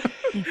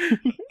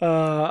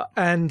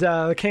 And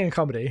the King of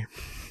Comedy.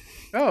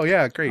 Oh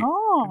yeah, great.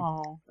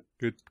 Oh,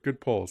 good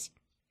pulls.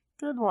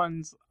 good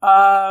ones.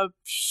 The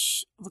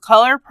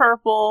Color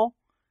Purple.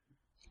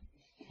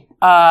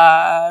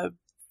 Pulp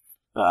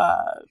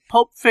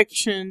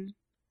Fiction.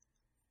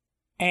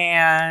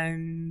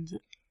 And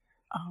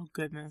oh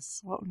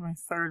goodness, what would my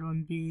third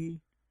one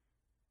be?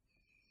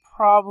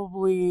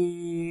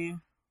 Probably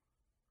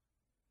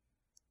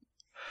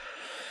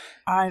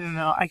I don't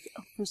know. I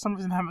for some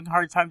reason having a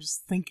hard time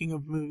just thinking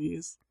of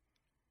movies.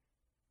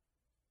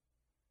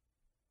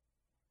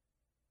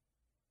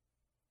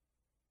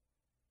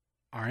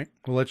 All right,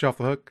 we'll let you off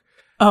the hook.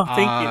 Oh,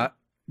 thank you.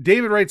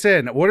 David writes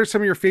in, what are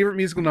some of your favorite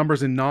musical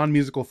numbers in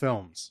non-musical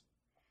films?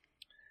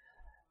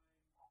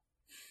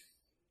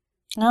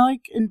 I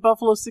like in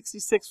Buffalo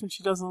 66 when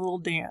she does a little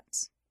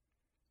dance.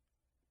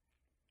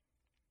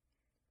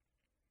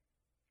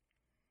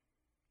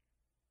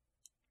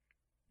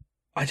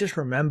 I just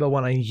remember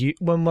when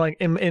like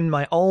in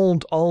my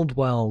old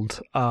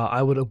world,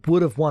 I would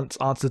have once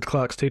answered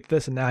Clerks 2 to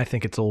this, and now I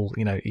think it's all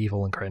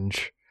evil and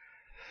cringe.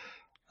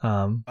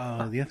 Yeah,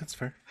 that's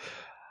fair.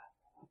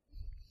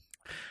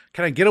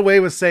 Can I get away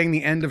with saying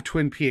the end of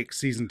Twin Peaks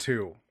season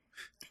 2?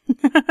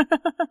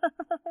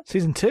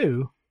 Season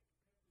 2?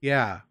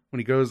 Yeah, when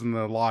he goes in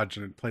the lodge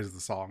and it plays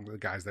the song, the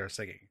guy's there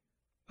singing.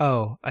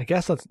 Oh, I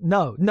guess that's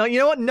no. You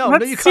know what? No,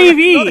 that's you can't.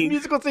 TV. Not a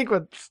musical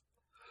sequence.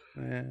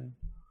 Yeah.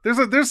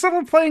 There's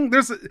someone playing.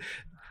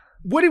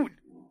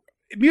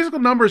 Musical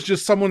numbers?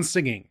 Just someone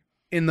singing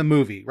in the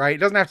movie, right? It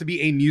doesn't have to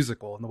be a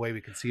musical in the way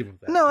we conceive of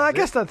that. No, I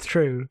guess that's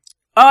true.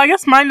 Oh, I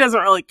guess mine doesn't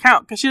really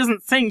count because she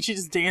doesn't sing; she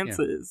just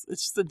dances. Yeah.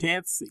 It's just a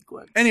dance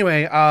sequence.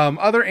 Anyway,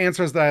 other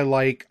answers that I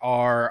like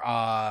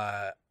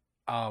are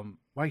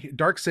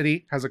Dark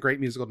City has a great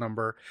musical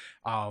number.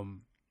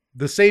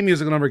 The same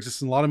musical number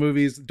exists in a lot of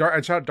movies.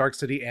 I shout out Dark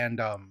City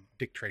and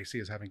Dick Tracy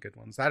is having good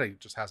ones. That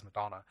just has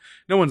Madonna.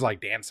 No one's like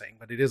dancing,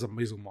 but it is a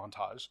musical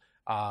montage.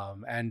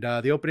 And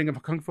the opening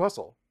of Kung Fu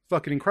Hustle,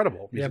 fucking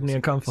incredible. The opening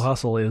of Kung Fu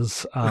Hustle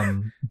is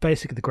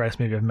basically the greatest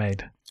movie I've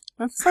made.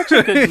 That's such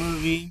a good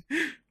movie.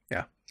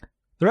 Yeah.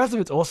 The rest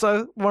of it's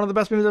also one of the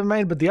best movies I've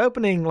made, but the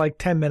opening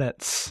 10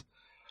 minutes,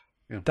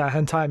 that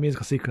entire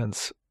musical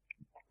sequence,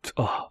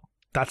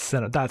 that's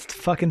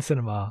fucking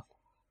cinema.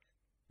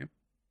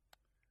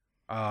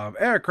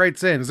 Eric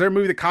writes in, is there a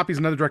movie that copies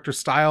another director's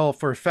style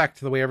for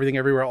effect the way Everything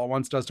Everywhere All at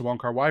Once does to Wong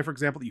Kar-wai, for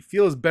example, that you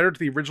feel is better to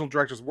the original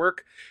director's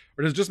work,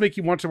 or does it just make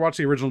you want to watch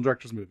the original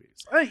director's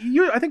movies? I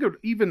think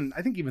even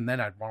then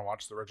I'd want to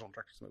watch the original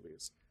director's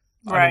movies.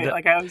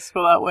 Right, I always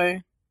feel that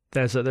way.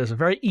 There's a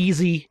very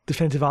easy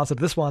definitive answer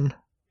to this one.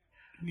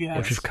 Yeah,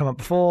 which has come up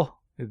before.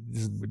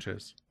 Which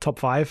is top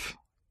 5.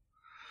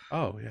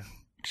 Oh yeah.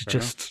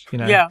 Just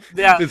yeah.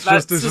 It's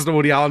just a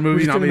Woody Allen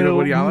movie, not made a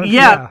Woody Allen.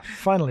 Yeah,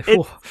 finally.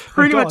 It's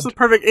pretty much the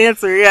perfect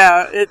answer.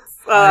 Yeah,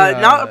 it's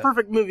not a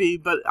perfect movie,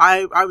 but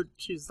I would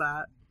choose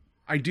that.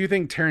 I do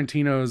think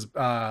Tarantino's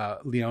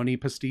Leone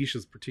pastiche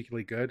is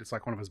particularly good. It's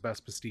like one of his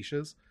best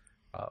pastiches.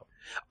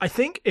 I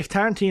think if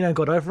Tarantino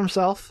got over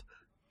himself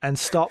and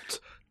stopped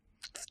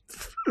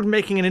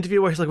making an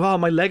interview where he's like, "Wow,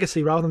 my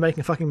legacy," rather than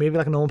making a fucking movie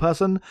like a normal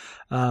person,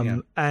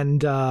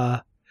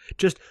 and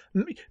just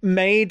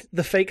made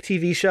the fake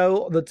TV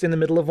show that's in the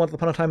middle of Once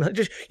Upon a Time.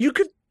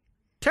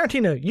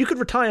 Tarantino, you could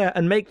retire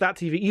and make that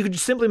TV. You could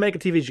just simply make a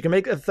TV show. You can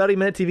make a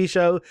 30-minute TV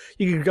show.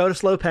 You could go to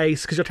slow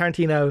pace because you're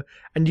Tarantino,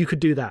 and you could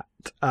do that.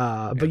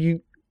 But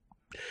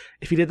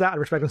if you did that, I'd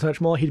respect him so much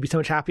more. He'd be so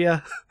much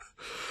happier.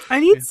 I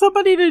need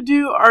somebody to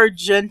do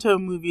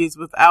Argento movies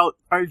without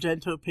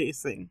Argento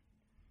pacing.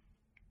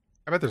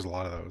 I bet there's a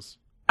lot of those.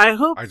 I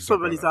hope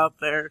somebody's out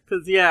there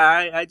because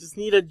I just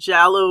need a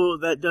Giallo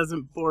that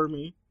doesn't bore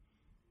me.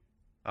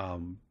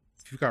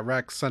 If you've got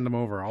Rex, send them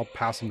over. I'll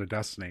pass them to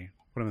Destiny.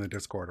 Put them in the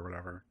Discord or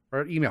whatever,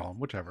 or email them,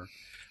 whichever.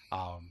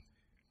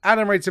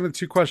 Adam writes in with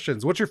 2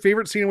 questions. What's your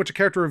favorite scene in which a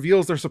character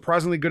reveals they're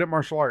surprisingly good at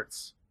martial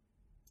arts?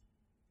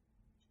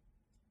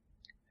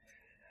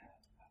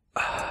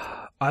 He's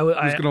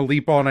going to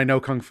leap on I know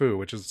Kung Fu,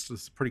 which is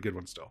a pretty good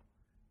one still.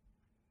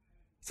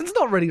 Since it's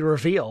not really a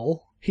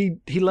reveal, he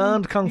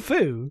learned Kung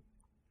Fu.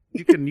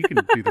 You can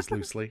do this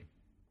loosely.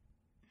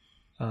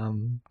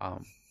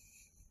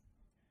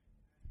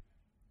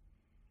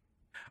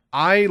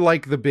 I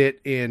like the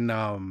bit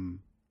in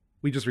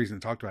we just recently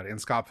talked about it in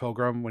Scott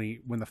Pilgrim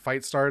when the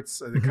fight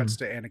starts and it cuts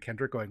to Anna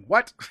Kendrick going,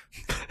 "What?"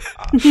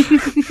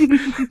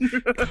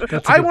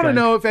 I want to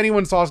know if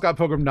anyone saw Scott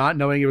Pilgrim not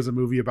knowing it was a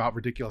movie about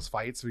ridiculous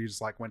fights, so you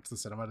just went to the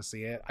cinema to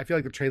see it. I feel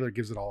like the trailer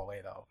gives it all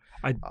away though.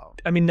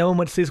 I mean, no one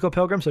went to see Scott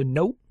Pilgrim, so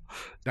nope.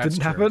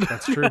 Didn't happen.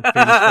 That's true.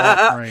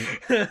 Right.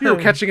 You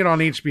were catching it on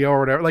HBO or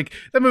whatever. Like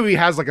that movie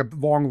has like a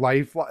long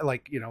life,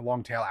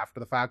 long tail after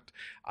the fact.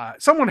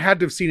 Someone had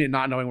to have seen it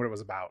not knowing what it was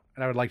about,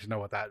 and I would like to know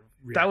what that.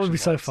 That would be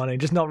so funny.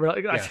 Just not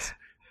really. Yes.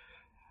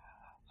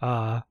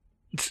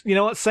 You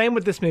know what? Same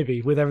with this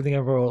movie, with Everything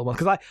Everywhere All at Once,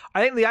 because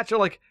I think the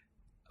actual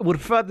would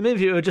prefer the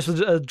movie if it was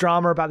just a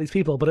drama about these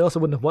people, but I also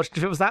wouldn't have watched it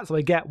if it was that. So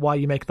I get why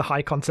you make the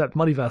high concept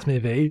multiverse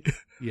movie.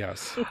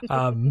 Yes.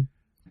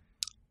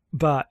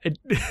 But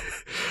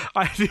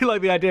I do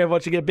like the idea of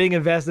watching it, being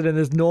invested in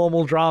this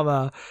normal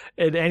drama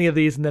in any of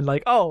these, and then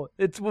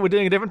we're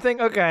doing a different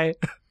thing. Okay.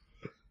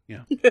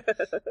 Yeah.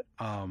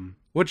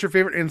 What's your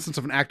favorite instance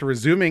of an actor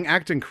resuming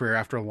acting career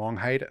after a long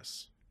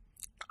hiatus?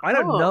 I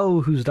don't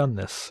know who's done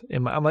this.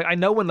 I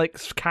know when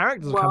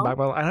characters will come back,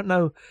 but I don't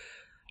know.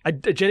 I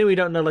genuinely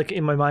don't know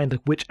in my mind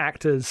which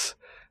actors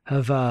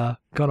have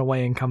gone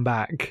away and come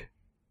back.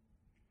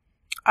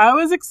 I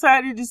was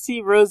excited to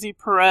see Rosie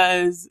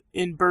Perez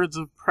in Birds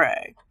of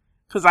Prey,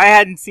 because I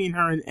hadn't seen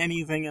her in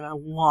anything in a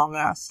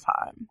long-ass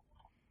time.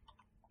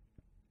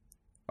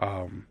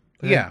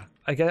 Yeah.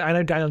 I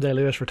know Daniel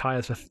Day-Lewis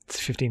retires for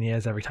 15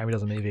 years every time he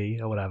does a movie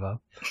or whatever.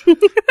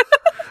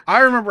 I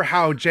remember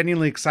how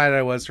genuinely excited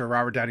I was for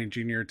Robert Downey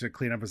Jr. to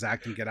clean up his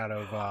act and get out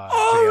of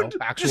jail,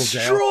 actual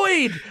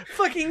destroyed! jail.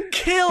 Fucking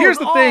killed! Here's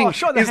the thing,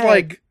 shot in the is head.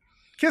 like,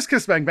 Kiss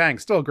Kiss Bang Bang,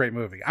 still a great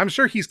movie. I'm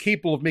sure he's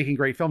capable of making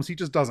great films, he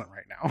just doesn't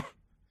right now.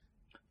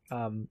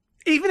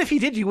 Even if he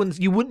did, you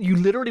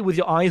literally with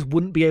your eyes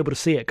wouldn't be able to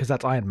see it because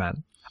that's Iron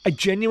Man. I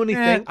genuinely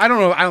think. I don't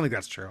know. I don't think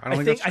that's true. I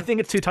think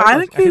it's too I totalizing.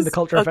 think he's the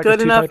culture a effect good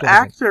is too enough totalizing.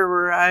 actor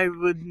where I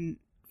wouldn't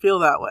feel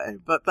that way,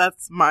 but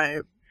that's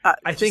my.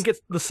 I think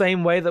it's the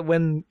same way that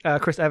when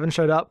Chris Evans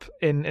showed up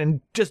in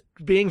just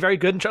being very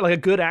good and like a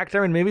good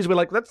actor in movies, we're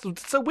like, that's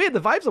so weird.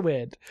 The vibes are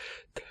weird.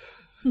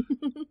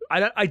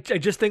 I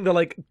just think the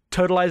like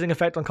totalizing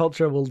effect on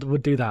culture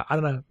would do that. I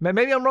don't know.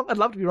 Maybe I'm wrong. I'd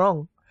love to be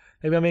wrong.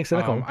 Maybe I'm being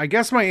cynical. I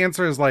guess my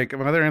answer is like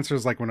my other answer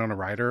is like Winona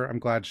Ryder. I'm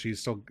glad she's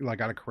still like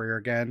got a career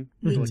again.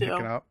 Me Really too.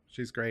 kicking up.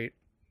 She's great.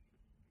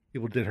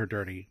 People did her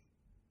dirty.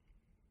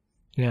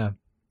 Yeah,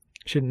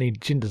 she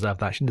didn't deserve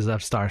that. She didn't deserve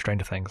to star in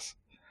Stranger Things.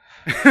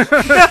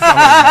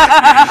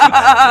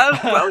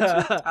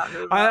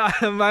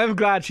 I'm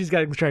glad she's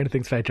getting the Stranger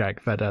Things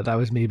paycheck, but that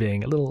was me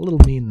being a little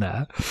mean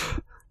there.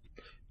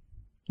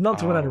 Not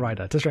to Winona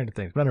Ryder, to Stranger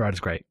Things. Winona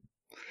Ryder's great.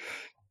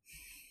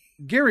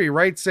 Gary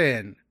writes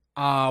in,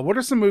 what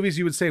are some movies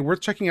you would say worth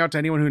checking out to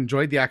anyone who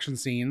enjoyed the action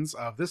scenes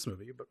of this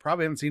movie, but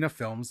probably haven't seen enough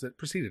films that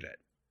preceded it?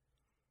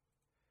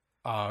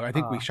 I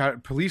think we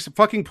shot Police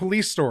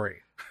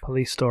Story.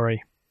 Police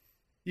Story.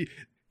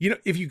 You know,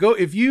 if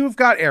you've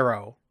got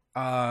Arrow,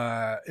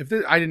 I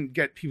didn't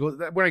get people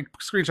when I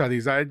screenshot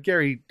these.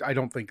 Gary, I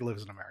don't think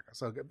lives in America,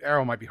 so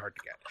Arrow might be hard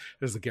to get.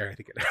 This is the Gary I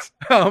think it is.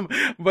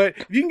 But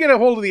if you can get a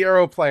hold of the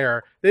Arrow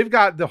player, they've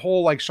got the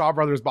whole like Shaw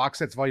Brothers box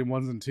sets, volume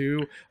 1 and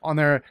 2 on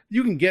there.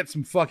 You can get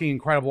some fucking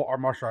incredible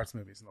martial arts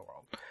movies in the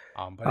world.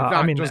 But if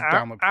not, just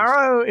download.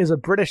 Arrow is a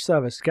British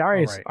service.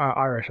 Gary is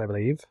Irish, I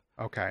believe.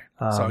 Okay,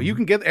 so you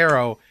can get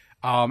Arrow.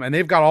 And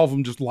they've got all of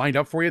them just lined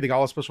up for you. They got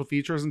all the special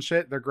features and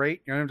shit. They're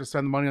great. You don't have to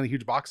spend the money on the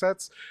huge box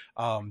sets.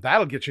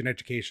 That'll get you an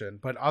education.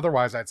 But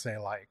otherwise, I'd say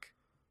like,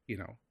 you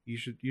know, you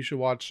should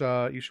watch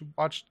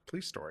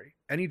Police Story.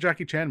 Any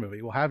Jackie Chan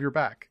movie will have your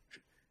back.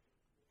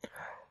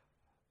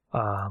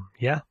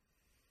 Yeah.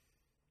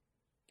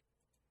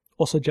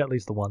 Also, Jet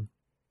Li's the one.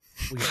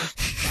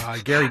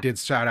 Gary did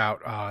shout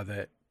out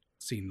that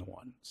seen the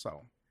one.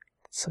 So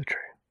true.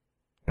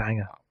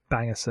 Banger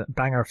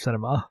of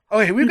cinema.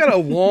 Okay, we've got a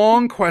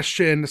long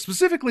question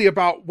specifically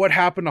about what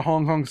happened to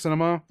Hong Kong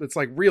cinema. That's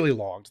like really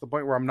long to the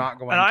point where I'm not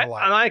going to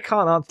lie. And I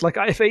can't answer. Like,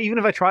 even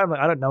if I try, I'm like,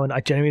 I don't know, and I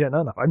genuinely don't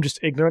know enough. I'm just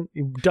ignorant.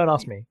 You don't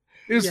ask me.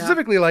 It was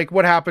specifically like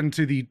what happened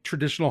to the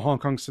traditional Hong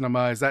Kong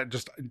cinema. Is that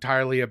just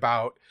entirely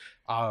about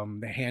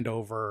the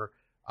handover?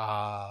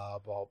 Blah,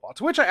 blah, blah.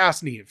 To which I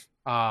asked Neve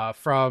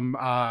from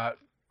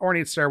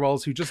Ornate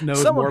Stairwells, who just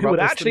knows someone more who about would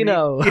this actually than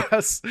me. know.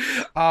 Yes.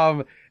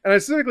 And I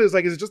specifically was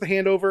like, is it just a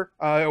handover,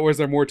 or is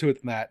there more to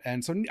it than that?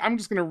 And so I'm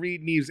just going to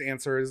read Neve's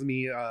answer as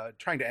me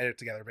trying to edit it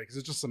together because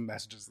it's just some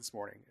messages this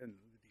morning in the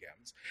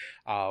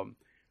DMs.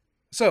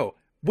 So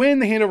when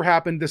the handover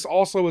happened, this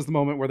also was the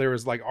moment where there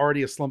was like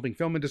already a slumping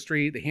film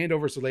industry. The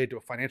handover is related to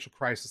a financial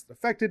crisis that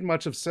affected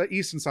much of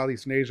East and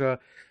Southeastern Asia.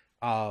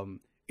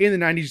 In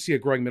the 90s, you see a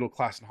growing middle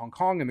class in Hong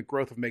Kong and the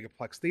growth of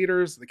megaplex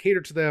theaters that cater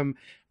to them.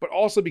 But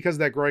also because of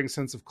that growing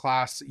sense of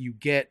class, you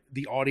get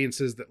the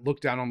audiences that look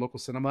down on local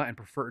cinema and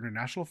prefer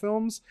international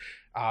films,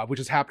 which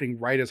is happening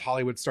right as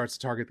Hollywood starts to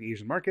target the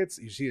Asian markets.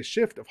 You see a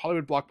shift of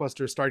Hollywood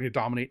blockbusters starting to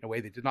dominate in a way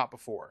they did not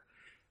before.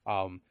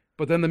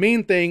 But then the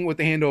main thing with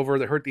the handover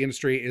that hurt the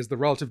industry is the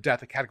relative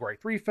death of Category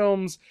 3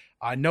 films.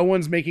 No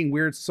one's making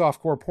weird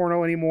softcore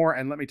porno anymore.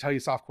 And let me tell you,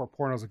 softcore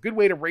porno is a good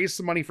way to raise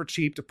some money for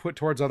cheap to put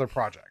towards other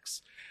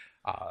projects.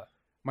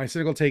 My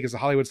cynical take is the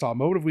Hollywood saw a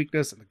moment of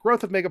weakness and the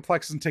growth of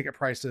megaplexes and ticket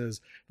prices.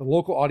 The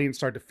local audience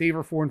started to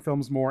favor foreign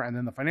films more, and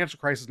then the financial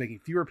crisis making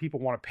fewer people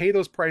want to pay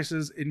those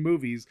prices in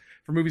movies,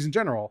 for movies in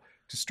general,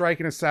 to strike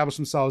and establish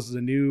themselves as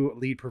a new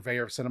lead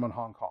purveyor of cinema in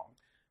Hong Kong.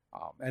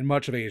 And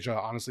much of Asia,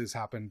 honestly, has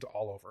happened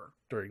all over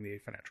during the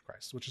financial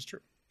crisis, which is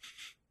true.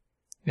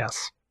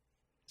 Yes.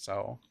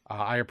 So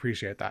I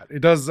appreciate that. It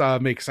does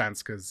make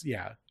sense because,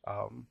 the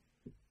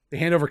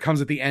handover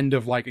comes at the end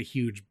of like a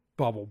huge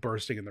bubble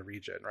bursting in the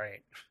region,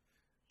 right?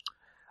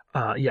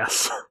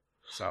 Yes.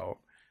 So,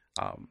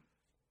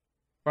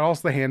 but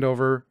also the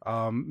handover,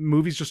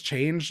 movies just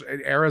change.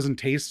 Eras and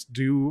tastes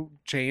do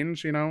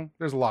change, you know,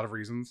 there's a lot of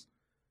reasons.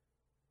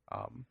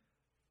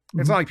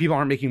 It's not like people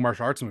aren't making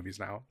martial arts movies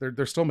now.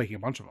 They're still making a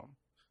bunch of them.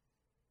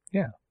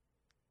 Yeah.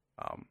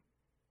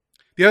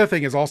 The other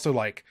thing is also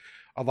like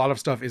a lot of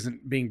stuff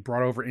isn't being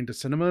brought over into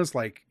cinemas.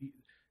 Like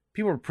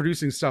people are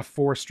producing stuff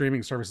for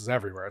streaming services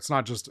everywhere. It's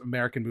not just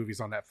American movies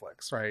on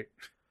Netflix, right?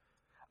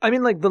 I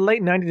mean, like the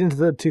late 90s into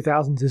the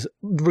 2000s is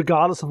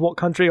regardless of what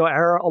country or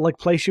era or like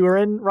place you were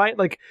in, right?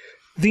 Like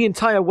the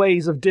entire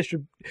ways of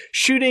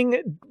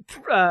shooting,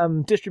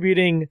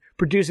 distributing,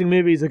 producing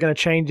movies are going to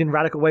change in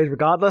radical ways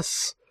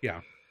regardless.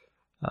 Yeah.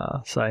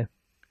 So.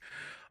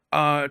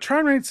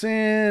 Tron writes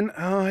in,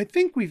 I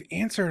think we've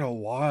answered a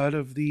lot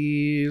of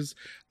these.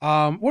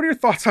 What are your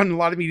thoughts on a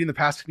lot of media in the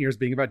past 10 years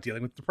being about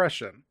dealing with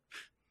depression?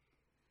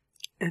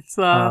 It's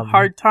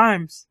hard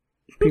times.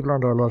 People are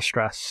under a lot of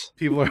stress.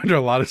 People are under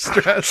a lot of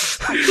stress.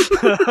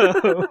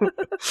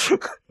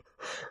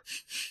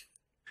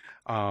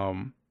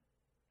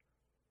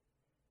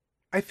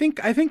 I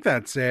think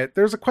that's it.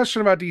 There's a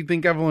question about, do you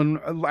think Evelyn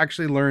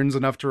actually learns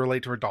enough to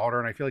relate to her daughter?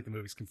 And I feel like the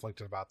movie's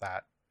conflicted about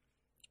that.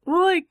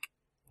 Well, like,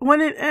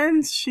 when it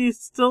ends, she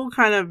still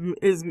kind of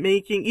is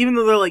making, even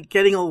though they're, like,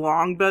 getting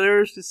along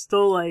better, she's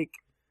still, like,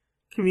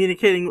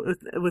 communicating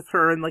with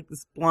her in, like,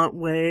 this blunt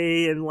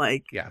way and,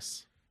 like...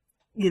 Yes.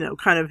 You know,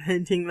 kind of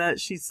hinting that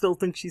she still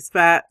thinks she's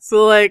fat.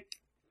 So, like,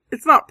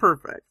 it's not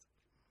perfect.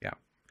 Yeah.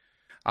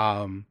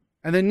 And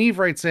then Neve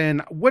writes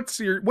in, what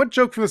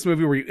joke from this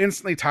movie were you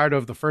instantly tired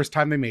of the first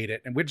time they made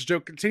it? And which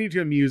joke continued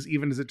to amuse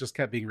even as it just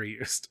kept being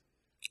reused?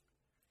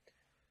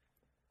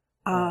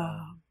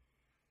 I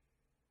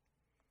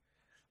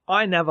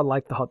never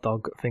liked the hot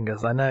dog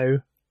fingers. I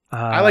know.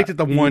 I liked it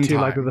the one time.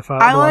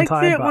 I liked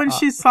it when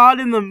she saw it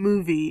in the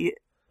movie.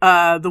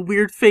 The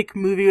weird fake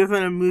movie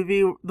within a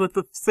movie with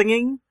the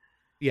singing.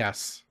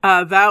 Yes.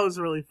 That was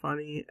really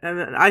funny.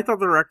 And I thought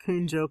the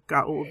raccoon joke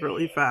got old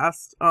really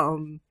fast.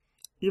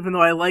 Even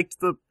though I liked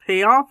the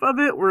payoff of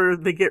it where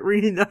they get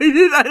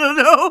reunited. I don't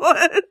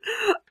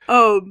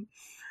know.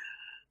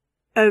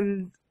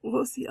 And what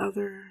was the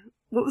other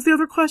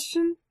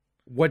question?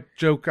 What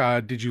joke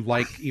did you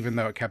like even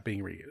though it kept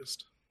being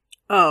reused?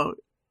 Oh.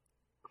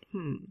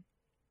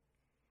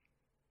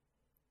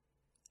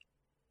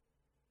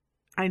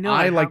 I know.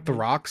 I like The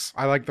Rocks.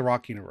 I like The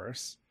Rock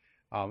universe.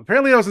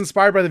 Apparently I was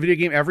inspired by the video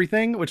game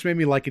Everything, which made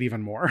me like it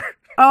even more.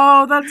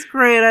 Oh, that's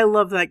great. I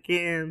love that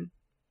game.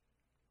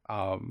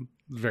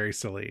 Very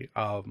silly.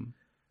 I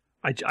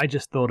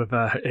just thought of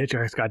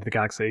Hitchhiker's Guide to the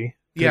Galaxy.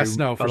 Yes,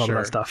 no, for a lot sure.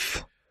 of that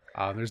stuff.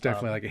 There's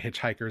definitely like a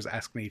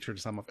Hitchhiker's-esque nature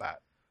to some of that.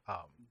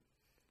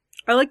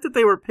 I like that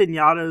they were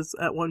pinatas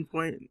at one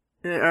point.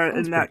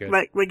 And that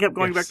like we kept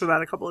going back to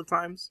that a couple of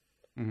times.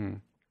 Mm-hmm.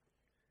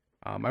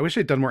 I wish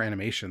they'd done more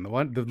animation.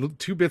 The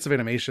 2 bits of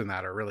animation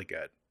that are really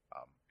good.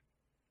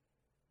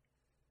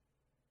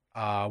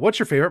 What's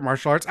your favorite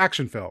martial arts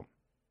action film?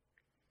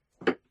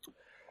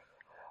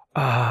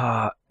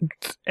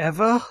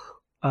 Ever?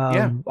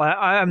 Yeah.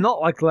 I'm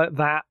not like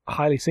that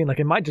highly seen. Like,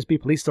 it might just be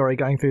Police Story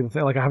going through the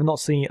thing. Like, I've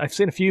seen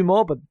a few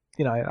more, but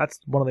you know, that's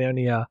one of the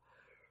only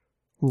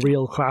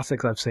real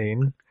classics I've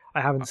seen.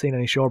 I haven't seen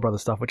any Shaw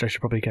Brothers stuff, which I should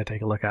probably go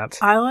take a look at.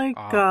 I like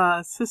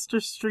Sister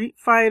Street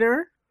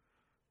Fighter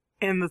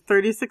and the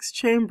 36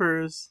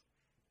 Chambers.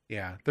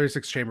 Yeah,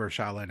 36 Chamber of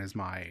Shaolin is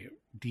my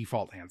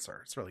default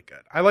answer. It's really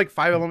good. I like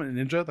 5 Element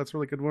Ninja. That's a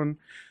really good one.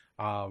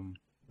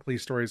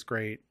 Police Story is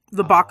great.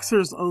 The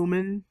Boxer's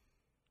Omen.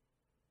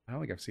 I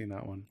don't think I've seen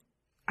that one.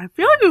 I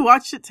feel like we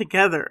watched it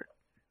together.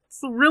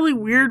 It's a really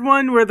weird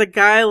one where the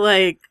guy,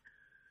 like,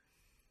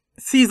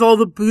 sees all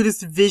the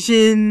Buddhist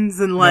visions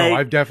and, like... No,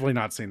 I've definitely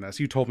not seen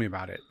this. You told me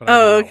about it. But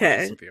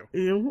okay.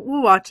 Yeah,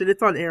 we'll watch it.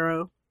 It's on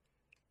Arrow.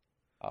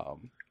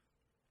 Kung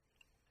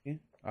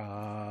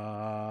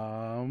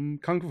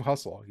Fu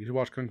Hustle. You should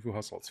watch Kung Fu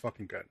Hustle. It's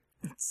fucking good.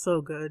 It's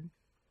so good.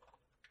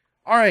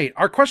 All right.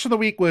 Our question of the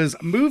week was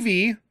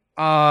movie.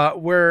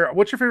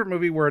 What's your favorite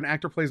movie where an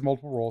actor plays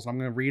multiple roles? I'm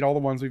going to read all the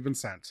ones we've been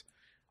sent.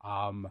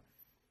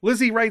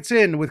 Lizzie writes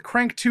in with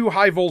Crank 2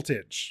 High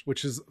Voltage,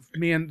 which is,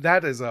 man,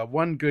 that is a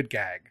one good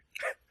gag.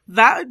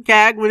 That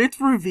gag, when it's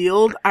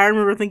revealed, I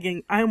remember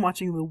thinking, I am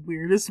watching the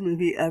weirdest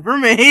movie ever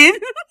made.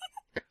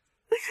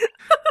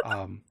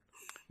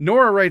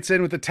 Nora writes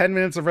in with the 10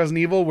 minutes of Resident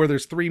Evil where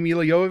there's 3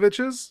 Mila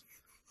Jovoviches.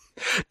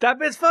 That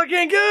bit's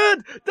fucking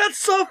good.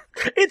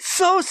 It's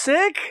so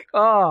sick.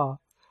 Oh,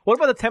 what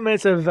about the 10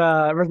 minutes of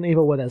Resident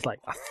Evil where there's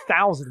like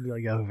 1,000 Mila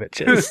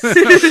Jovoviches?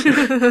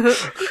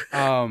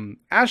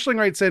 Ashling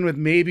writes in with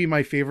maybe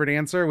my favorite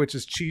answer, which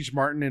is Cheech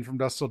Martin in From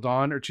Dusk Till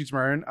Dawn, or Cheech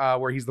Martin,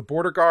 where he's the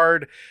border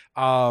guard.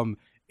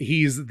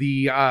 He's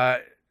the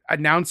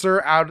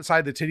announcer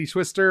outside the Titty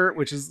Twister,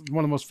 which is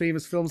one of the most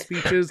famous film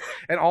speeches.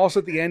 And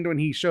also at the end when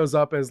he shows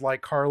up as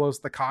like Carlos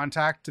the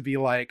Contact to be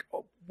like,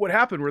 oh, what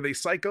happened? Were they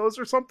psychos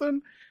or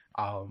something?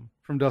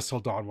 From Dusk Till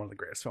Dawn, one of the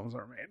greatest films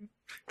ever made.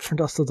 From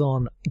Dusk Till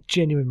Dawn,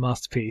 genuine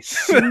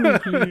masterpiece.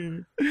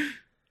 I was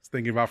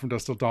thinking about From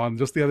Dusk Till Dawn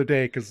just the other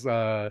day because we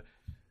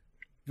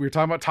were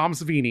talking about Tom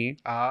Savini.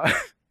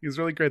 He was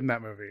really good in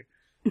that movie.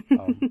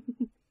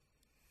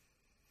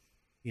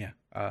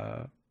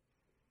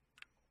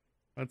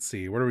 Let's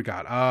see. What do we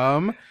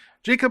got?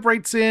 Jacob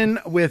writes in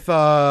with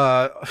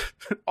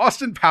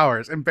Austin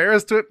Powers.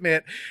 Embarrassed to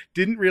admit,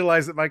 didn't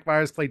realize that Mike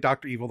Myers played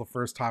Dr. Evil the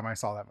first time I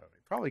saw that movie.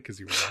 Probably because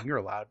you were young. You're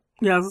allowed.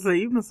 Yeah, I was gonna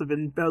say, you must have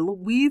been a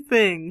wee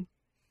thing.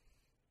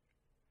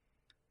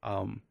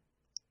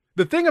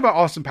 The thing about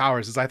Austin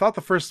Powers is I thought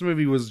the first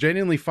movie was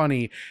genuinely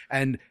funny,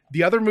 and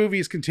the other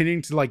movies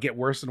continuing to like get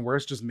worse and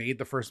worse just made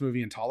the first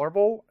movie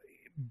intolerable.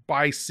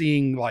 by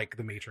seeing like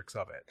the matrix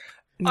of it.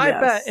 I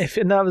bet if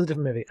and that was a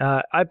different movie.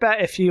 I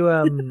bet if you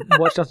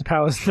watched Austin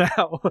Powers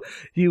now,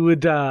 you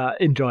would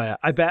enjoy it.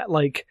 I bet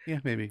like Yeah,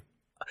 maybe.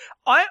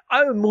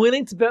 I'm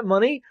willing to bet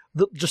money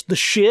that just the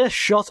sheer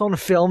shot on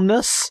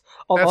filmness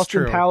of That's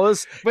Austin true.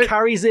 Powers But-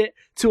 carries it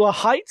to a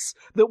heights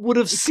that would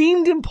have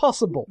seemed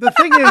impossible The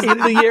thing is, in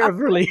the year of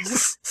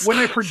release. when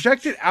I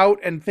project it out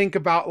and think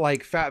about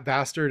like Fat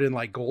Bastard and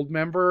like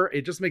Goldmember,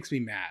 it just makes me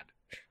mad.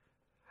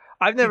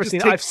 I've never just seen.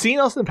 take- I've seen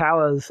Austin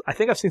Powers. I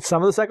think I've seen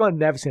some of the second one.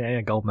 Never seen any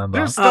of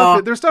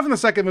Goldmember. There's stuff in the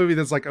second movie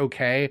that's like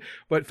okay,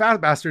 but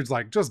Fat Bastard's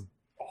like just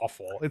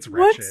awful. It's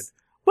wretched.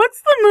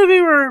 What's the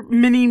movie where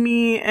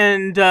Mini-Me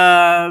and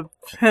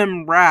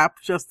him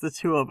rap, just the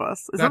two of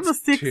us? Is that the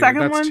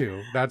second one? That's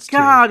two. That's two.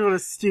 God, what a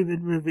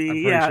stupid movie.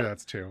 I'm pretty sure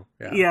that's two.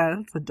 Yeah,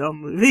 that's a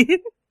dumb movie.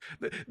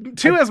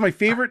 Two has my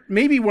favorite,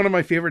 maybe one of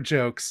my favorite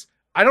jokes.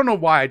 I don't know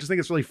why. I just think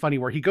it's really funny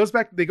where they go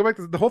back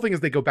to the whole thing is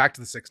they go back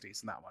to the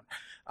 60s in that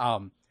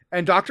one.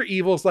 And Dr.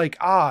 Evil's like,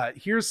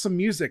 here's some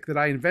music that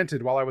I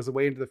invented while I was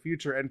away into the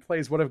future, and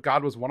plays What If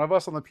God Was One of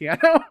Us on the piano.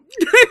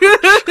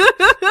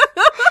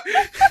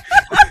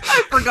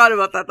 I forgot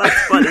about that.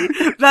 That's funny.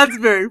 That's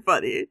very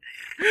funny.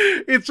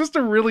 It's just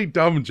a really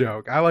dumb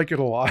joke. I like it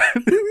a lot.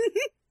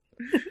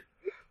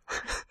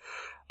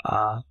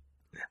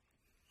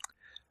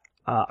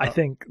 I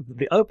think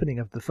the opening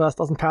of the first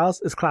Austin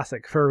Powers is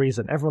classic for a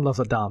reason. Everyone loves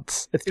a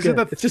dance. It's good.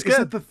 It's just is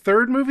good. it the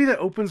third movie that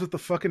opens with the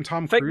fucking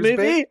Tom Fake Cruise movie?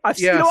 bait?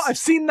 You know what? I've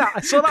seen that.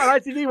 I saw that on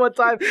ITV one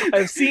time.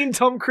 I've seen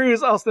Tom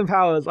Cruise, Austin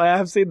Powers. I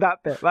have seen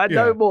that bit. I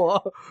know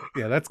more.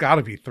 Yeah, that's got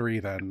to be 3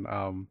 then.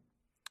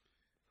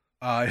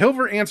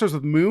 Hilbert answers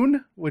with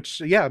Moon,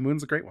 which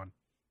Moon's a great one.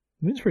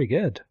 Moon's pretty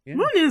good. Yeah.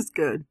 Moon is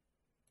good.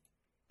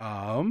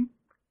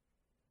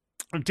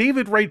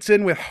 David writes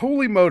in with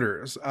Holy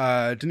Motors,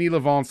 Denis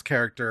Lavant's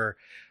character,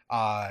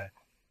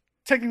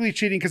 technically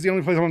cheating because he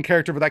only plays one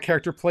character, but that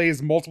character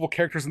plays multiple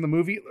characters in the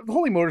movie.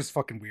 Holy Motors is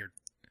fucking weird.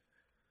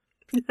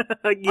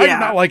 I did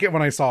not like it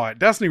when I saw it.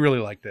 Destiny really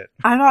liked it.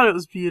 I thought it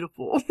was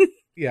beautiful.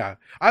 Yeah,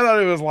 I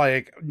thought it was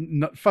like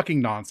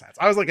fucking nonsense.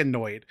 I was like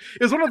annoyed.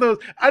 It was one of those.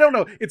 I don't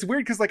know. It's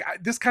weird because like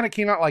this kind of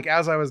came out like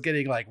as I was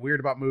getting like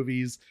weird about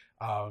movies.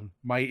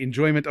 My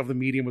enjoyment of the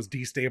medium was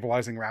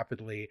destabilizing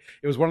rapidly.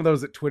 It was one of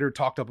those that Twitter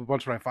talked up a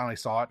bunch when I finally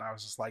saw it, and I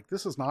was just like,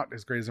 "This is not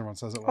as great as everyone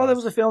says it was." Oh, there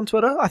was a film on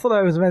Twitter? I thought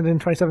that was made in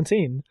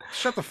 2017.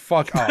 Shut the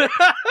fuck up.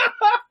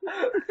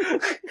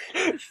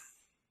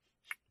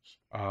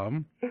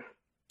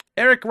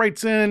 Eric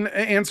writes in,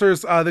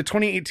 answers the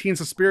 2018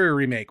 Suspiria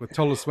remake with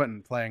Tilda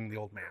Swinton playing the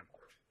old man.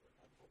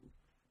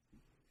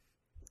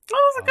 That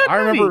was a good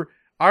movie.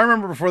 I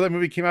remember before that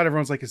movie came out,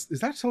 everyone's like, "Is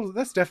that Tilda?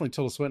 That's definitely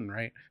Tilda Swinton,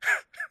 right?"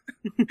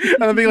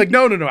 And I'm being like,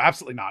 "No,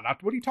 absolutely not.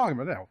 What are you talking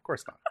about? No, of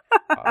course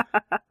not."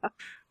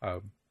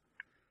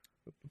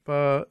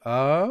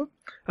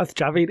 That's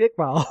Javid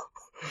Iqbal.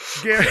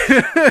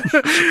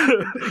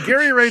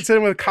 Gary writes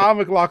in with Kyle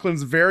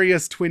MacLachlan's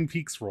various Twin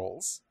Peaks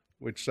roles,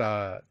 which,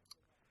 fair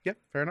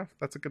enough.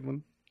 That's a good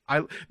one. I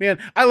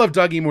love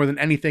Dougie more than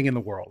anything in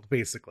the world,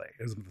 basically,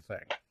 is the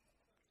thing.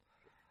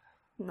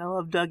 I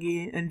love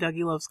Dougie, and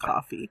Dougie loves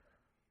coffee.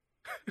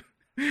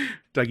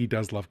 Dougie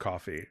does love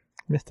coffee.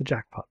 Mr.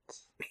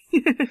 Jackpots.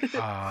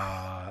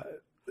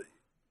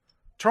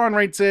 Tron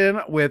writes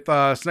in with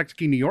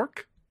Synecdoche, New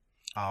York.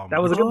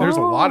 That was a good one. There's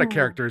a lot of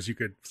characters you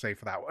could say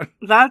for that one.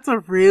 That's a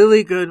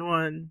really good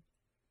one.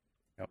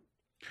 Yep.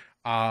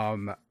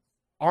 On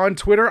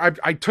Twitter,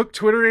 I took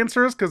Twitter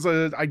answers because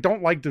I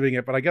don't like doing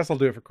it, but I guess I'll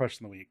do it for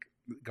Question of the Week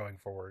going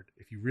forward.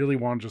 If you really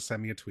want to just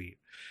send me a tweet.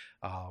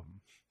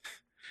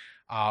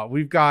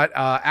 We've got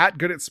at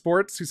Good at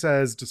Sports who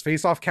says, "Does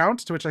Face Off count?"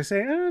 To which I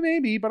say,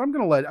 maybe, but I'm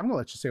gonna let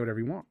you say whatever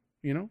you want.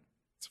 You know,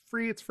 it's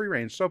free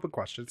range. It's an open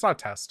question. It's not a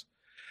test.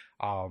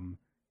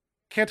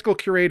 Canticle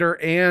Curator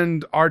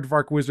and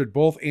Aardvark Wizard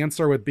both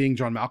answer with being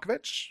John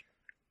Malkovich,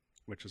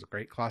 which is a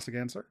great classic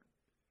answer.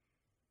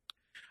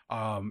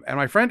 And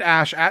my friend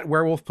Ash at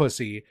Werewolf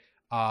Pussy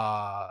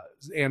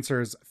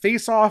answers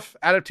Face Off,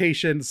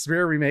 adaptation,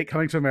 Suspiria remake,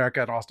 Coming to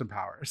America, and Austin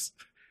Powers.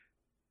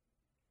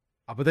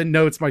 But then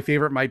notes my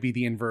favorite might be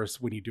the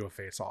inverse when you do a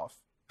Face Off.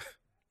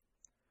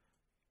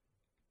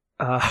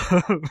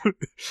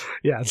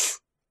 Yes.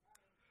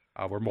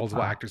 Where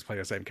multiple actors play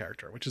the same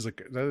character, which is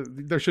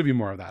there should be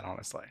more of that,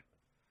 honestly.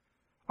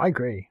 I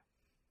agree.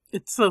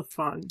 It's so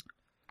fun.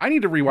 I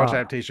need to rewatch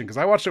adaptation because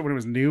I watched it when it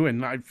was new,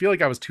 and I feel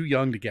like I was too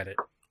young to get it.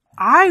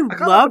 I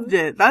loved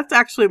it. That's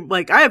actually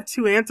like I have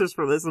 2 answers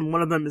for this, and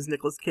one of them is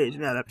Nicolas Cage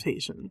in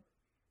adaptation.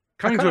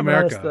 Coming to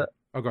America.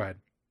 Oh, go ahead.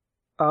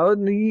 Oh,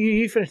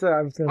 you finished that.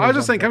 I was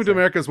just saying, Coming to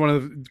America is one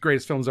of the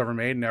greatest films ever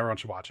made, and everyone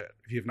should watch it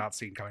if you've not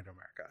seen Coming to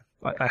America.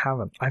 I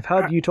haven't. I've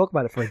heard you talk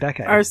about it for a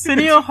decade.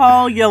 Arsenio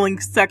Hall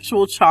yelling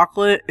 "sexual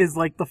chocolate" is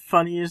like the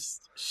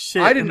funniest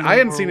shit. I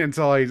hadn't seen it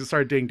until I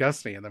started dating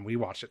Destiny, and then we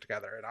watched it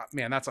together. And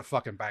man, that's a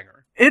fucking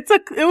banger. It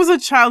was a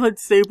childhood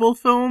staple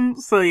film,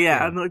 so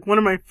yeah, like one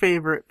of my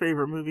favorite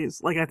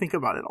movies. Like I think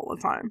about it all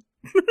the time.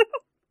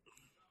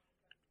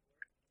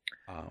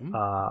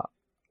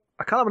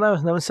 I can't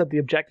remember. No one said the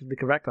objectively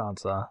correct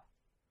answer.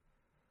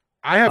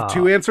 I have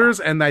two answers,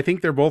 and I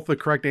think they're both the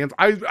correct answer.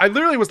 I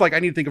literally was like, I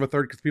need to think of a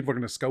third because people are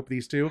going to scope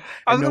these two.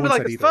 I was going to be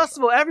like, first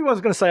of all,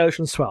 everyone's going to say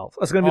Ocean's 12.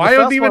 That's going to be the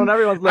first one on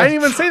everyone's list. I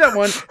didn't even say that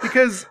one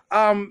because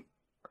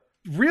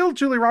real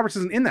Julia Roberts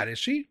isn't in that, is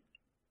she?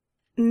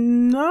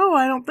 No,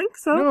 I don't think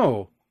so.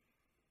 No.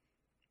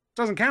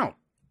 Doesn't count.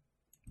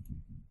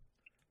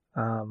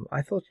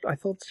 I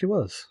thought she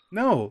was.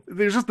 No,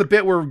 there's just the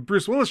bit where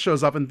Bruce Willis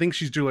shows up and thinks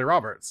she's Julia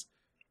Roberts.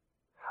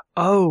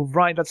 Oh,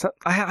 right.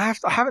 I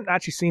haven't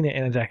actually seen it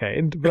in a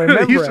decade, but I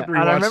remember it. And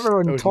I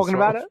remember talking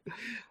about it.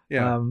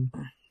 Yeah.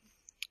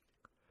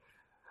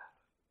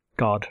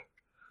 God.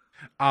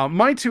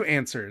 My two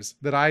answers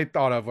that I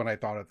thought of when I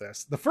thought of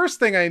this. The first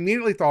thing I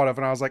immediately thought of,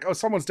 and I was like, oh,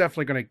 someone's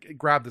definitely going to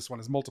grab this one,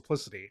 is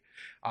Multiplicity.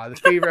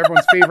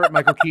 Everyone's favorite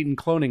Michael Keaton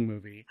cloning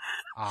movie,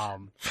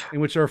 in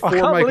which there are 4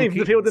 Michael Keatons. I can't believe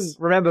that people didn't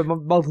remember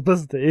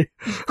Multiplicity.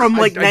 From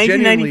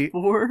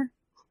 1994?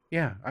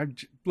 Yeah, I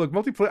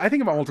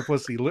think about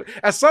Multiplicity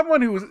as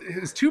someone who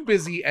is too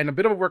busy and a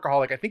bit of a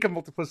workaholic. I think of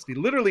Multiplicity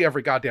literally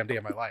every goddamn day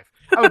of my life.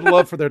 I would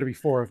love for there to be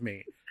 4 of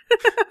me.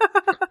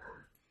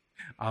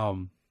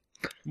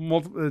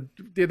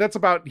 That's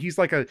about he's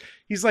like a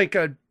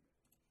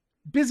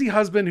busy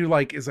husband who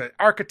like is an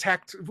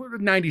architect,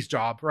 90s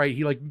job, right?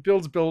 He like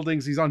builds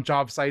buildings, he's on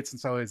job sites, and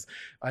so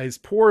his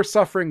poor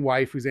suffering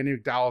wife, who's Andie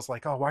MacDowell, is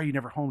like, oh, why are you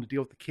never home to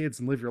deal with the kids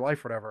and live your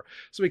life, whatever.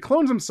 So he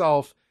clones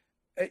himself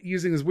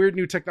using this weird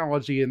new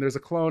technology, and there's a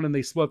clone, and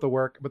they split the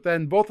work. But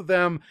then both of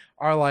them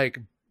are like,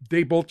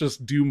 they both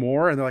just do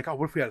more, and they're like, oh,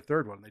 what if we had a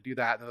third one? And they do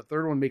that, and the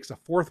third one makes a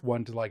fourth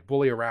one to like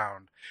bully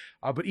around.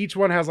 But each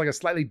one has like a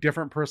slightly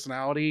different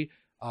personality,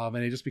 and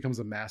it just becomes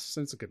a mess.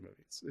 And it's a good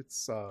movie.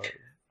 It's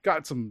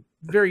got some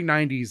very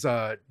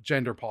 90s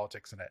gender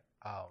politics in it.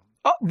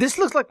 This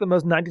looks like the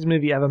most 90s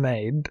movie ever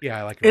made. Yeah,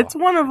 I like it. It's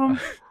one of them.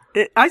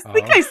 I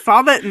think I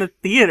saw that in the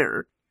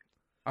theater.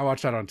 I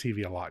watched that on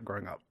TV a lot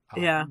growing up.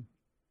 Yeah.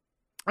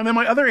 And then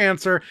my other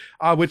answer,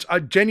 which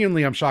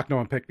genuinely I'm shocked no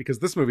one picked, because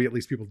this movie, at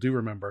least people do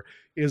remember,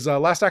 is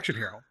Last Action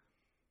Hero.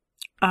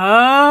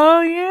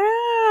 Oh,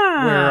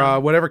 yeah. Where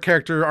whatever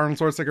character Arnold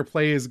Schwarzenegger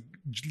plays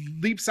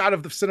leaps out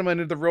of the cinema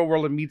into the real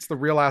world and meets the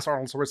real ass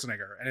Arnold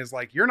Schwarzenegger and is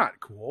like, you're not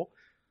cool.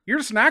 You're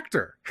just an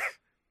actor.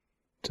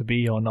 To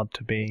be or not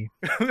to be.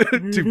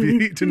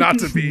 to not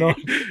to be.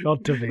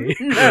 not to be.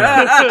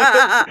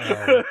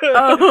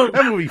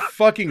 That movie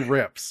fucking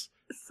rips.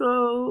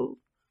 So...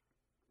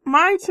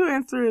 my two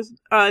answers,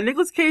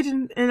 Nicolas Cage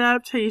in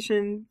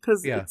adaptation,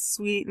 because it's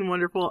sweet and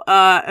wonderful.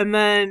 And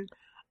then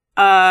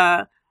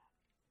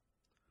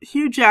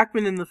Hugh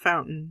Jackman in The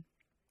Fountain.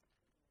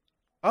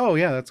 Oh,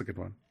 yeah, that's a good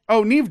one.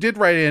 Oh, Neve did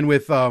write in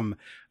with The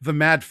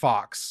Mad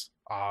Fox,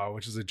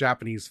 which is a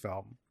Japanese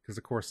film, because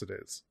of course it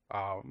is.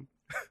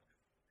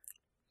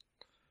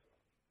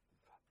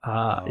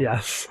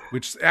 Yes.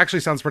 Which actually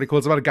sounds pretty cool.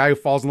 It's about a guy who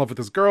falls in love with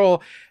this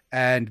girl,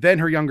 and then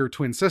her younger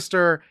twin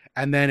sister,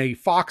 and then a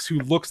fox who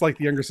looks like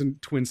the younger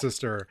twin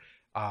sister.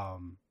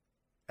 And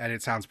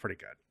it sounds pretty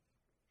good.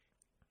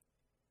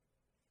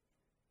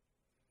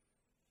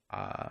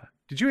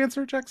 Did you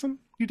answer, Jackson?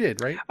 You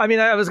did, right? I mean,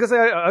 I was going to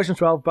say Ocean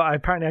 12, but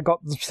apparently I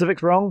got the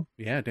specifics wrong.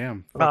 Yeah,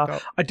 damn.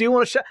 I do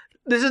want to share.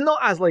 This is not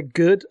as like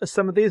good as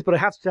some of these, but I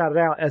have to shout it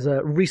out as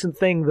a recent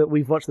thing that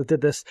we've watched that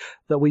did this,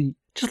 that we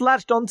just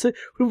latched onto.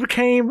 We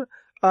became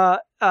fans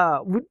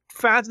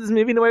of this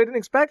movie in a way we didn't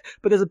expect.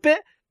 But there's a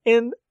bit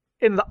in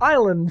the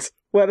island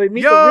where they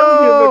meet the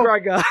real Ewan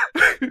McGregor,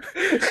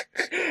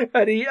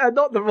 and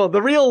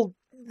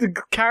the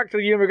character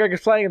Ewan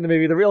McGregor's playing in the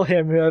movie, the real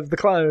him, the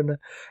clone.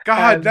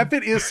 God, that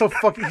bit is so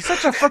fucking... He's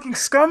such a fucking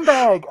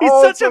scumbag. He's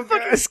such a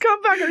fucking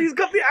scumbag, and he's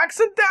got the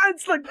accent down.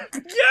 It's like,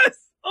 yes!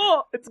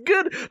 Oh, it's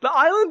good. The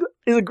Island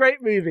is a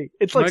great movie.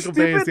 It's like Michael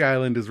Bay's The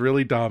Island is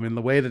really dumb in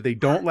the way that they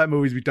don't let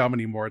movies be dumb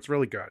anymore. It's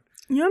really good.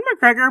 Ewan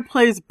McGregor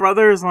plays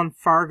brothers on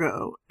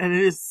Fargo, and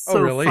it is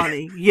so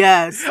funny.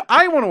 Yes.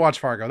 I want to watch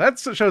Fargo. That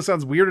show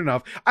sounds weird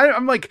enough.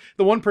 I'm like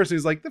the one person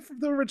who's like,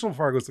 the original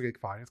Fargo's like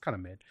fine. It's kind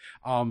of mid.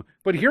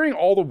 But hearing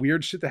all the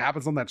weird shit that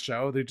happens on that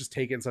show, they just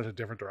take it in such a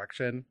different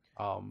direction.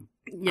 I'm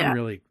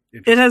really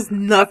interested. It has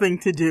nothing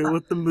to do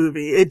with the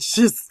movie. It's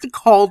just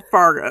called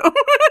Fargo.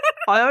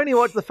 I only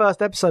watched the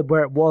first episode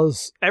where it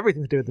was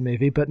everything to do with the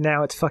movie, but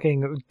now it's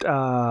fucking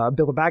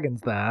Bilbo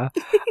Baggins there.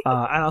 And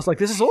I was like,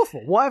 this is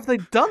awful. Why have they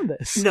done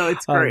this? No,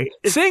 it's great.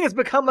 Seeing it's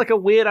become like a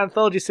weird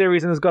anthology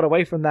series and has got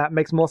away from that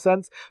makes more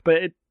sense, but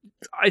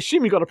I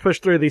assume you got to push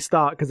through the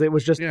start because it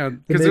was just... Yeah,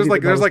 because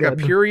there's like a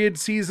period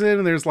season,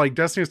 and there's like,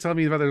 Destiny was telling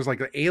me about there's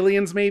like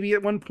aliens maybe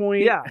at one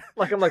point. Yeah,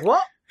 like I'm like,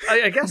 what?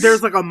 I guess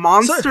there's like a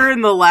monster in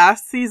the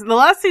last season. The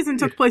last season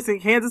took place in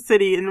Kansas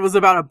City and it was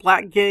about a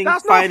black gang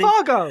fighting. That's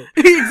not Fargo.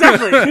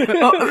 Exactly.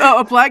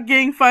 a black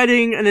gang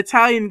fighting an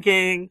Italian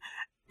gang,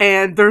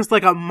 and there's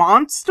like a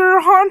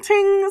monster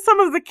haunting some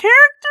of the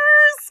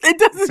characters. It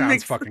doesn't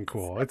sounds fucking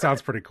cool. It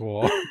sounds pretty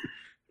cool.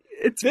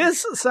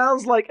 This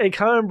sounds like a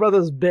Coen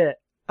Brothers bit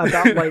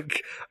about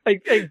like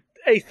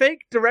a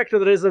fake director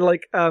that is a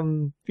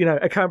Coen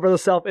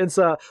Brothers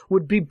self-insert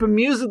would be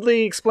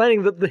bemusedly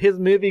explaining that his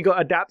movie got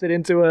adapted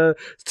into a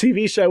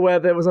TV show where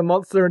there was a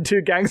monster and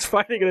two gangs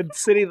fighting in a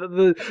city that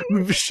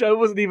the show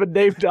wasn't even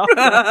named after.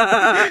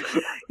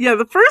 Yeah,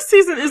 the first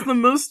season is the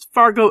most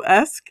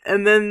Fargo-esque,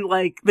 and then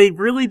like they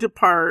really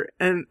depart,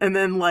 and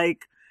then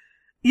like,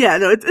 yeah,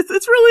 no, it's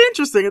really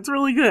interesting. It's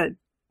really good.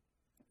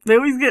 They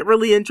always get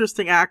really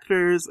interesting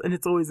actors, and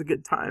it's always a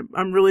good time.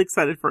 I'm really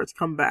excited for it to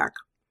come back.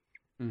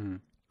 Mm-hmm.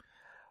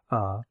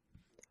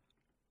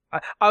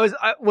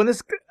 When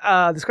this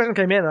question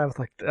came in, I was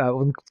like,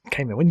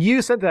 when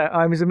you said that,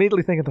 I was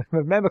immediately thinking,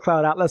 remember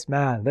Cloud Atlas?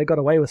 Man, they got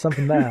away with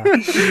something there.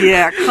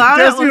 Yeah, Cloud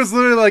Jesse Atlas was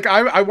literally like,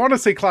 I want to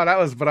say Cloud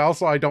Atlas, but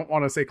also I don't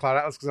want to say Cloud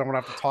Atlas because I'm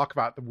going to have to talk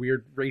about the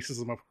weird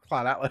racism of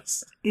Cloud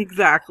Atlas.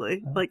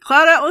 Exactly. Like,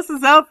 Cloud Atlas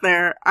is out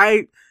there.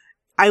 I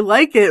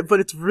like it, but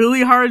it's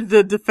really hard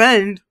to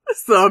defend,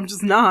 so I'm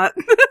just not.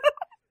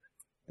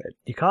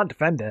 You can't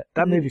defend it.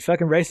 That movie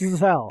fucking racist as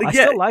hell. I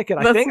Yeah, still like it.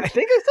 I think I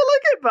still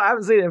like it, but I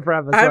haven't seen it in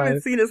forever. I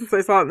haven't seen it since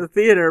I saw it in the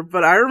theater,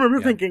 but I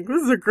remember thinking,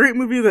 this is a great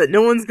movie that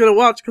no one's gonna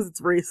watch because it's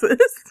racist.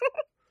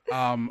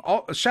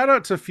 Shout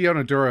out to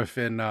Fiona Dourif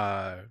in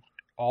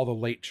all the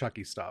late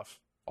Chucky stuff.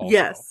 Also.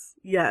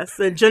 Yes,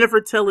 and Jennifer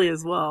Tilly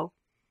as well.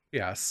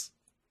 Yes.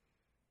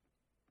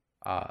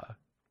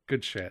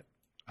 Good shit.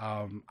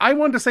 I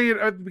wanted to say it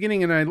at the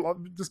beginning, and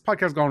this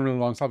podcast has gone really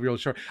long, so I'll be really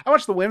short. I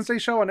watched the Wednesday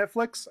show on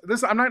Netflix.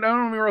 I don't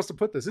know where else to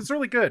put this. It's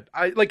really good.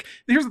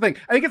 Here's the thing.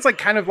 I think it's like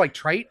kind of like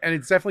trite, and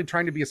it's definitely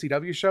trying to be a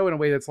CW show in a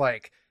way that's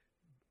like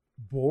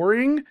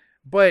boring,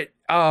 but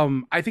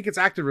I think it's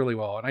acted really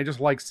well, and I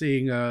just like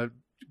seeing a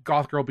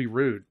goth girl be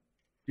rude.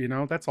 You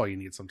know, that's all you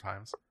need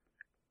sometimes.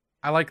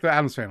 I like the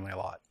Addams Family a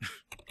lot.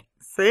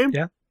 Same.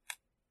 Yeah.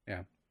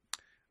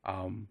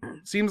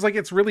 Seems like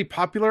it's really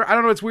popular. I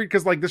don't know, it's weird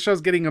because like this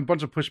show's getting a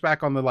bunch of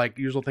pushback on the like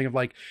usual thing of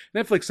like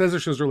Netflix says the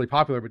show's really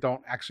popular but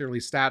don't actually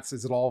release stats.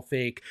 Is it all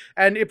fake?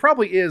 And it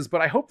probably is, but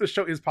I hope the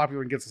show is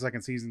popular and gets a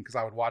second season because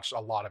I would watch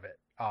a lot of it.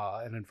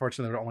 And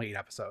unfortunately there are only 8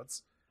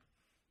 episodes.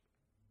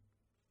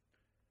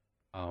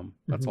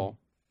 That's all.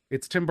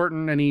 It's Tim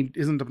Burton and he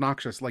isn't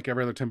obnoxious like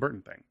every other Tim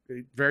Burton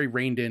thing. Very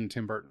reined in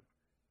Tim Burton.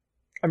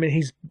 I mean,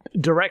 he's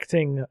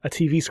directing a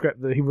TV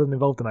script that he wasn't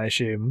involved in, I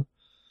assume.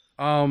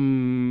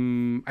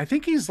 I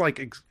think he's like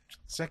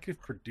executive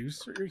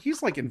producer.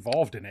 He's like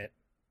involved in it.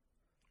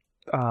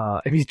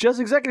 If he's just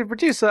executive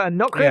producer and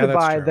not created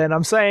by, true. then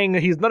I'm saying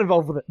he's not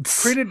involved with it.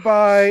 Created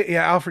by,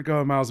 Alfred Goh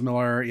and Miles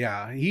Miller.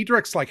 Yeah, he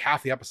directs like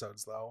half the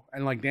episodes though,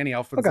 and like Danny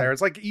Elfman's there.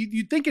 It's like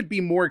you'd think it'd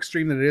be more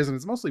extreme than it is, and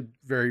it's mostly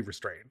very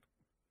restrained.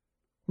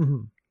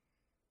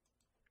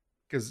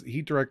 Because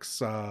he directs,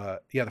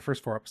 the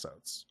first 4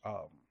 episodes.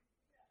 I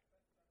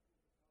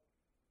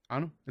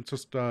don't know. It's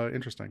just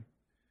interesting.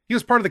 He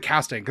was part of the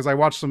casting because I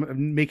watched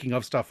some making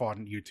of stuff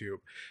on YouTube,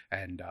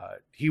 and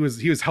he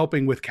was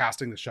helping with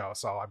casting the show.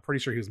 So I'm pretty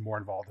sure he was more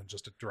involved than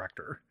just a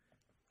director.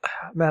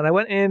 Man, I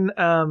went in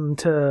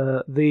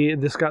to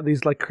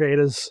these like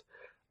creators,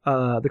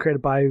 they're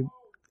created by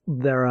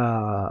their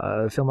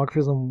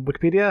filmographers on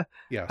Wikipedia.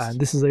 Yes, and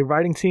this is a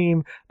writing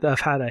team that have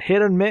had a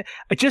hit and miss.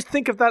 I just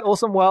think of that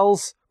Orson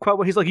Welles quote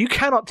where he's like, "You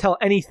cannot tell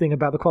anything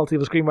about the quality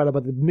of a screenwriter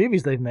by the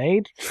movies they've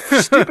made."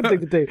 Stupid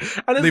thing to do.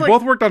 And they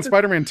both worked on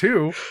Spider-Man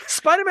 2.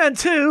 Spider-Man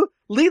 2,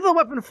 Lethal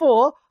Weapon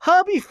 4,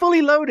 Herbie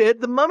Fully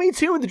Loaded, The Mummy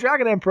 2 and The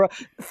Dragon Emperor.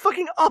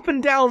 Fucking up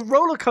and down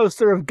roller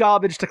coaster of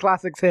garbage to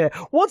classics here.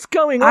 What's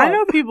going on? I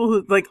know people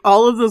who, like,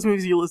 all of those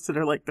movies you listed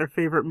are, like, their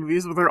favorite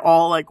movies, but they're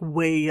all, like,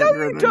 way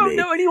younger than me. You don't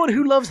know anyone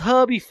who loves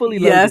Herbie Fully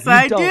Loaded. Yes,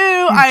 I do.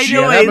 I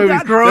know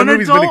that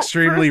movie's been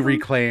extremely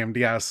reclaimed,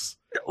 yes.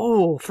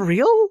 Oh, for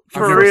real?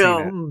 For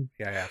real.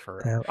 Yeah,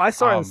 for real. I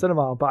saw it in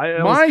cinema,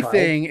 but my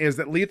thing is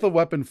that Lethal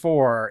Weapon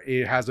 4,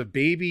 it has a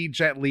baby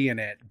Jet Li in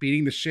it,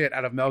 beating the shit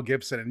out of Mel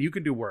Gibson, and you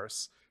can do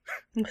worse.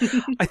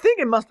 I think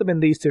it must have been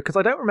these two, because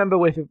I don't remember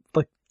I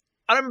don't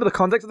remember the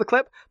context of the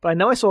clip, but I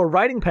know I saw a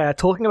writing pair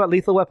talking about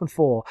Lethal Weapon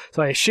 4,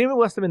 so I assume it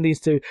must have been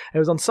these two. It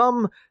was on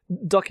some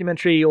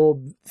documentary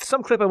or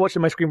some clip I watched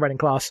in my screenwriting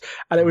class,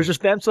 and it was just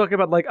them talking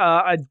about, like,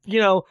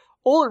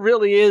 all it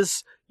really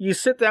is, you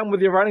sit down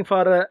with your writing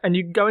partner and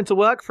you go into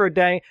work for a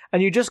day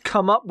and you just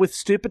come up with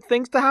stupid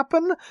things to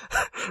happen.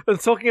 And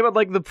talking about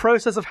like the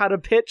process of how to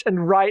pitch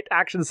and write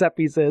action set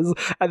pieces.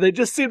 And they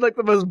just seemed like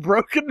the most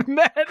broken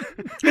men.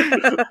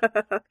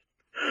 It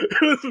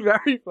was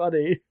very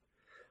funny.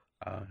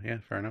 Yeah,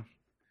 fair enough.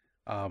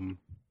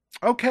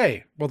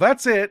 Okay, well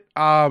that's it.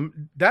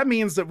 That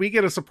means that we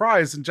get a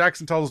surprise and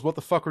Jackson tells us what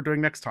the fuck we're doing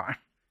next time.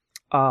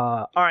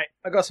 All right,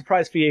 I got a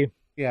surprise for you.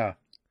 Yeah.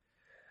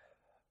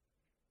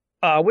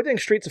 We're doing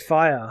Streets of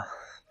Fire.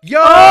 Yo!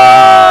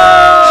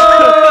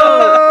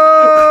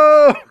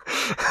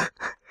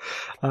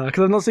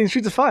 Because I've not seen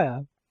Streets of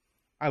Fire.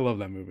 I love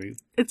that movie.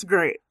 It's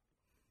great.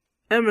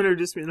 Em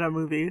introduced me to that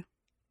movie.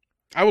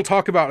 I will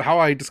talk about how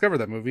I discovered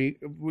that movie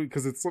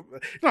because it's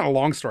not a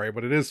long story,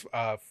 but it is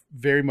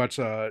very much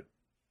a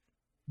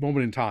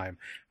moment in time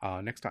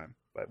next time.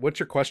 But what's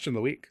your question of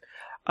the week?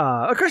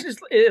 Our question of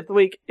the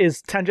week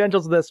is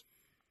tangential to this.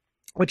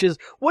 which is,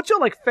 what's your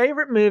like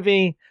favorite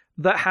movie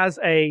that has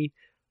a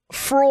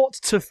fraught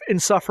to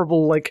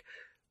insufferable like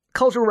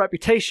cultural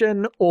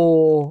reputation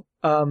or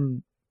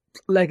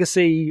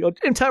legacy, or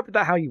interpret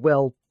that how you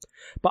will.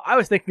 But I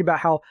was thinking about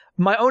how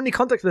my only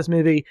context for this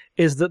movie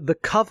is that the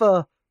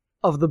cover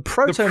of the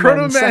Proto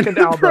Men second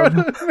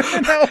album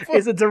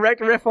is a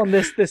direct riff on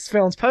this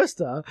film's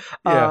poster,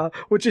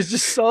 which is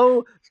just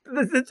so...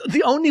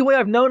 The only way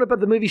I've known about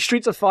the movie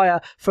Streets of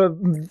Fire for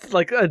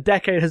like a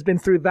decade has been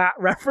through that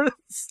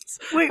reference.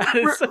 Wait,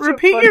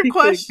 repeat your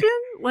question?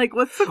 Like,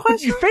 what's the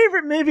question? Your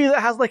favorite movie that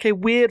has like a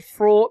weird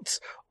fraught,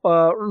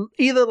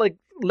 either like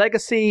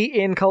legacy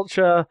in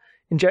culture,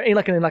 in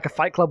like a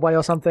Fight Club way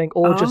or something,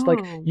 or just like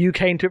you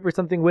came to it for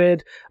something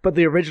weird, but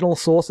the original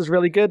source is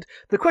really good.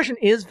 The question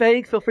is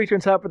vague. Feel free to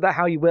interpret that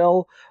how you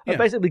will.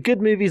 Basically,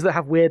 good movies that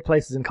have weird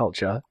places in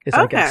culture is,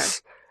 I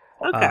guess.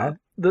 Okay.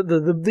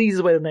 The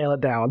easiest way to nail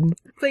it down.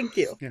 Thank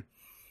you. Yeah.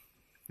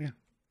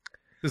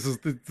 This is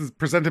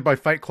presented by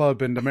Fight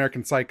Club and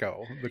American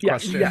Psycho. The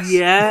question,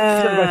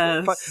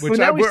 yes. Which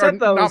are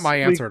not my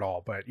answer at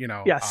all, but you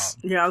know, yes,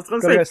 I was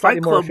going to say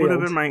Fight Club would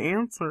have been my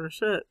answer.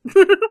 Shit.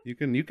 You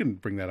can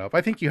bring that up.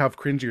 I think you have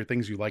cringier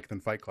things you like than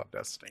Fight Club,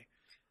 Destiny.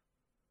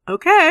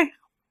 Okay.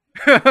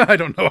 I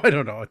don't know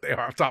what they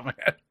are off the top of my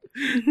head.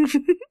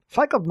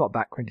 Fight Club's not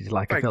that cringy to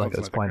like. I feel like at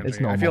this point it's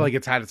normal. I feel like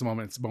it's had its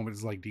moments.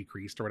 Moments like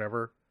decreased or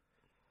whatever.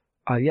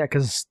 Yeah,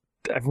 because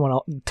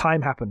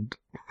time happened.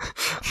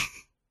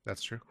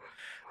 That's true.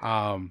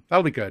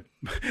 That'll be good.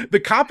 The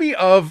copy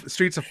of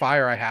Streets of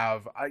Fire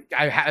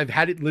I've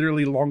had it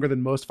literally longer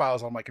than most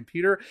files on my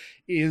computer,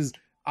 is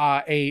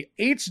a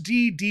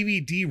HD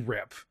DVD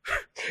rip.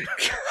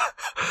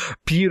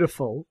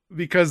 Beautiful.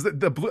 Because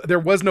there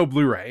was no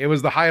Blu-ray. It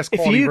was the highest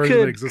quality version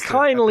that existed. If you could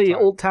kindly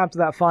alt-tab to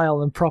that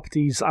file and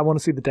properties, I want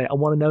to see the date. I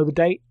want to know the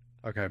date.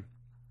 Okay.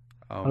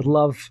 I'd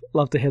love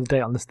to hear the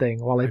date on this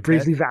thing while I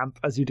briefly vamp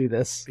as you do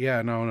this.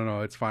 Yeah,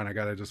 no, it's fine. I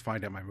gotta just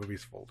find out my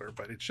movies folder,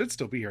 but it should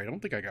still be here. I don't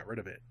think I got rid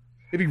of it.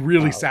 It'd be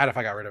really sad if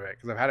I got rid of it,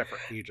 because I've had it for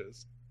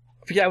ages.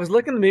 Yeah, I was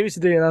looking at the movies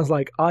today, and I was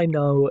like, I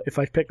know if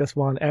I pick this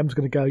one, M's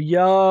gonna go,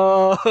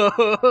 yo!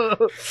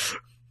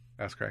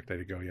 That's correct, I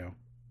did go, yo.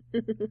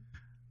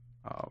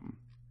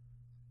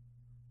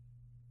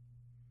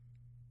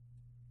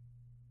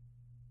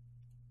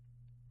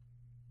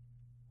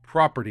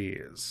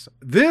 Properties.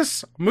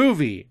 This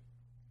movie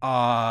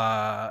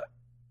was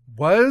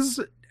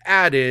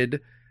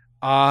added.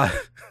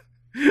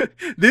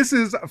 This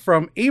is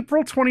from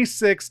April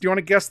 26th. Do you want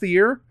to guess the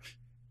year?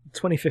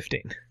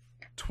 2015.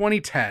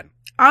 2010.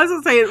 I was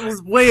going to say it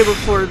was way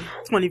before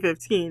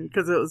 2015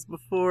 because it was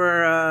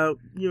before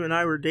you and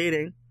I were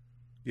dating.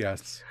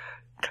 Yes.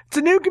 It's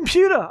a new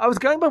computer. I was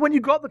going by when you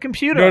got the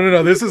computer.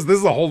 No. This is a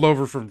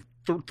holdover from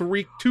 2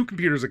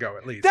 computers ago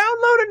at least.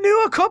 Download a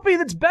newer copy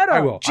that's better.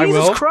 I will.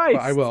 Jesus Christ.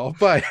 I will.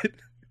 But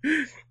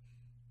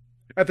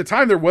at the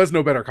time, there was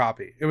no better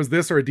copy. It was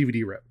this or a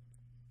DVD rip.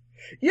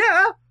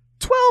 Yeah.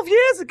 12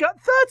 years ago.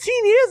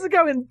 13 years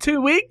ago in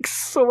 2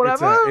 weeks or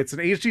whatever. It's an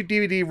HD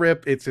DVD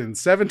rip. It's in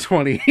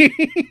 720.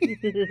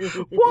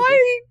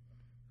 Why?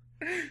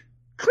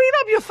 Clean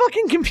up your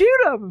fucking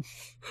computer.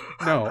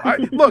 No.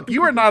 Look,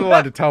 you are not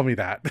allowed to tell me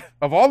that.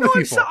 Of all the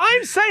people.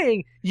 I'm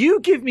saying you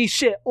give me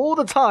shit all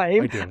the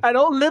time. I do. And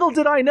little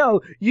did I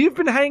know, you've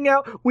been hanging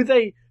out with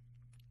a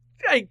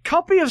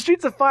copy of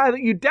Streets of Fire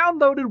that you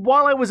downloaded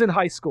while I was in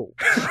high school.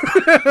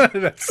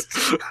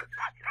 That's...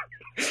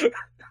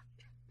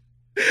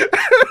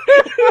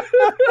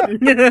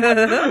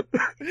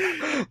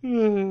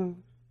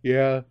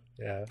 Yeah.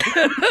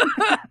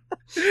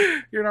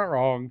 You're not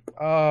wrong.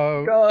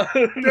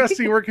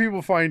 Destiny, where can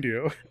people find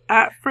you?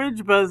 At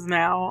Fridge Buzz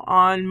now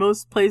on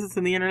most places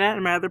in the internet,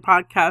 and my other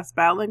podcast,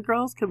 Badland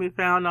Girls, can be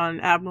found on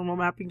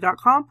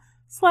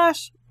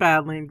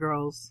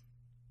abnormalmapping.com/badlandgirls.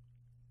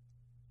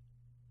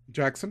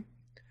 Jackson?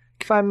 You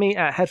can find me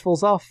at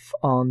Headfalls Off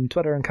on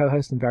Twitter and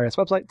co-host on various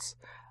websites.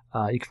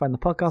 You can find the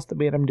podcast that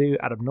me and him do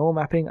at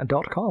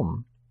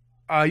abnormalmapping.com.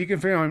 You can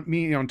find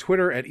me on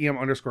Twitter at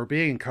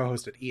em_being and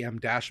co-host at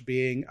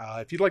em-being.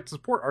 If you'd like to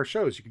support our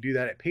shows, you can do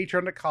that at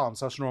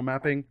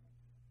patreon.com/normalmapping.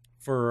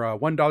 For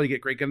 $1, you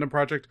get Great Gundam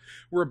Project.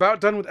 We're about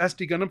done with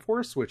SD Gundam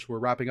Force, which we're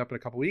wrapping up in a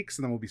couple weeks,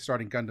 and then we'll be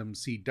starting Gundam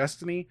Seed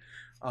Destiny.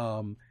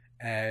 And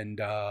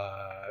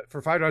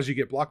for $5, you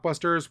get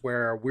Blockbusters,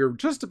 where we're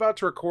just about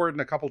to record in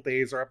a couple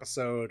days our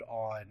episode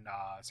on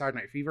Saturday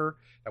Night Fever.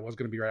 That was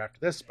going to be right after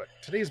this, but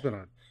today's been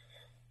a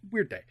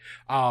weird day.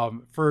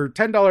 For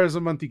 $10 a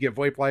month, you get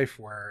VoIP Life,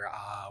 where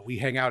we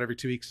hang out every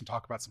 2 weeks and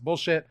talk about some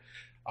bullshit.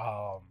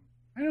 I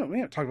don't know, we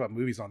haven't talked about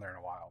movies on there in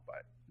a while,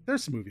 but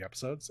there's some movie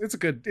episodes. It's a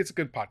good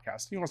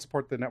podcast. You want to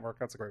support the network,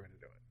 that's a great way to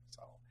do it.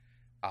 So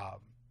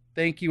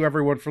thank you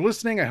everyone for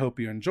listening. I hope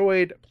you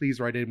enjoyed. Please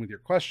write in with your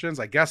questions.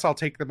 I guess I'll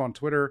take them on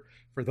Twitter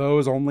for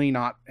those only,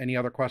 not any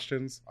other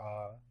questions.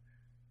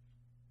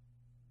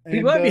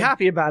 You won't be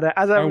happy about it,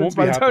 as I won't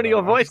by the tone of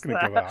your voice. I'm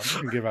just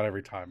going to give out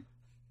every time.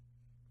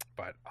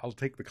 But I'll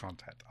take the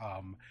content.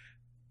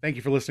 Thank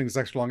you for listening to this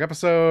extra long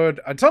episode.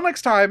 Until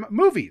next time,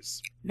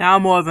 movies. Now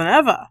more than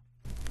ever.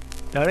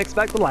 Don't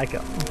expect to like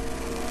it.